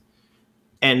characters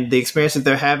and the experience that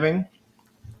they're having,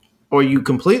 or you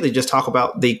completely just talk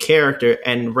about the character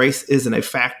and race isn't a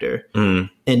factor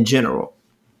in general.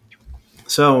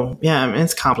 So, yeah, I mean,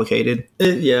 it's complicated.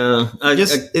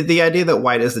 The idea that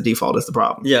white is the default is the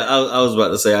problem. Yeah, I was about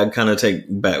to say, I'd kind of take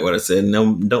back what I said.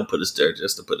 No, don't put us there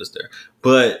just to put us there.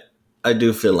 But I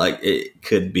do feel like it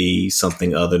could be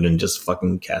something other than just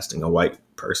fucking casting a white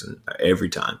person every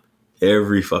time.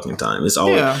 Every fucking time. It's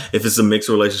always, if it's a mixed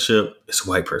relationship, it's a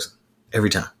white person.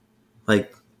 Every time.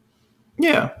 Like,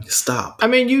 stop. I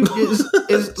mean,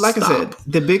 it's like I said,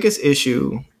 the biggest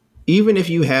issue, even if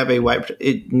you have a white,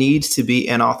 it needs to be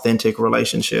an authentic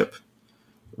relationship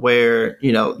where,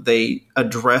 they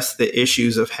address the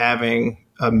issues of having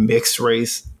a mixed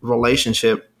race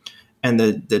relationship and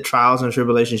the trials and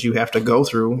tribulations you have to go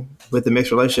through with the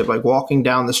mixed relationship, like walking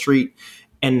down the street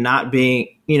and not being,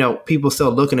 people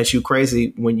still looking at you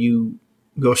crazy when you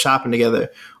go shopping together,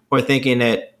 or thinking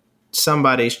that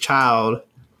somebody's child,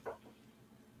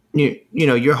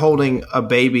 you're holding a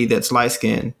baby that's light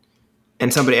skinned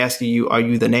and somebody asking you, are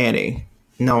you the nanny?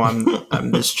 no,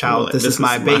 I'm this child. Like, this is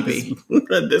my baby.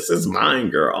 This is mine,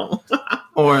 girl.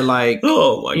 Or like,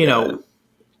 Oh my you god. know,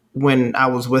 when I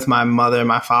was with my mother and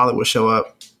my father would show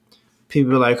up,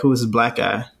 people were like, "Who's this black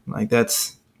guy?" Like,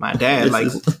 that's my dad. This Like,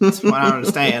 is- that's what I don't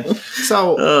understand.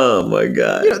 So, Oh my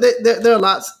god. you know, there are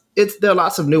lots. There are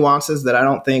lots of nuances that I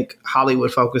don't think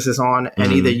Hollywood focuses on,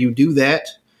 and Mhm. either you do that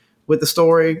with the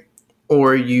story,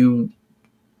 or you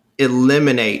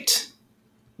eliminate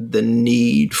the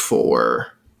need for.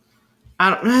 I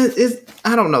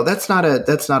don't know. That's not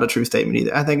a true statement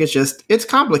either. I think it's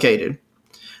complicated,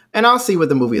 and I'll see what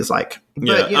the movie is like.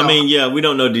 Yeah, But, you know, I mean, yeah, we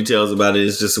don't know details about it.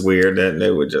 It's just weird that they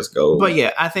would just go. But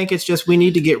yeah, I think it's just we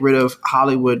need to get rid of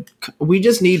Hollywood. We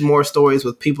just need more stories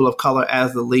with people of color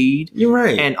as the lead You're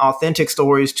right. and authentic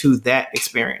stories to that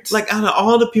experience. Like out of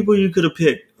all the people you could have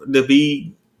picked to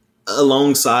be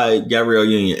alongside Gabrielle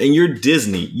Union, and you're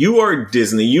Disney. You are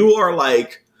Disney. You are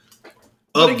like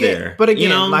up there. But again, you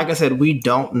know? like I said, we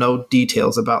don't know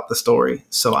details about the story.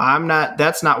 So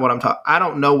that's not what I'm talking. I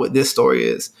don't know what this story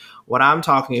is. What I'm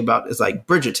talking about is like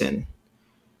Bridgerton.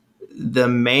 The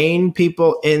main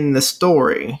people in the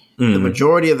story, the Mhm.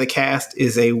 majority of the cast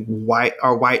is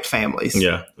white families.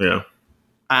 Yeah, yeah.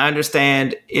 I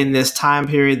understand in this time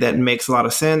period that makes a lot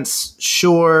of sense,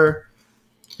 sure,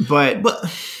 but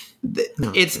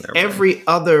it's never mind. every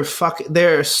other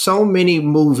there are so many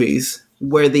movies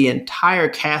where the entire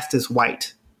cast is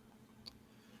white,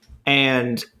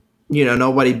 and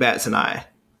nobody bats an eye.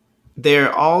 There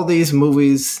are all these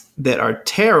movies that are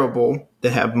terrible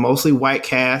that have mostly white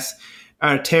casts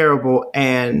are terrible,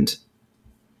 and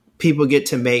people get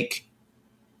to make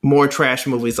more trash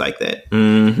movies like that.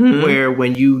 Mhm. Where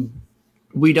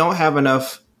we don't have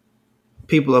enough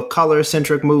people of color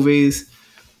centric movies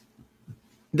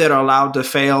that are allowed to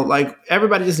fail. Like,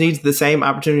 everybody just needs the same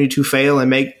opportunity to fail and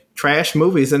make trash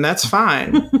movies, and that's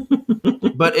fine.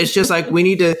 But it's just like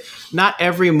not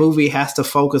every movie has to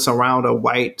focus around a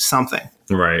white something.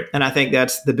 Right. And I think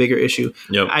that's the bigger issue.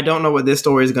 Yep. I don't know what this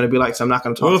story is going to be like, so I'm not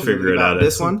going to We'll talk to you figure it about out.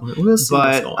 this one. We'll see what's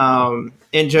But going on.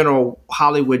 in general,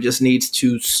 Hollywood just needs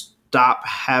to stop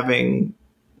having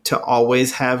to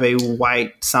always have a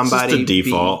white somebody. It's just the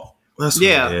default. That's what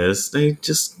Yeah. it is. They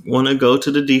just want to go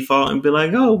to the default and be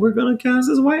like, "Oh, we're going to cast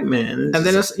this white man." And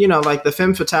then it's like the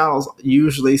femme fatale's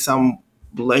usually some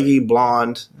leggy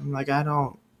blonde. I'm like,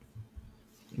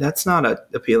 that's not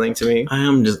appealing to me.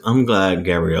 I'm glad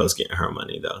Gabrielle's getting her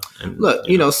money though. And, Look,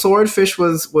 Swordfish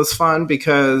was fun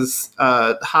because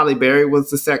Halle Berry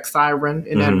was the sex siren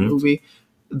in that Mhm. movie.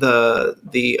 The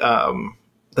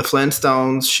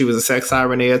Flintstones, she was a sex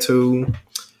siren there too.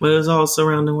 but it's all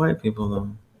surrounding white people though.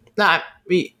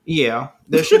 Yeah,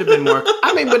 there should have been more.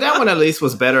 I mean, but that one at least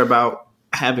was better about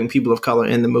having people of color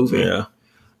in the movie. Yeah.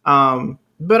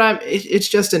 But it's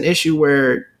just an issue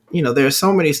where there's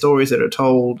so many stories that are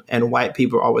told, and white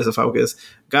people are always a focus.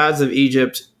 Gods of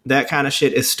Egypt, that kind of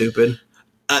shit is stupid.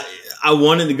 I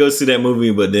wanted to go see that movie,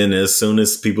 but then as soon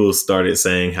as people started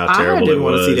saying how terrible I didn't it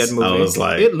want was, to see that movie. I was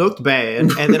like, it looked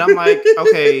bad, and then I'm like,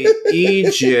 okay,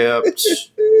 Egypt,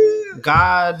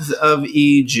 gods of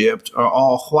Egypt are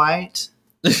all white.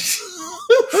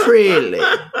 Really?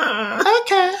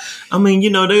 Okay. I mean,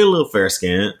 they're a little fair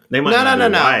skinned. They might not be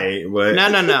No. white,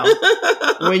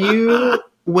 but No.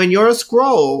 When your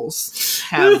scrolls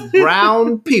have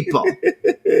brown people,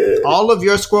 all of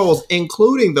your scrolls,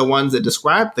 including the ones that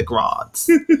describe the gods,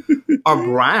 are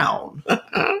brown.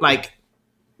 Like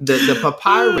the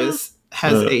papyrus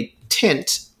has a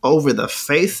tint over the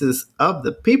faces of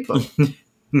the people.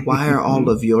 Why are all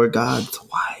of your gods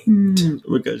white?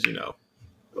 because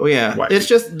Oh yeah, White it's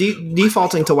just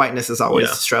defaulting to whiteness is always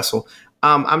Yeah. stressful.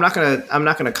 I'm not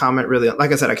gonna comment really.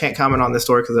 Like I said, I can't comment on this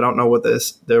story because I don't know what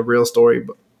the real story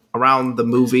around the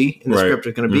movie in the Right. script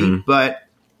is going to be. Mhm. But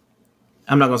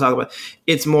I'm not going to talk about it.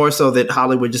 It's more so that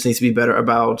Hollywood just needs to be better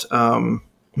about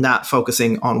not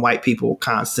focusing on white people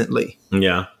constantly.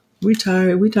 yeah, we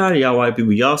tired of y'all white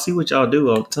people. Y'all see what y'all do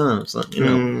all the time, so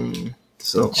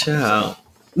So child.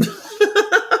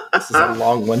 this is a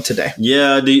long one today.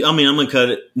 Yeah, I'm gonna cut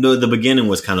it. The beginning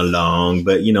was kind of long,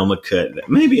 but I'm gonna cut it.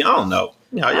 Maybe, I don't know.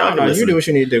 Y'all can You listen. do what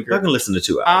you need to do, Y'all girl. can listen to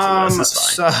 2 hours.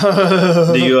 That's fine.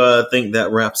 So Do you think that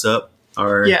wraps up?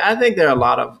 Or yeah, I think there are a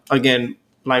lot of, again,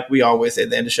 like we always say at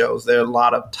the end of shows, there are a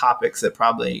lot of topics that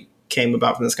probably came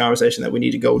about from this conversation that we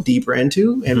need to go deeper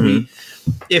into. And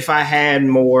if I had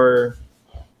more,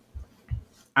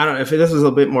 I don't know, if this was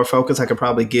a bit more focused, I could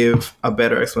probably give a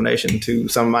better explanation to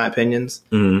some of my opinions.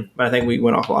 Mhm. But I think we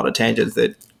went off a lot of tangents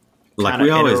that, like kinda we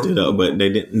always inter- do though, but they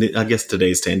didn't. I guess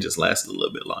today's tangents lasted a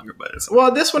little bit longer, but it's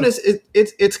well, this one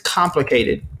it's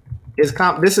complicated. This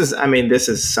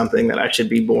is something that I should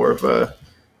be more of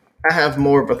I have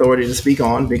more of authority to speak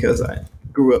on because I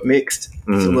grew up mixed.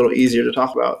 It's a little easier to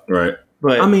talk about. Right.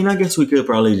 But I mean, I guess we could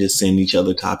probably just send each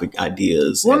other topic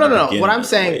ideas. well, no. What I'm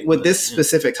saying with this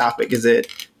specific topic is that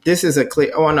this is a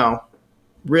clear. Oh no,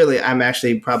 really, I'm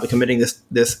actually probably committing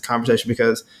this conversation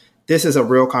because this is a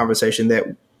real conversation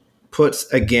that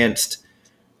puts against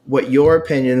what your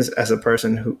opinions as a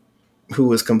person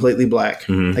who is completely black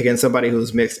against somebody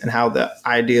who's mixed and how the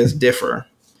ideas differ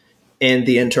in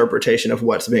the interpretation of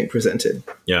what's being presented.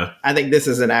 Yeah. I think this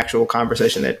is an actual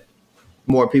conversation that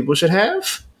more people should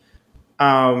have.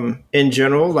 In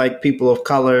general, like people of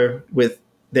color with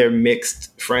their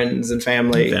mixed friends and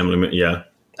family. Yeah.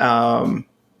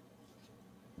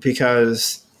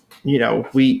 Because, you know,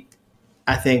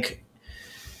 I think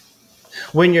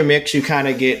when you're mixed, you kind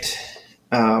of get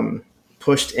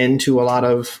pushed into a lot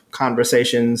of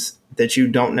conversations that you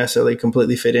don't necessarily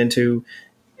completely fit into.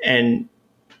 And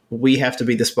we have to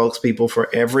be the spokespeople for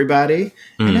everybody.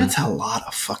 And that's a lot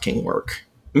of fucking work.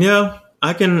 Yeah.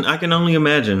 I can only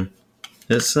imagine.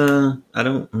 It's I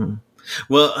don't.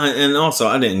 Well, and also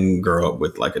I didn't grow up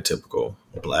with like a typical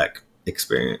black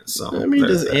experience. So I mean,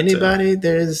 does anybody?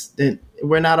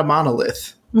 We're not a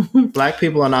monolith. Black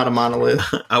people are not a monolith.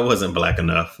 I wasn't black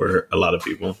enough for a lot of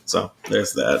people, so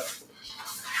there's that.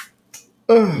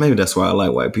 Maybe that's why I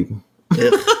like white people.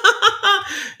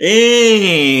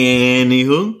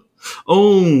 Anywho,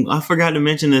 I forgot to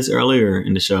mention this earlier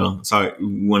in the show. Sorry,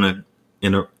 want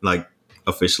to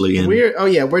officially end.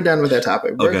 We're done with that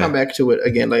topic. We'll come back to it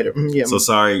again later. Yeah. So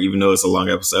sorry, even though it's a long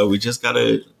episode, we just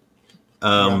gotta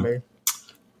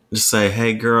just say,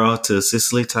 hey girl, to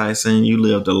Cicely Tyson, you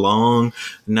lived a long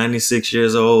 96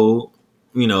 years old,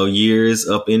 you know, years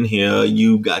up in here.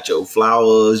 You got your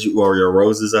flowers or your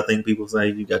roses. I think people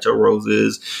say you got your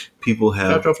roses. People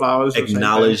have flowers,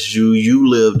 acknowledged you. You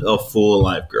lived a full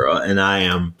life, girl. And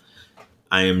I'm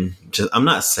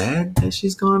not sad that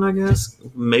she's gone, I guess.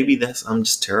 Maybe I'm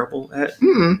just terrible at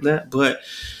that. But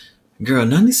girl,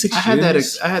 96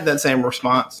 years. I had that same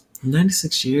response.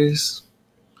 96 years.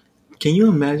 Can you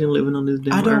imagine living on this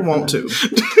damn I don't earth want to.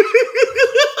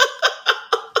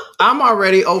 I'm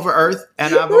already over Earth,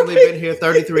 and I've only been here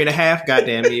 33 and a half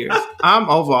goddamn years. I'm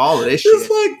over all of this shit. It's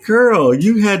like, girl,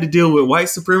 you had to deal with white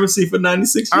supremacy for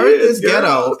 96 years. Earth is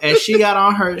ghetto, and she got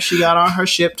on her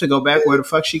ship to go back where the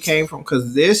fuck she came from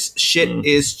because this shit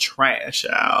is trash.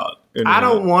 Out. I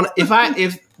don't want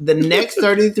if the next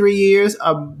 33 years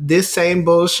of this same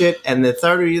bullshit and the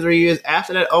 33 years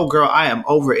after that, oh girl, I am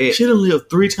over it. She'd have lived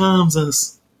 3 times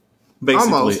us.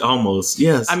 Basically, almost.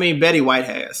 Yes. I mean, Betty White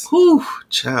has. Whew,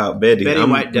 child, Betty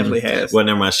White definitely has. Well,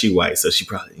 never mind. She white, so she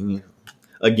probably.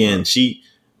 Again, she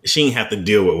didn't have to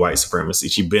deal with white supremacy.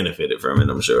 She benefited from it,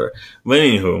 I'm sure. But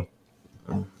anywho,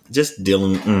 just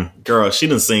dealing. Girl, she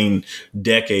done seen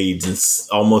decades and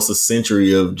almost a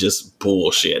century of just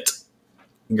bullshit.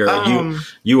 Girl,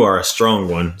 you are a strong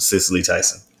one, Cicely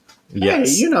Tyson.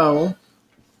 Yes, hey, you know.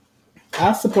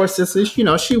 I support Cicely. You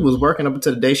know, she was working up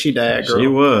until the day she died, girl. She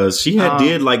was. She had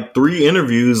did like 3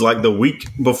 interviews like the week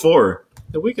before.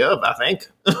 The week of, I think.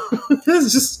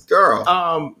 It's just, girl.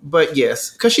 But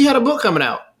yes, because she had a book coming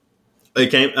out.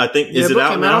 It came, I think, is it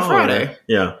out now? On Friday.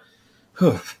 Yeah.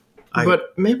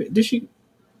 But maybe, did she?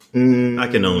 I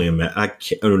can only imagine. I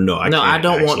can't. Oh, no, I can't. I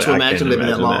don't want to imagine living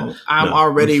that long. I'm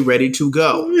already ready to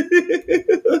go.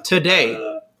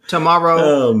 Today,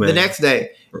 tomorrow, the next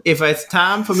day. If it's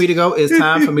time for me to go, it's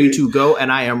time for me to go,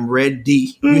 and I am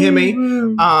ready. You hear me?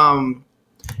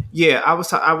 Yeah, I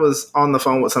was on the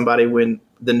phone with somebody when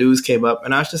the news came up,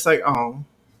 and I was just like, oh,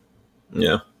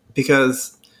 yeah,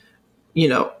 because you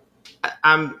know,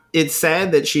 it's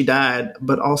sad that she died,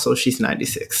 but also she's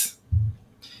 96.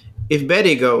 If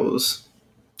Betty goes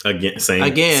same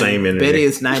energy. Betty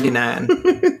is 99.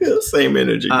 Same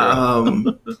energy.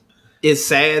 Girl. It's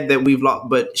sad that we've lost,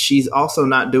 but she's also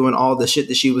not doing all the shit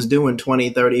that she was doing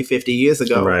 20, 30, 50 years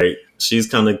ago. Right. She's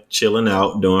kind of chilling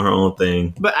out, doing her own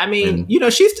thing. But I mean,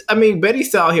 Betty's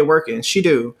still out here working. She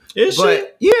do. Is she?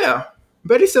 But yeah,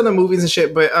 Betty's still in movies and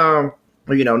shit, but, not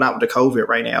with the COVID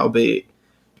right now, but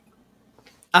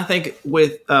I think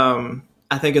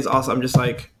it's also, I'm just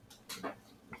like,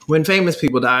 when famous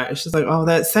people die, it's just like, oh,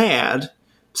 that's sad.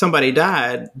 Somebody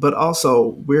died, but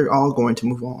also we're all going to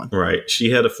move on. Right.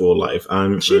 She had a full life.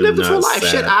 She lived a full life.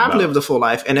 Shit, I've lived a full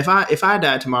life. And if I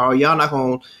die tomorrow, y'all not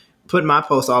gonna put my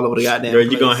post all over the goddamn Girl,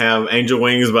 place. You're gonna have angel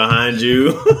wings behind you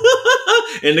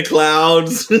in the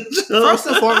clouds. First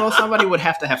and foremost, somebody would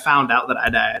have to have found out that I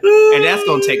died, and that's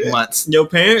gonna take months. Your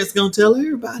parents gonna tell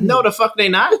everybody? No, the fuck they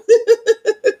not.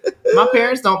 My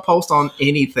parents don't post on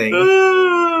anything.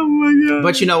 Oh my god!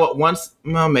 But you know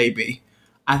what? Maybe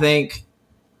I think.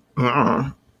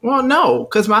 Well, no,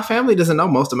 because my family doesn't know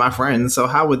most of my friends. So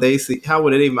how would they see? How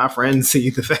would any of my friends see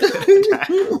the fact that I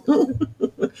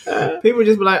died? People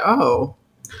just be like, "Oh,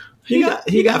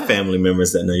 You got family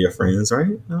members that know your friends,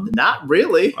 right? No? not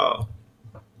really." Oh,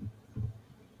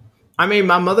 I mean,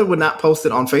 my mother would not post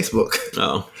it on Facebook.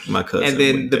 no, my cousin. And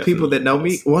then would the people that know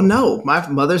me, definitely well, no, my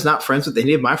mother's not friends with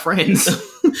any of my friends.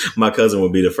 post. My cousin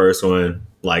would be the first one,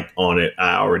 like on it.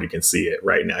 I already can see it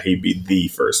right now. He'd be the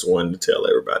first one to tell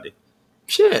everybody.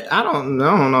 Shit, I don't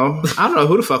know. I don't know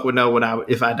who the fuck would know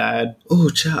if I died. Oh,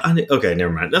 child. Okay,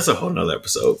 never mind. That's a whole nother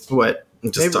episode. What?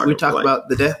 Just Maybe we talk like- about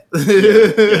the death.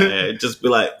 yeah, just be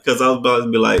like, because I was about to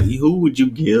be like, who would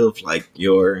you give like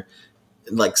your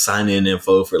like sign in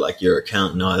info for like your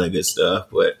account and all that good stuff?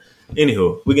 But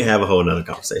anywho, we can have a whole nother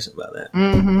conversation about that.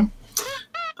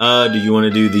 Mm-hmm. Do you want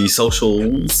to do the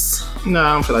socials? No,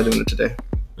 I don't feel like doing it today.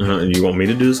 You want me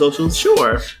to do the socials?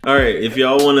 Sure. All right. If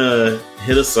y'all want to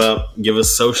hit us up, give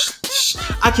us social.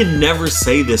 I can never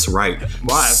say this right.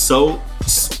 Why?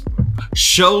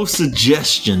 Show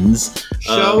suggestions.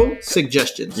 Show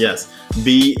suggestions. Yes,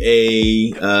 be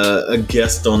a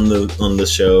guest on the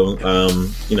show.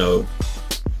 You know,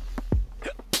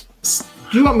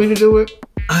 Do you want me to do it?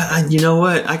 I you know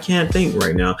what? I can't think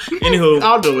right now. Anywho,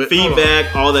 I'll do it.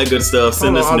 feedback, all that good stuff.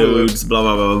 Send Hold us on, I'll do it. nudes. Blah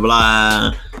blah blah blah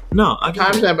blah. No, I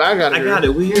got it. I got it. I got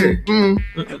it. We here.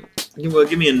 Mm-hmm. Well,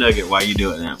 give me a nugget while you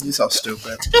do it now. You're so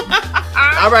stupid.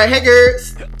 All right, hey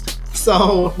girls.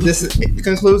 So this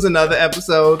concludes another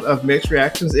episode of Mixed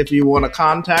Reactions. If you want to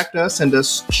contact us, send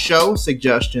us show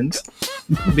suggestions,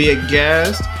 be a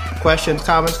guest, questions,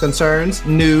 comments, concerns,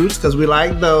 nudes, because we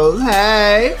like those.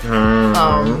 Hey.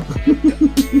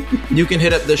 You can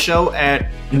hit up the show at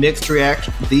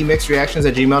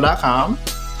themixedreactions@gmail.com.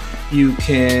 You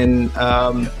can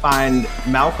find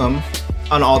Malcolm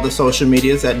on all the social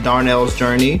medias at Darnell's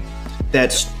Journey.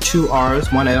 That's 2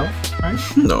 R's, 1 L, right?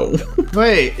 No,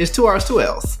 Wait, it's 2 R's, 2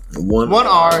 L's. 1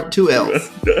 R, 2 L's.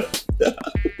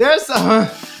 There's I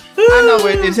know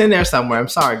it's in there somewhere. I'm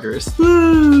sorry, girls.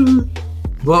 We'll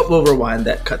rewind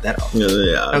that, cut that off.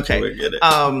 Yeah. Okay. We get it.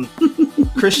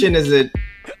 Christian is at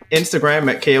Instagram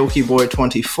at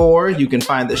KOKBoy24. You can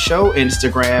find the show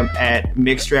Instagram at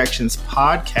Mixed Reactions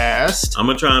Podcast. I'm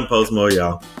gonna try and post more,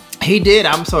 y'all. He did.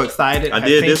 I'm so excited. I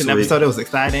did think this an week. episode. It was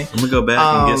exciting. I'm gonna go back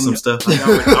and get some stuff.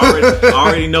 I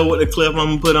already know what the clip I'm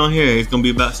gonna put on here. It's gonna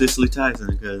be about Cicely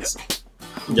Tyson because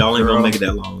y'all ain't gonna make it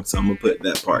that long. So I'm gonna put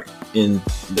that part in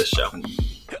the show.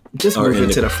 Just Or move in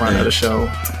it to the front of the show.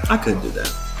 I could do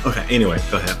that. Okay. Anyway,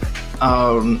 go ahead.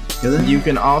 You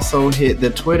can also hit the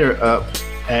Twitter up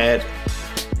at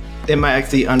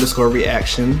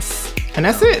MIXD_reactions. And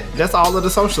that's it. That's all of the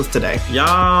socials today.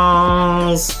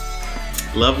 Y'all.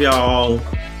 Love y'all.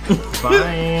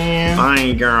 Bye.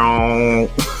 Bye, girl.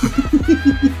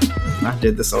 I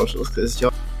did the socials because y'all